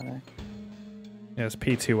something or other. Yeah, it's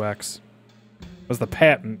P2X. Was the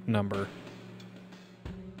patent number.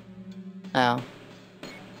 Oh.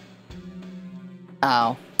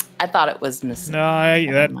 I thought it was missing. No,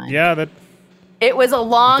 that. It was a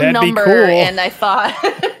long That'd be number, cool. and I thought.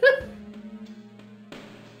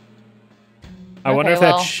 I wonder Okay, if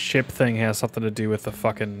that well. ship thing has something to do with the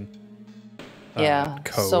fucking Yeah.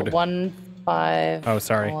 code. So 1, 5. Oh,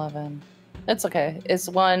 sorry. 11. It's okay. It's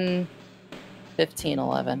 1, 15,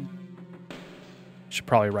 11. Should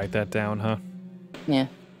probably write that down, huh? Yeah.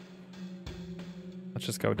 Let's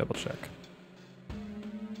just go double check.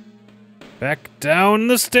 Back down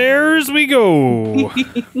the stairs we go.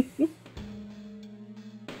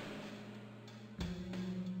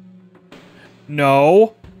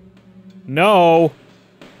 No. Ooh,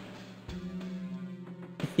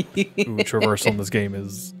 traversal in this game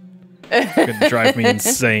is gonna drive me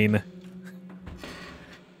insane.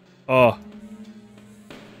 Oh.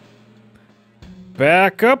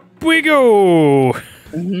 Back up we go.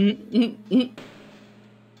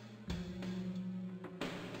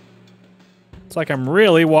 It's like I'm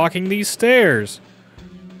really walking these stairs.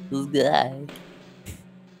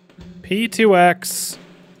 P2X.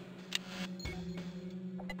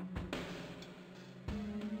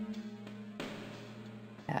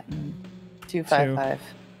 Patent 255.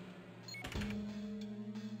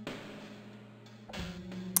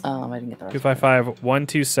 I didn't get the rest. 255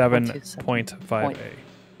 127.5A.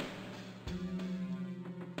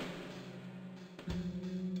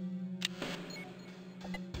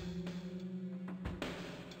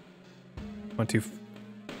 One, two,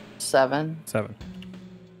 7. 7.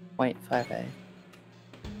 0.5A.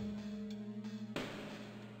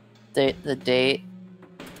 The date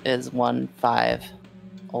is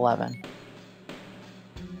 1/5/11.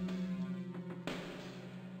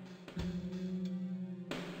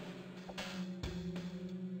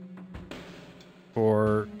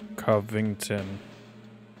 For Covington.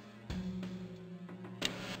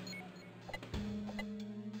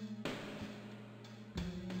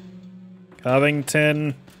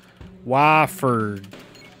 Covington, Wofford.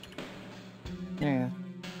 Yeah.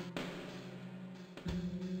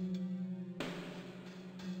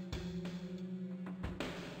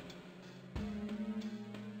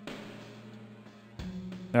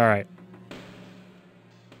 All right.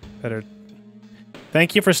 Better.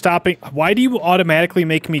 Thank you for stopping. Why do you automatically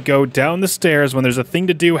make me go down the stairs when there's a thing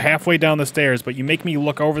to do halfway down the stairs, but you make me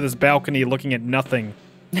look over this balcony looking at nothing?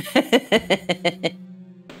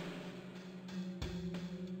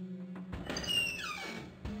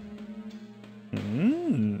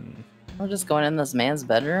 We're just going in this man's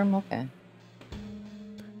bedroom? Okay.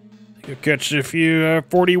 You'll catch a few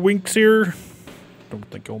 40 winks here. Don't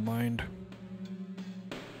think you'll mind.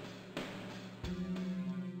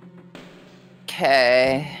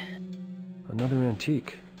 Okay. Another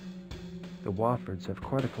antique. The Woffords have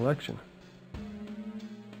quite a collection.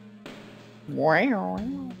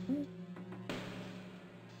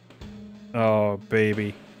 Oh,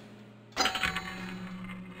 baby.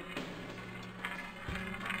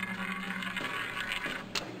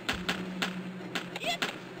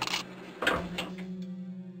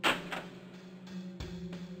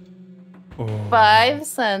 Oh. 5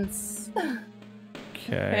 cents.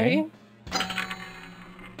 Okay.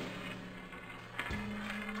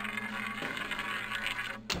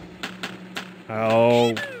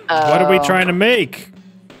 Oh, what are we trying to make?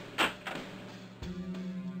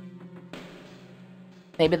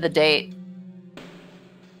 Maybe the date.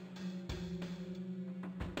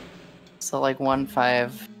 So like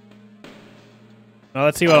 1-5. Well,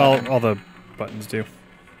 let's see what all the buttons do.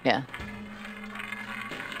 Yeah.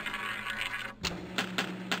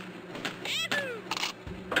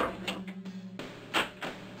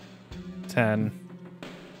 $10.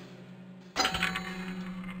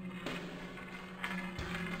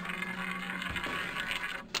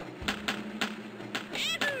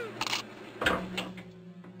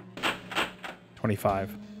 $25.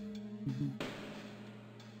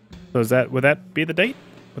 So would that be the date?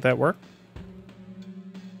 Would that work?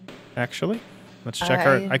 Actually, let's check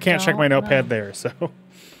I can't check my notepad there, so.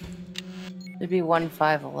 It'd be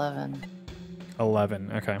 1-5-11.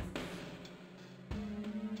 11. Okay.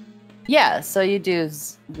 Yeah, so you do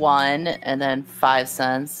 1 and then 5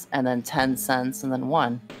 cents and then 10 cents and then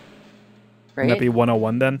 1. Right? Would that be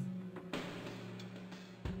 101 then?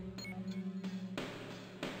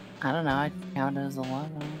 I don't know. I count it as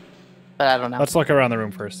 11. But I don't know. Let's look around the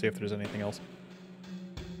room first, see if there's anything else.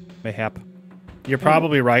 Mayhap. You're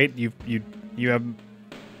probably right. You have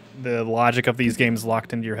the logic of these games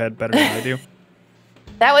locked into your head better than I do.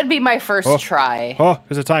 That would be my first try. Oh,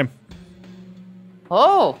 there's a time.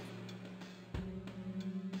 Oh.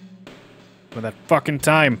 With that fucking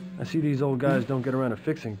time. I see these old guys don't get around to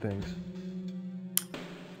fixing things.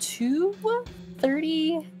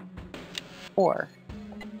 2:34.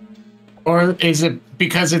 Or is it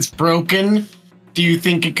because it's broken? Do you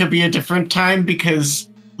think it could be a different time? Because,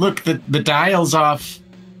 look, the dial's off,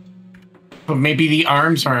 but maybe the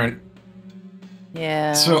arms aren't.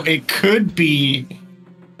 Yeah. So it could be...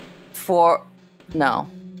 4. No.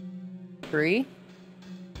 3?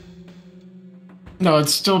 No, it'd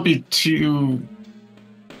still be 2...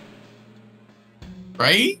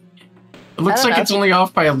 Right? It looks like it's only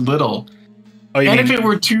off by a little. Oh, you and mean...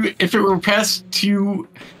 if it were past 2...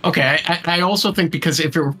 Okay, I also think because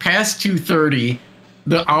if it were past 2:30,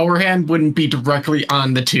 the hour hand wouldn't be directly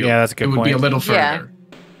on the 2. Yeah, that's a good point. It would be a little further. Yeah,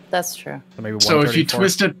 that's true. So, maybe so if you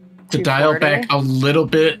twisted the dial back a little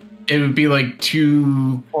bit, it would be like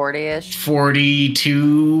 240-ish.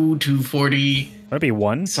 42, 240. Would it be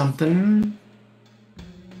 1? Something?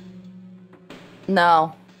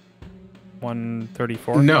 No.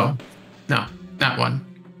 134? No, not 1.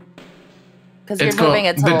 Because you're moving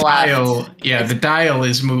it to the left. Dial, yeah, the dial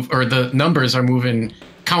is or the numbers are moving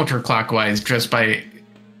counterclockwise just by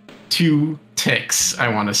 2 ticks, I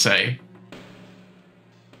want to say.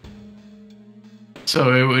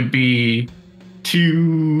 So it would be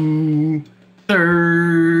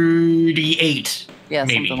 238. Yeah,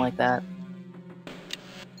 maybe. something like that.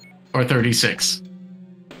 Or 36.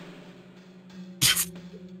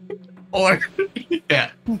 Or,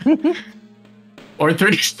 yeah. Or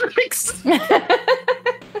 36.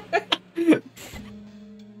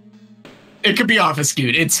 It could be off a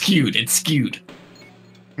skewed. It's skewed. It's skewed.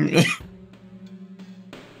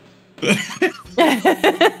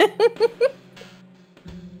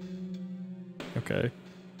 Okay.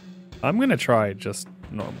 I'm going to try just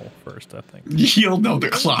normal first, I think. You'll know the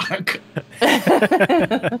clock.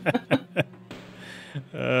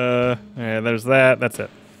 Yeah, there's that. That's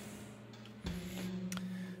it.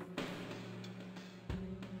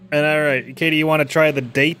 And all right, Katie, you want to try the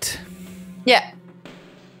date? Yeah.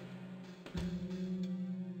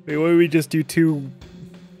 Wait, why don't we just do two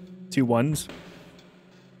ones?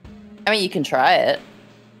 I mean, you can try it.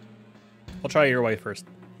 I'll try your way first.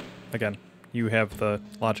 Again, you have the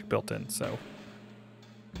logic built in, so.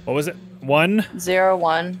 What was it? 1? 0,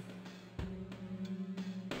 1.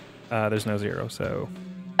 There's no 0, so.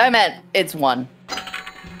 I meant it's 1.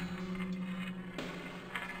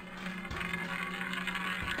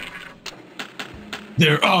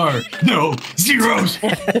 There are no zeros.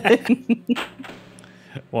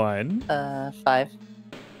 1. 5.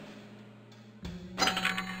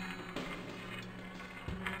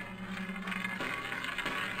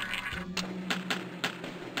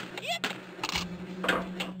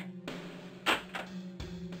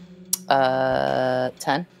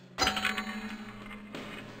 10.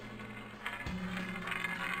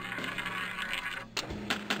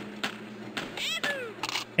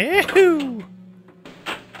 Ew.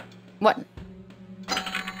 What?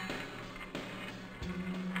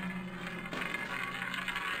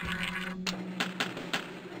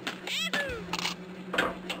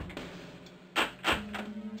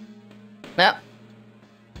 Yep.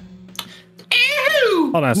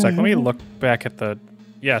 Hold on a sec. Let me look back at the...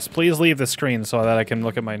 Yes, please leave the screen so that I can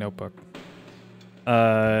look at my notebook.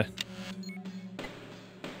 Uh...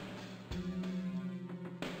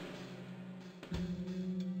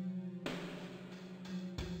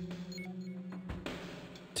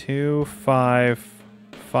 Two, 5,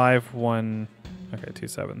 5, 1. Okay, 2,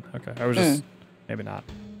 7. Okay, I was just... Maybe not.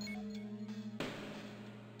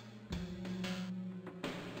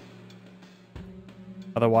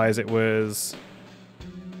 Otherwise, it was...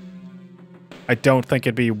 I don't think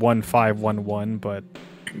it'd be 1511, but...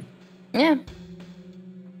 Yeah.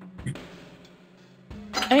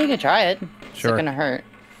 I mean, you could try it. Sure. It's not gonna hurt.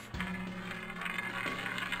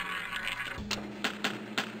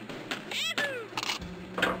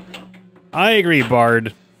 I agree,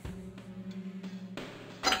 Bard.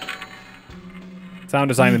 Sound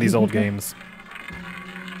design in these old games.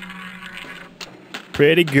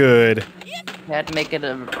 Pretty good. You had to make it,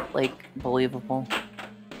 like, believable.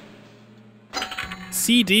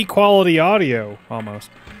 CD quality audio, almost.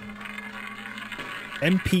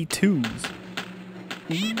 MP2s.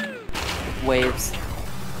 Waves.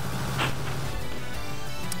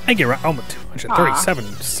 Thank you, Ryan. Oh, 237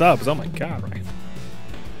 subs. Oh my god, Ryan.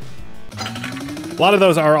 A lot of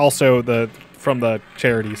those are also from the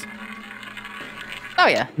charities. Oh,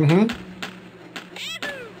 yeah. Mm-hmm.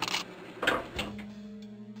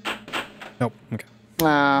 Nope. Okay.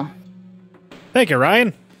 Thank you,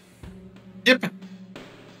 Ryan. Yep.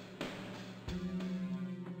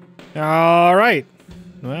 All right.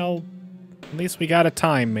 Well, at least we got a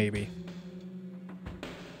time, maybe.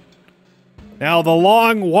 Now the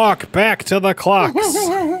long walk back to the clocks.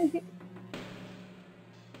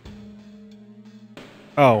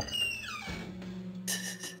 Oh.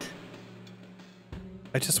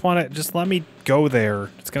 I just want to... Just let me go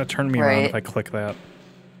there. It's going to turn me around if I click that.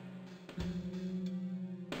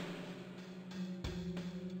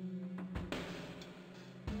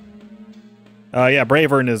 Yeah,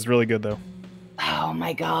 Bravern is really good, though. Oh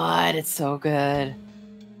my god, it's so good.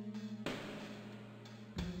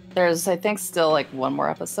 There's, I think, still like one more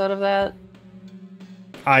episode of that.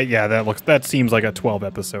 Yeah, that seems like a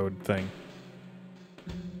 12-episode thing.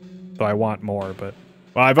 So I want more, but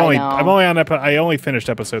well, I only finished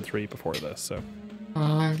episode 3 before this, so.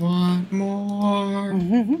 I want more.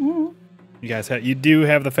 You guys you do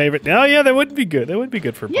have the favorite. Oh yeah, that would be good. That would be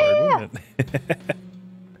good for Bard, wouldn't it?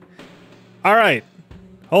 All right,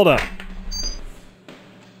 hold up.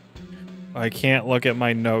 I can't look at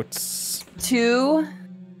my notes. 2.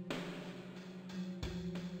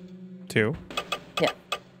 2. Yeah.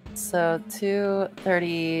 So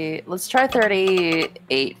 230. Let's try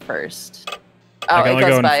 38 first. Oh, it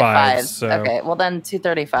goes by 5. So. Okay, well then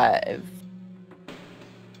 235.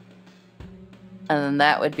 And then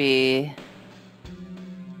that would be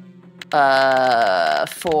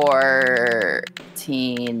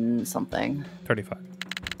 14 something. 35.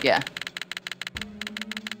 Yeah.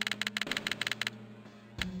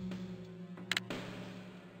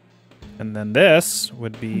 And then this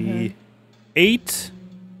would be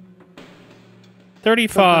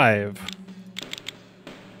 8:35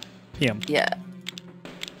 p.m. Yeah.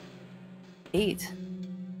 8.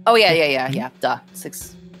 Oh yeah. Duh.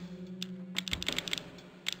 6.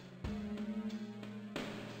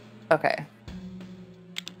 Okay.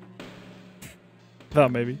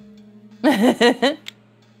 Thought maybe. I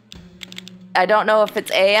don't know if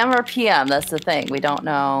it's AM or PM. That's the thing. We don't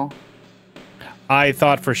know. I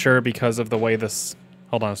thought for sure because of the way this...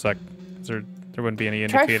 Hold on a sec. There wouldn't be any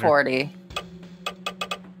indicator. Try 40.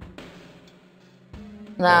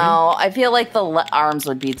 No, I feel like the arms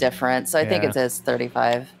would be different, so I think it says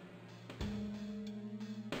 35.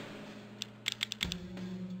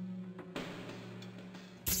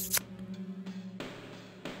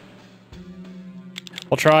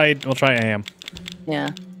 We'll try AM. Yeah.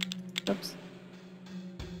 Oops.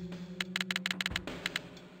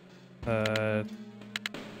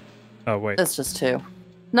 Oh wait. That's just 2.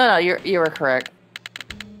 No, you were correct.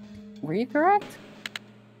 Were you correct?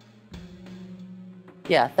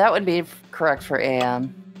 Yeah, that would be correct for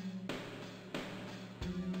AM.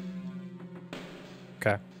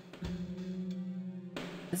 Okay.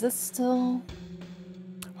 Is this still?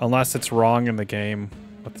 Unless it's wrong in the game,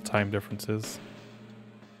 what the time difference is.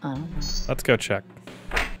 Let's go check.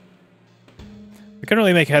 We couldn't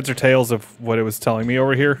really make heads or tails of what it was telling me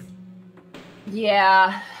over here.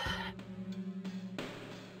 Yeah.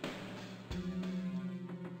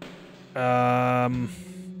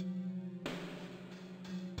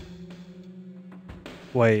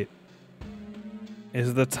 Wait.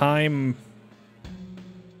 Is the time...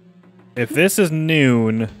 If this is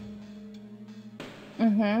noon,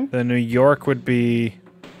 then New York would be...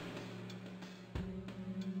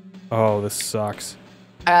 Oh, this sucks.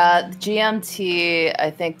 GMT,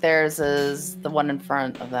 I think theirs is the one in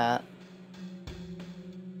front of that.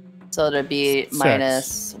 So it'd be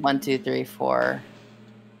minus 1, 2, 3, 4.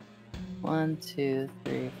 1, 2,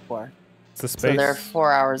 3, 4. It's the space. So they're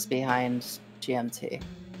 4 hours behind GMT.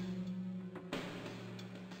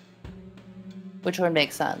 Which would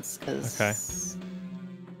make sense, because... Okay.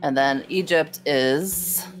 And then Egypt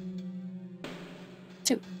is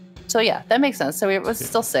 2. So yeah, that makes sense. So it was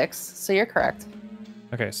still 6. So you're correct.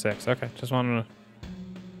 Okay, 6. Okay, just wanted to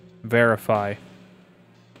verify,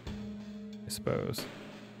 I suppose.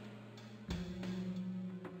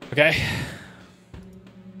 Okay.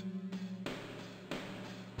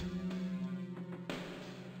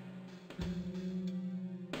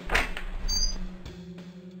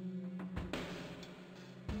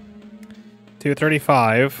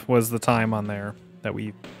 $2:35 was the time on there that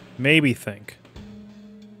we maybe think.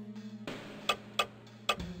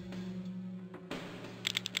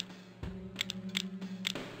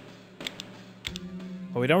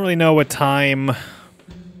 But we don't really know what time. I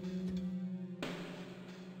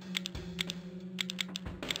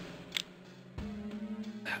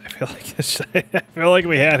feel like I feel like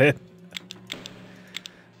we had it.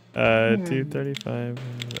 2:35,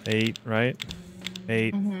 8, right?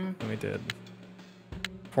 8. And we did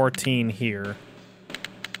 14 here.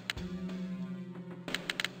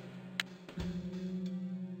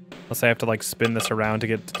 Unless I have to like spin this around to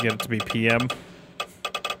get it to be PM.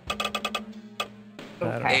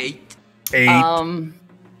 Okay. 8. I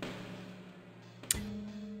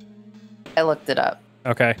looked it up.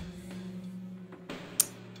 Okay.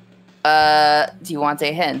 Do you want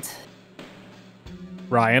a hint?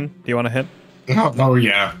 Ryan, do you want a hint? Oh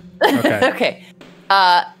yeah. Okay. Okay.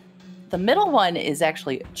 The middle one is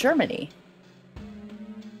actually Germany.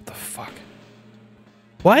 The fuck?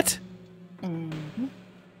 What?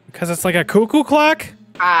 Because it's like a cuckoo clock?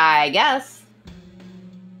 I guess.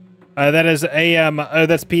 That is AM.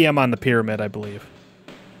 That's PM on the pyramid, I believe.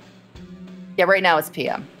 Yeah, right now it's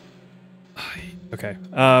PM. Okay.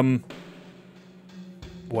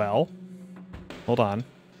 Well, hold on.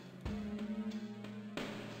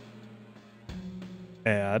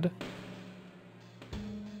 Add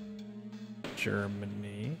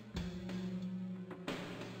Germany.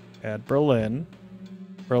 Add Berlin.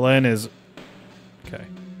 Berlin is okay.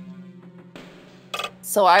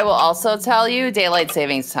 So I will also tell you daylight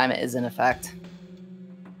savings time is in effect.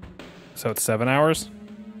 So it's 7 hours?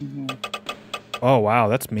 Oh, wow.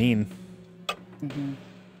 That's mean.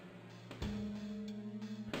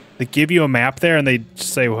 They give you a map there and they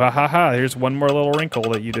just say, ha ha ha, here's one more little wrinkle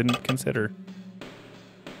that you didn't consider.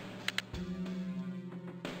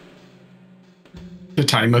 The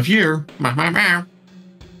time of year.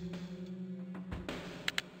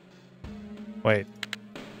 Wait.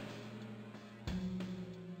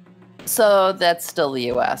 So that's still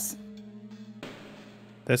the US.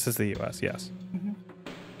 This is the US, yes.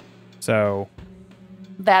 So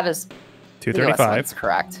That is 2:35. That's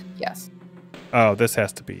correct. Yes. Oh, this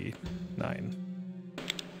has to be 9.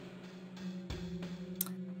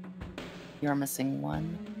 You're missing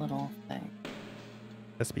one little thing.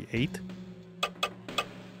 Has to be 8.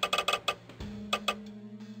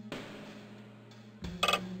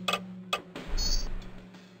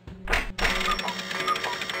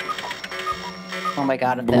 Oh my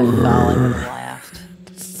god, if that fell, I would have laughed.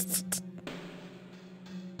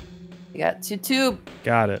 You got 2.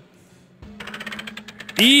 Got it.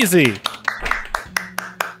 Easy.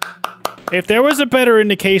 If there was a better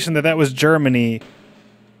indication that that was Germany,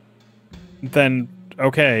 then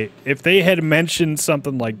okay. If they had mentioned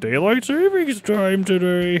something like daylight savings time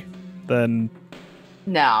today, then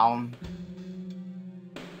No.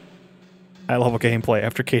 high level gameplay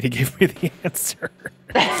after Katie gave me the answer.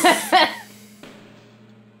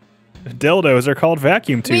 Dildos are called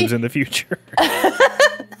vacuum tubes in the future.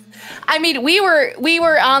 I mean, we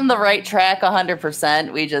were on the right track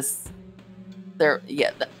 100%. We just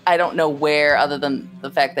I don't know where, other than the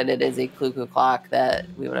fact that it is a cuckoo clock, that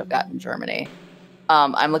we would have gotten Germany.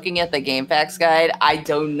 I'm looking at the GameFAQs guide. I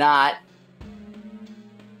do not.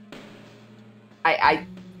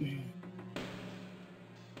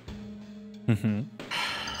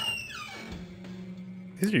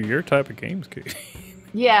 These are your type of games, Kate.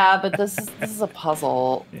 Yeah, but this is a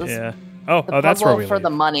puzzle. Yeah. Oh, that's where puzzle we for leave.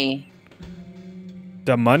 the money.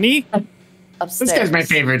 The money? Upstairs. This guy's my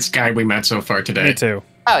favorite guy we met so far today. Me too.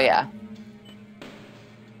 Oh yeah.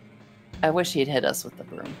 I wish he'd hit us with the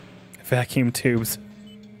broom. Vacuum tubes.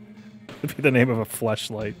 Would be the name of a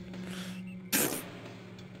fleshlight.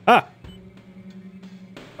 Ah!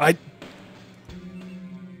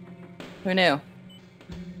 Who knew?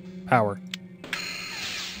 Power.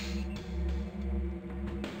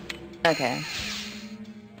 Okay.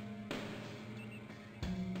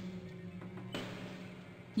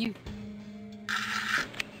 You.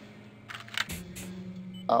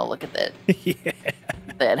 Oh, look at that. Yeah.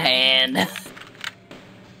 That hand.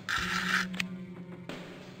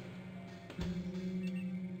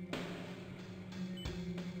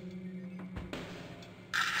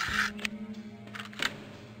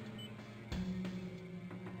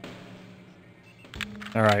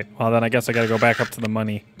 All right. Well, then I guess I got to go back up to the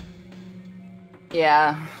money.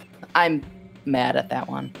 Yeah, I'm mad at that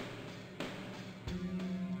one.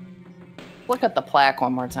 Look at the plaque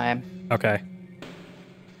one more time. Okay.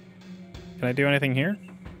 Can I do anything here?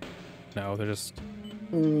 No, they're just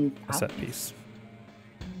a set piece.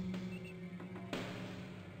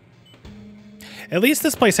 At least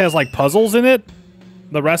this place has like puzzles in it.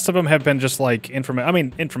 The rest of them have been just like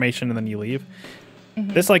information and then you leave.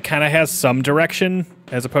 Mm-hmm. This like kind of has some direction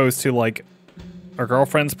as opposed to like our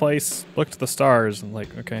girlfriend's place. Look to the stars and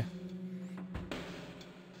like, okay.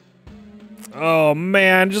 Oh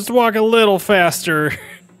man, just walk a little faster.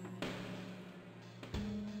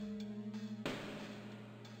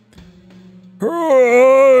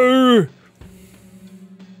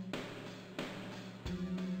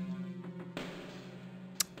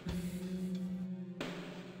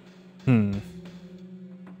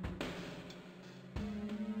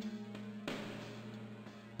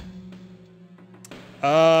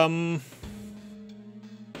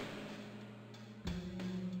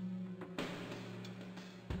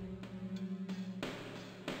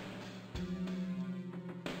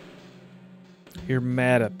 You're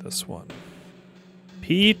mad at this one.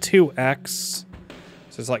 P2X.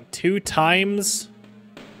 So it's like 2 times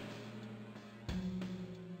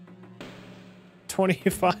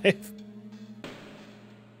 25.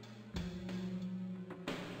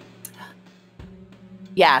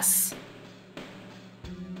 Yes.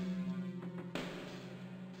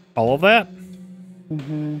 All of that?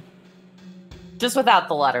 Mm-hmm. Just without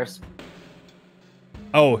the letters.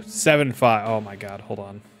 Oh, 7.5. Oh my god, hold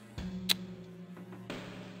on.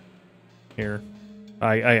 Here.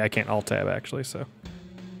 I can't alt-tab actually, so.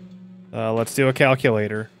 Let's do a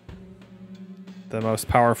calculator. The most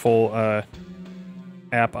powerful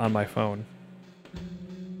app on my phone.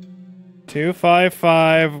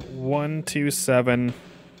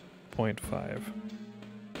 255,127.5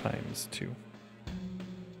 times 2.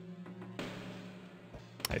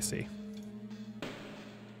 I see.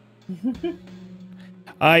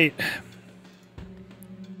 I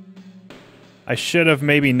should have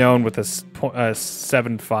maybe known with a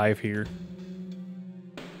 7.5 here.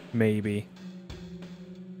 Maybe.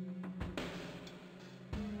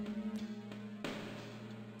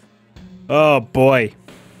 Oh boy.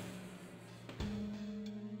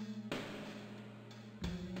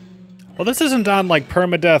 Well, this isn't on like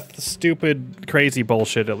permadeath, stupid, crazy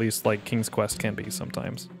bullshit. At least like King's Quest can be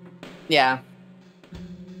sometimes. Yeah.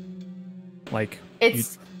 Like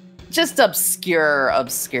it's just obscure.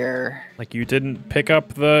 Like you didn't pick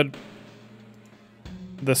up the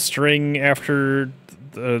string after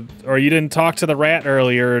the, or you didn't talk to the rat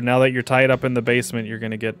earlier. Now that you're tied up in the basement, you're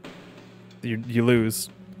gonna get you lose.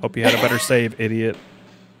 Hope you had a better save, idiot.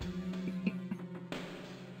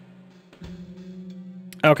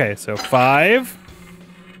 Okay, so 5.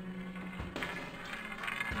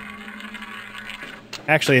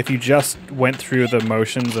 Actually, if you just went through the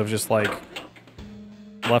motions of just like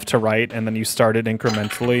left to right and then you started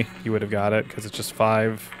incrementally, you would have got it because it's just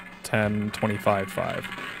 5, 10, 25, 5.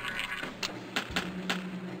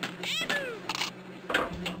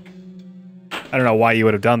 I don't know why you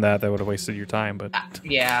would have done that. That would have wasted your time, but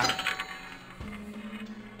yeah.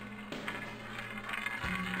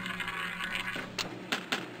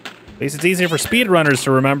 At least it's easier for speedrunners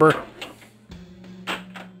to remember.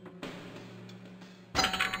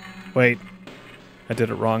 Wait. I did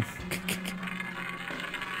it wrong.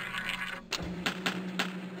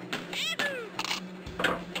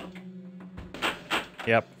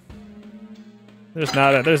 Yep. There's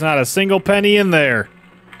not a single penny in there.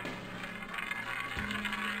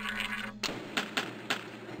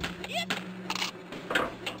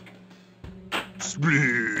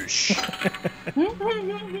 foolish.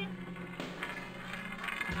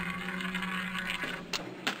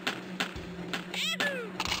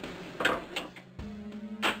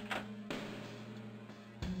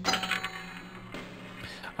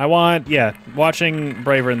 Watching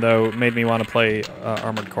Bravern, though, made me want to play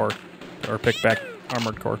Armored Core. Or pick back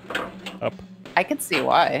Armored Core up. I could see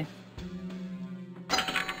why.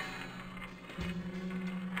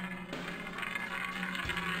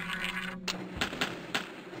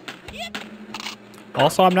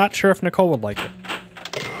 Also, I'm not sure if Nicole would like it.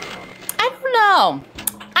 I don't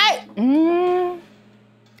know.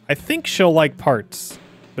 I think she'll like parts.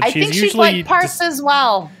 But I think she'd like parts as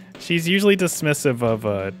well. She's usually dismissive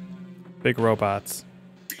of big robots.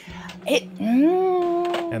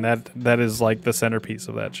 And that is like the centerpiece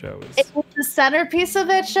of that show. It's the centerpiece of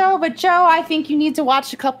that show, but Joe, I think you need to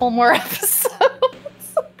watch a couple more episodes.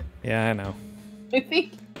 Yeah, I know. I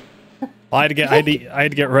think. Well, I had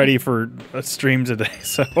to get ready for a stream today,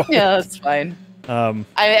 so yeah, that's fine. I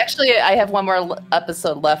have one more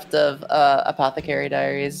episode left of Apothecary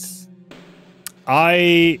Diaries.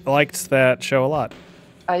 I liked that show a lot.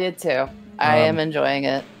 I did too. I am enjoying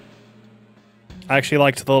it. I actually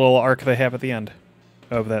liked the little arc they have at the end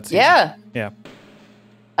of that season. Yeah. Yeah.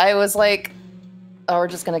 I was like, oh, we're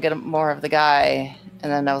just going to get more of the guy.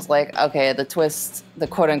 And then I was like, okay, the twist, the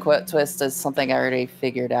quote unquote twist is something I already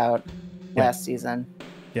figured out last season.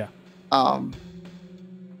 Yeah. But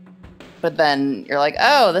then you're like,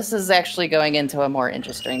 oh, this is actually going into a more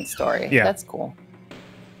interesting story. Yeah. That's cool.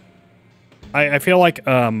 I feel like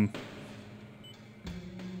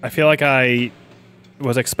I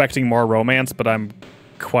was expecting more romance, but I'm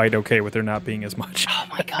quite okay with there not being as much. Oh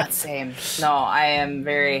my god, same. No, I am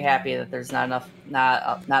very happy that there's not enough.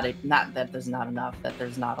 Not that there's not enough. That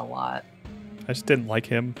there's not a lot. I just didn't like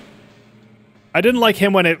him. I didn't like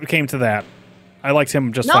him when it came to that. I liked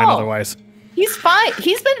him just fine otherwise. He's fine.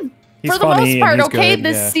 He's been He's for the most part okay good,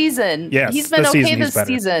 this season. Yes, he's been okay this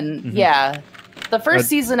season. Mm-hmm. Yeah. The first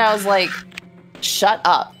season I was like, shut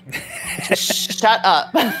up. Shut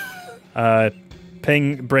up.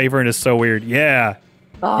 Ping Bravern is so weird. Yeah.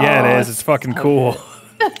 Oh, yeah, it is. It's fucking so cool.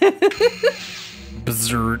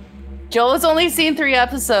 Berserk. Joel has only seen 3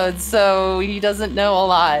 episodes, so he doesn't know a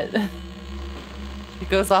lot. He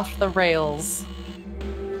goes off the rails.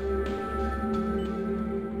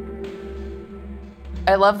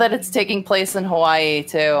 I love that it's taking place in Hawaii,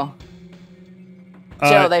 too.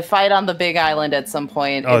 Joe, they fight on the big island at some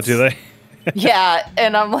point. Oh, do they? Yeah,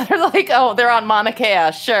 and I'm like, oh, they're on Mauna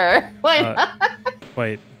Kea, sure. Wait.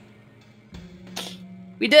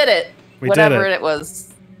 We did it. Whatever it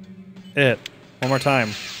was. One more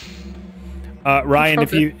time. Ryan,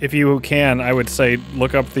 if you can, I would say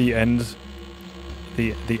look up the ending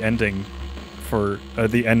for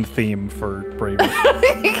the end theme for Braver.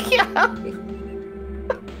 Yeah.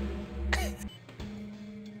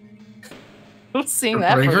 Seeing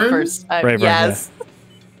that for the first time. Braver, yes. Yeah.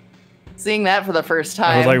 Seeing that for the first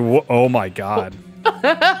time. I was like, oh my god.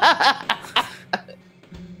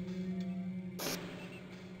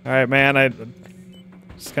 All right, man. I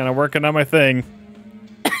just kind of working on my thing.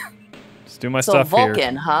 Just do my stuff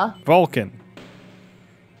Vulcan, here. Huh? Vulcan.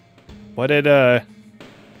 What did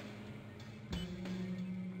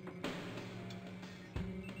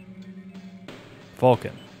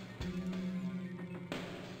Vulcan?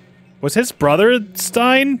 Was his brother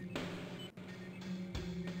Stein?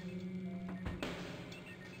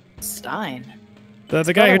 Stein.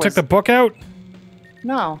 The guy who took the book out?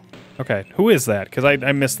 No. Okay, who is that? Because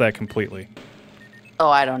I missed that completely. Oh,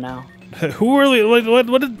 I don't know. Who really?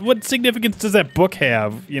 What significance does that book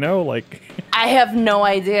have? You know, like. I have no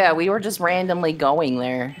idea. We were just randomly going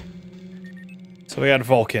there. So we got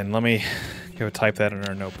Vulcan. Let me go type that in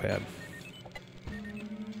our notepad.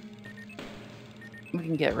 We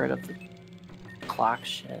can get rid of the clock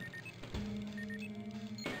shit.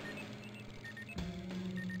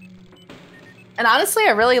 And honestly,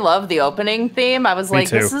 I really love the opening theme. I was like,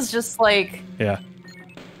 this is just like... Yeah.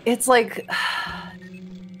 It's like...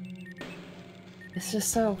 It's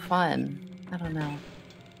just so fun. I don't know.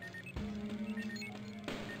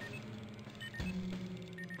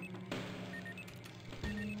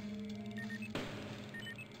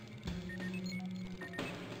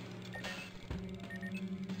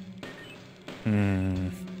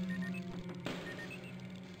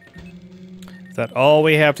 Is that all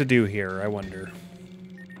we have to do here? I wonder.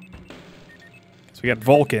 So we got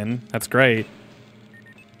Vulcan. That's great.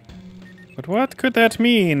 But what could that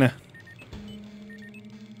mean?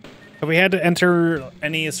 Have we had to enter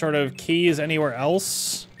any sort of keys anywhere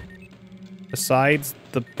else besides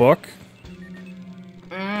the book?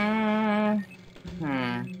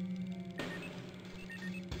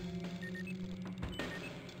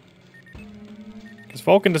 Because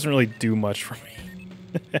Vulcan doesn't really do much for me.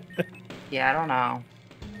 Yeah, I don't know.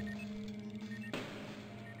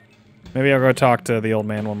 Maybe I'll go talk to the old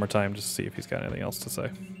man one more time just to see if he's got anything else to say.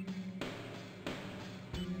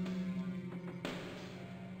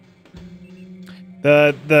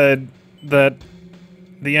 The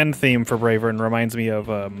end theme for Bravern reminds me of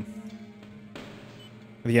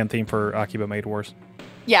the end theme for Akiba Maid Wars.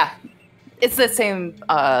 Yeah, it's the same.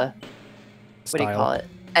 What do you Style. call it?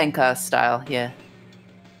 Enka style. Yeah.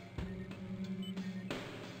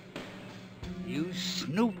 You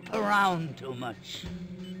snoop around too much.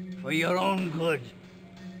 For your own good.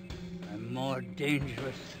 I'm more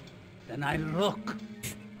dangerous than I look.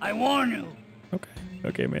 I warn you.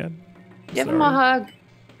 Okay, man. Give him a hug.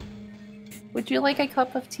 Would you like a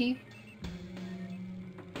cup of tea?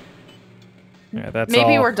 Yeah, that's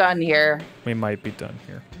Maybe all. we're done here. We might be done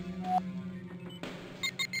here.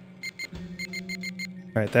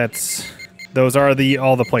 All right, those are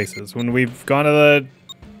all the places. When we've gone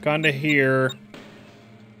to here,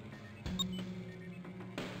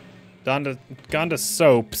 gone to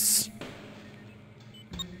Soaps.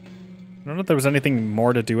 I don't know if there was anything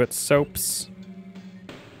more to do at Soaps.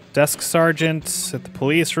 Desk sergeant at the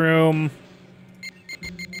police room.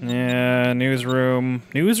 Yeah, newsroom.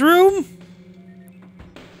 Newsroom?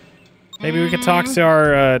 Maybe we could talk to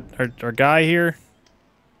our guy here.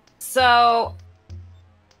 So,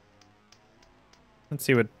 Let's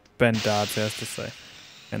see what Ben Dodds has to say,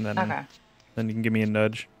 and then Okay. then you can give me a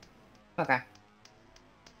nudge. okay.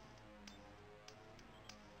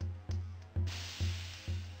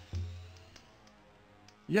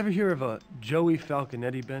 You ever hear of a Joey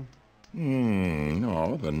Falconetti, Ben?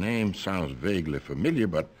 No, the name sounds vaguely familiar,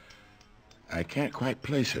 but I can't quite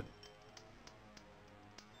place it.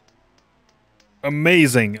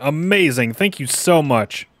 Amazing, amazing. Thank you so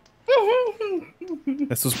much.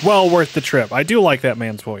 This was well worth the trip. I do like that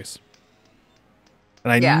man's voice.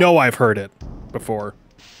 And I Yeah. know I've heard it before.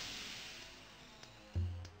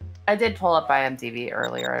 I did pull up IMDb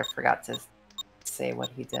earlier. I forgot to say what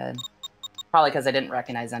he did. Probably because I didn't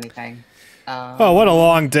recognize anything. Oh, what a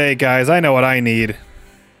long day, guys. I know what I need.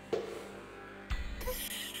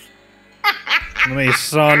 Let me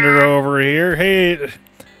saunter over here.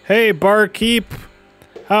 Hey, barkeep.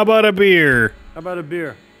 How about a beer? How about a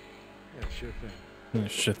beer? Yeah, sure thing.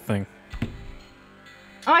 Shit thing.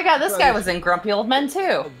 Oh my god, this guy was in Grumpy Old Men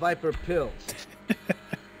too. Viper pills.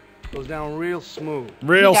 Goes down real smooth.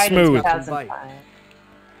 Real He died in smooth. 2005.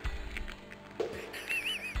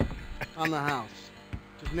 On the house.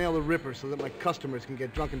 Just nail the Ripper so that my customers can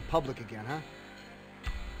get drunk in public again,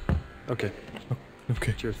 huh? Okay.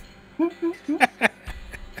 Okay. Cheers.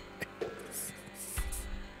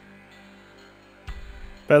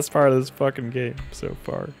 Best part of this fucking game so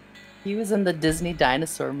far. He was in the Disney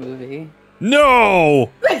dinosaur movie. No!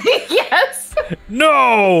 Yes!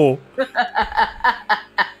 No!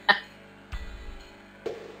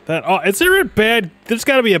 Is there a bad... There's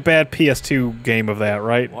got to be a bad PS2 game of that,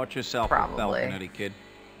 right? Watch yourself, Probably. Falconetti, kid.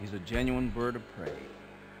 He's a genuine bird of prey.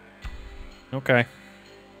 Okay.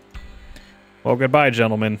 Well, goodbye,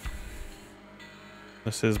 gentlemen.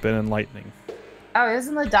 This has been enlightening. Oh, he was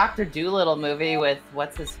in the Dr. Dolittle movie with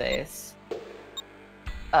what's his face?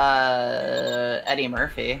 Eddie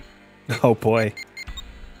Murphy. Oh, boy.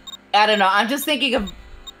 I don't know. I'm just thinking of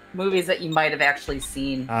movies that you might have actually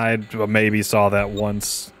seen. I maybe saw that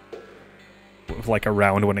once. Like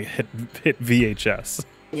around when it hit VHS.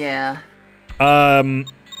 Yeah.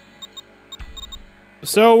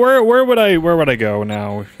 So where would I go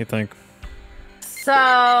now, you think?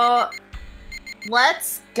 So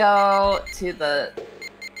let's go to the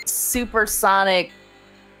supersonic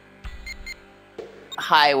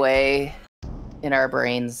highway in our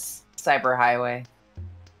brains, cyber highway.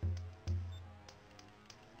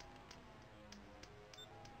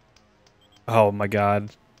 Oh my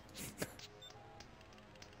god.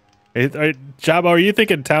 Jabba, are you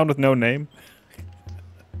thinking Town with No Name?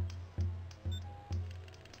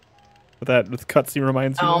 That with cutscene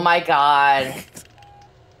reminds you Oh of? my god.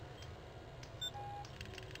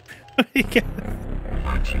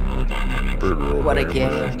 What a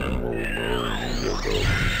game.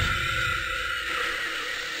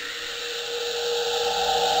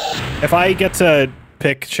 If I get to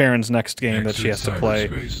pick Sharon's next game that she has to play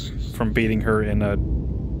from beating her in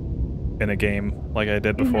a game like I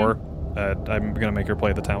did before, I'm gonna make her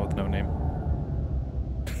play The Town with No Name.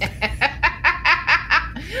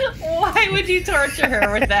 Why would you torture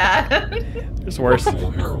her with that? There's worse.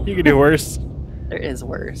 You can do worse. There is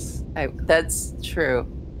worse. That's true.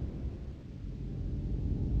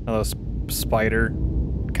 Hello, spider.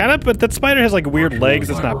 Kind of, but that spider has like weird legs.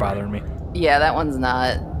 It's not bothering me. Yeah, that one's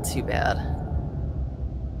not too bad.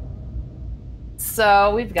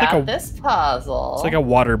 So we've got like this puzzle. It's like a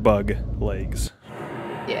water bug legs.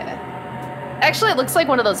 Yeah. Actually, it looks like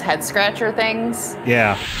one of those head scratcher things.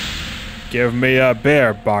 Yeah. Give me a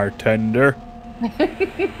beer, bartender.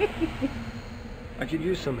 I could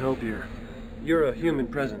use some help here. You're a human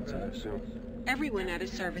presence, I assume. Everyone at a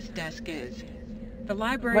service desk is. The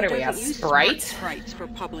library What are we, doesn't a use sprite? smart sprites for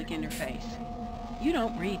public interface. You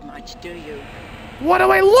don't read much, do you? What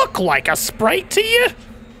do I look like, a sprite to you?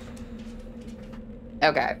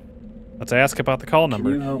 Okay. Let's ask about the call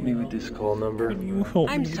number. Can you help me with this call number?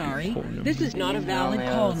 I'm sorry. This is not a valid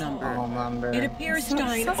call number. It appears Stein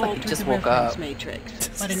sounds like he altered just the woke reference up. matrix,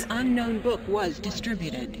 but an unknown book was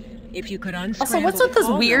distributed. If you could unscramble Also, what's with the this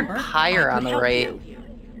call weird number, pyre I on could the help right? you.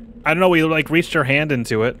 I don't know, we like reached your hand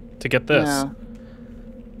into it to get this. Yeah.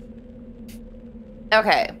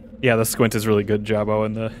 Okay. Yeah, the squint is really good, Jabbo,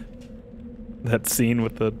 in that scene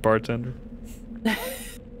with the bartender.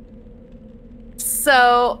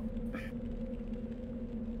 So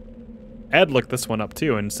Ed looked this one up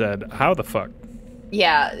too and said, "How the fuck?"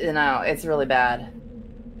 yeah, you know, it's really bad.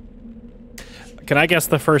 Can I guess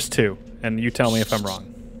the first two, and you tell me if I'm wrong?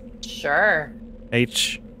 Sure.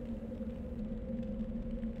 H.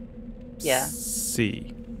 Yeah.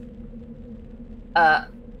 C.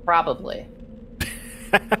 Probably.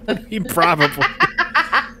 Probably.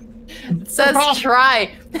 It says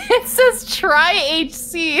try. It says try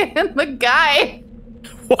HC, and the guy.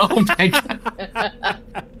 Oh my god.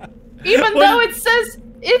 Even though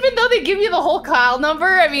they give you the whole call number,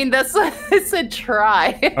 I mean, that's it said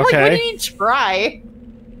try. Like, what do Okay. you mean try?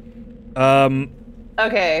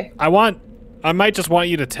 Okay. I might just want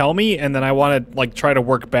you to tell me, and then I want to like try to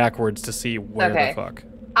work backwards to see where Okay. the fuck.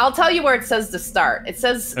 I'll tell you where it says to start. It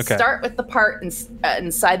says Okay. start with the part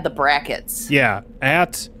inside the brackets. Yeah,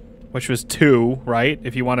 at, which was 2, right?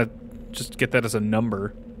 If you want to just get that as a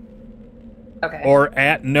number. Okay. Or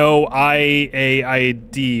at no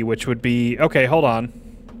IAID, which would be, okay, hold on.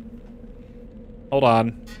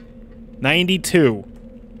 92.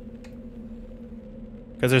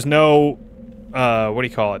 Because there's no, what do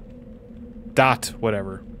you call it? Dot,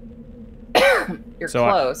 whatever. You're So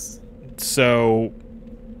close.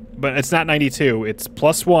 But it's not 92. It's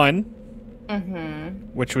 +1, Mm-hmm.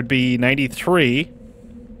 which would be 93.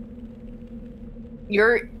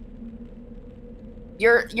 Your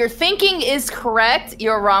thinking is correct.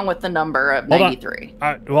 You're wrong with the number of Hold on. 93.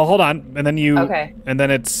 Well, hold on. And then you... Okay. And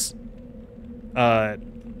then it's... well,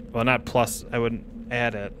 not plus. I wouldn't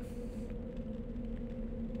add it.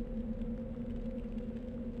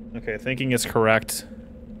 Okay, thinking is correct.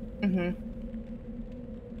 Mm-hmm.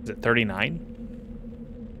 Is it 39?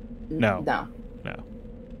 No. No. No.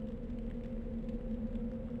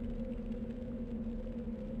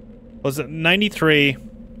 Was it 93?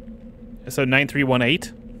 So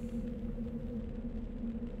 9318?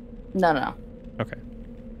 No. Okay.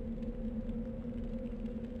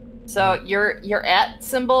 So your at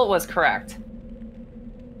symbol was correct.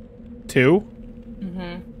 2?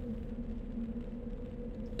 Mm-hmm.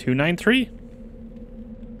 293?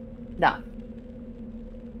 No.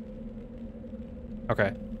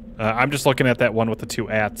 Okay. I'm just looking at that one with the 2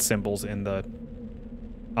 at symbols on the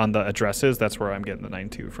addresses. That's where I'm getting the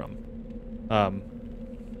 92 from.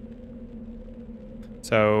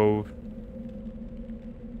 So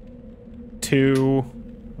 2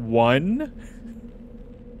 1?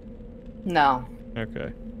 No.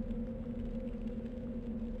 Okay.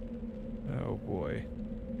 Oh boy.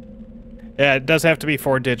 Yeah, it does have to be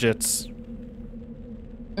 4 digits.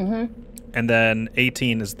 Mm-hmm. And then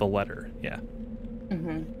 18 is the letter. Yeah.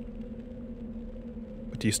 Mm-hmm.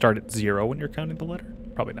 But do you start at 0 when you're counting the letter?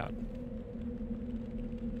 Probably not.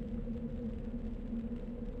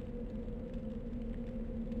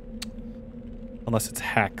 Unless it's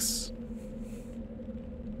hex.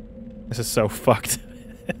 This is so fucked.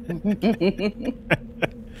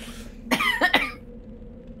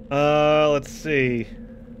 Let's see.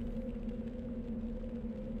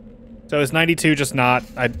 So is 92 just not?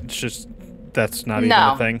 That's not even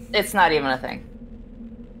a thing. It's not even a thing.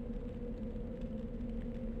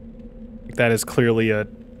 That is clearly a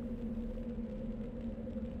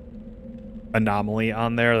anomaly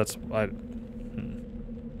on there. That's Do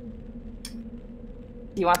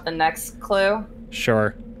you want the next clue?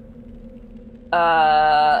 Sure.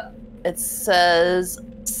 It says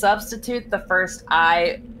substitute the first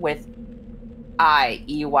I with I,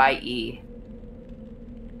 E-Y-E.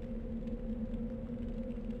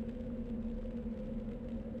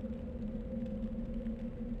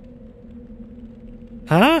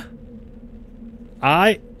 Huh?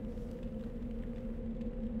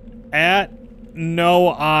 at no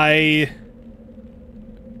I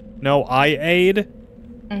aid.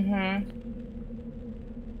 Mm-hmm.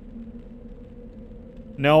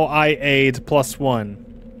 No I aid +1.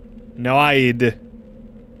 No I'd.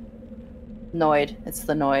 Noid. It's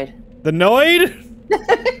the Noid. The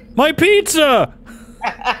Noid? My pizza!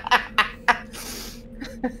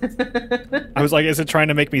 I was like, is it trying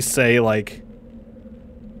to make me say, like...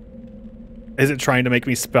 Is it trying to make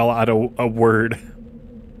me spell out a word?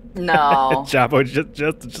 No. Jabbo,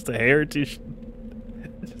 just a hair too...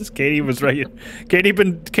 Just Katie was right. Katie's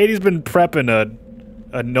been prepping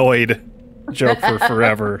a Noid joke for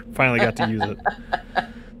forever. Finally got to use it.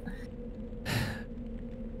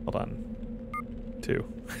 Hold on. 2.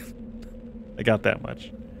 I got that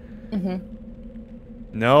much. Mm-hmm.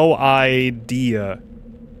 No idea.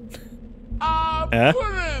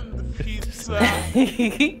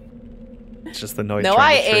 It's just the noise. No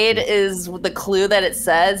I aid is the clue that it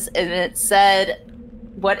says, and it said,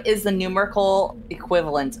 what is the numerical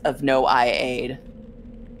equivalent of no I aid?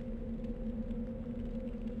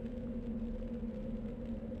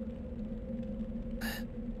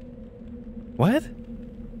 What?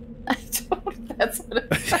 That's what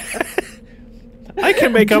it says. I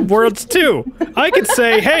can make up words too. I could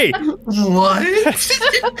say, "Hey, what?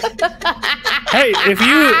 Hey,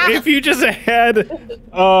 if you just had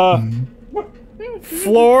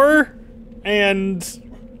floor and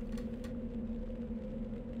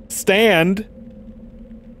stand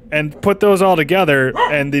and put those all together,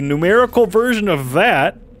 and the numerical version of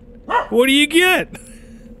that, what do you get?"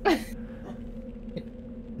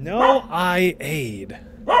 No I aid.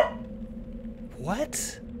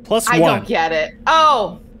 What? +1. I don't get it.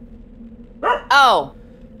 Oh. Oh.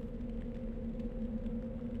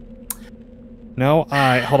 No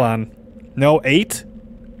I. Hold on. No 8?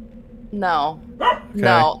 No.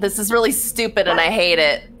 No. This is really stupid and I hate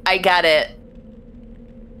it. I got it.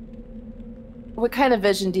 What kind of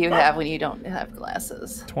vision do you have when you don't have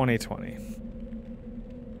glasses? 20/20.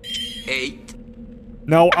 8.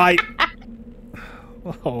 No I.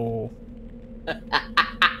 Oh.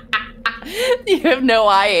 You have no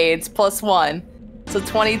eye aids +1. So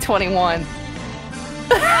 20/21.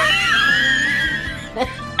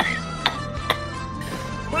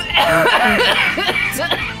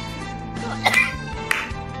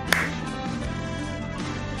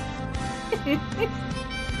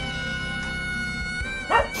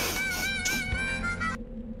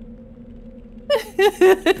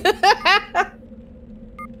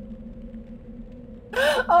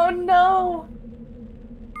 Oh no.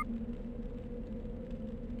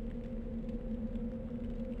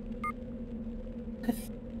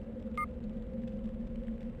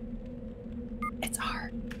 It's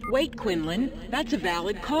hard. Wait, Quinlan. That's a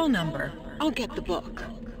valid call number. I'll get the book.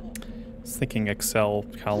 I was thinking Excel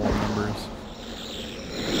column numbers.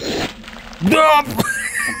 A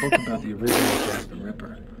book about the original Jack the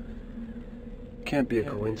Ripper. Can't be a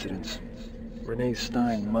coincidence. Renee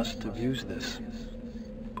Stein must have used this.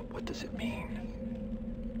 But what does it mean?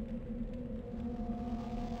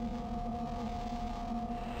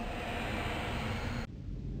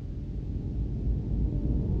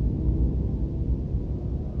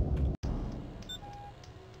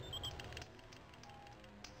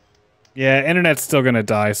 Yeah, internet's still gonna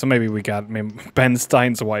die, so maybe we got Ben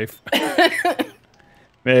Stein's wife.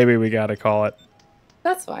 Maybe we gotta call it.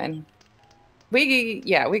 That's fine. We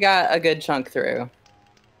got a good chunk through.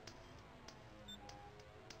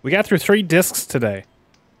 We got through 3 discs today.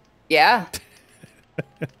 Yeah.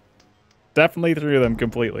 Definitely through them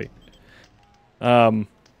completely.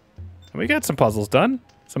 We got some puzzles done.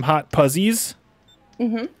 Some hot puzzies.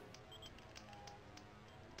 Mm-hmm.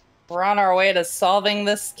 We're on our way to solving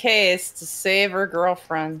this case to save her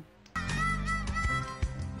girlfriend.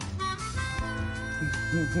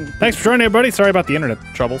 Thanks for joining, everybody. Sorry about the internet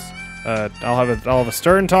troubles. I'll have a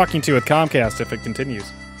stern talking to with Comcast if it continues.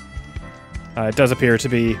 It does appear to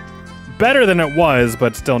be better than it was,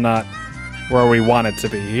 but still not where we want it to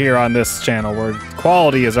be here on this channel, where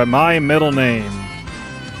quality is my middle name.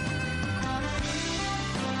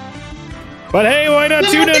 But hey, why not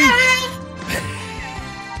tune in?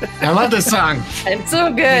 I love this song. It's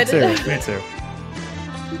so good. Me too.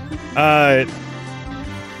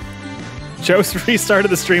 Joe restarted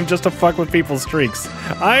the stream just to fuck with people's streaks.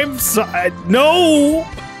 I'm sorry. No!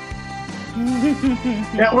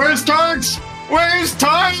 Yeah, where's Tarks? Where's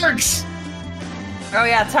Tarks? Oh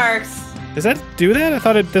yeah, Tarks. Does that do that? I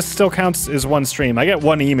thought this still counts as one stream. I get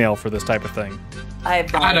one email for this type of thing. I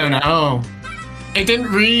don't know. It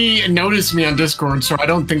didn't notice me on Discord, so I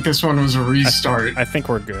don't think this one was a restart. I think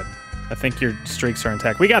we're good. I think your streaks are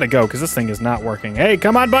intact. We gotta go, because this thing is not working. Hey,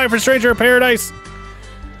 come on by for Stranger of Paradise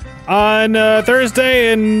on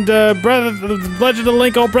Thursday, and Legend of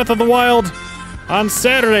Link, Breath of the Wild on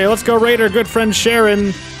Saturday. Let's go raid our good friend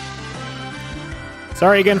Sharon.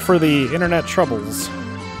 Sorry again for the internet troubles.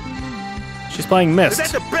 She's playing Myst.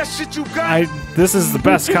 Is that the best shit you got? This is the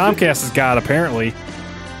best Comcast has got, apparently,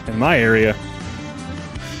 in my area.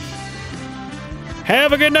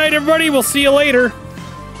 Have a good night, everybody. We'll see you later.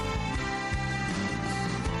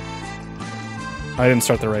 I didn't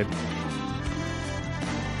start the raid.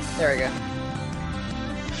 There we go.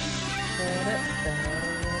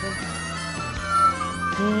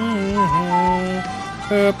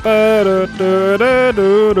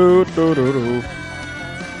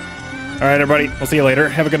 All right, everybody. We'll see you later.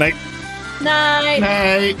 Have a good night. Night.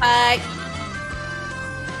 Night. Bye.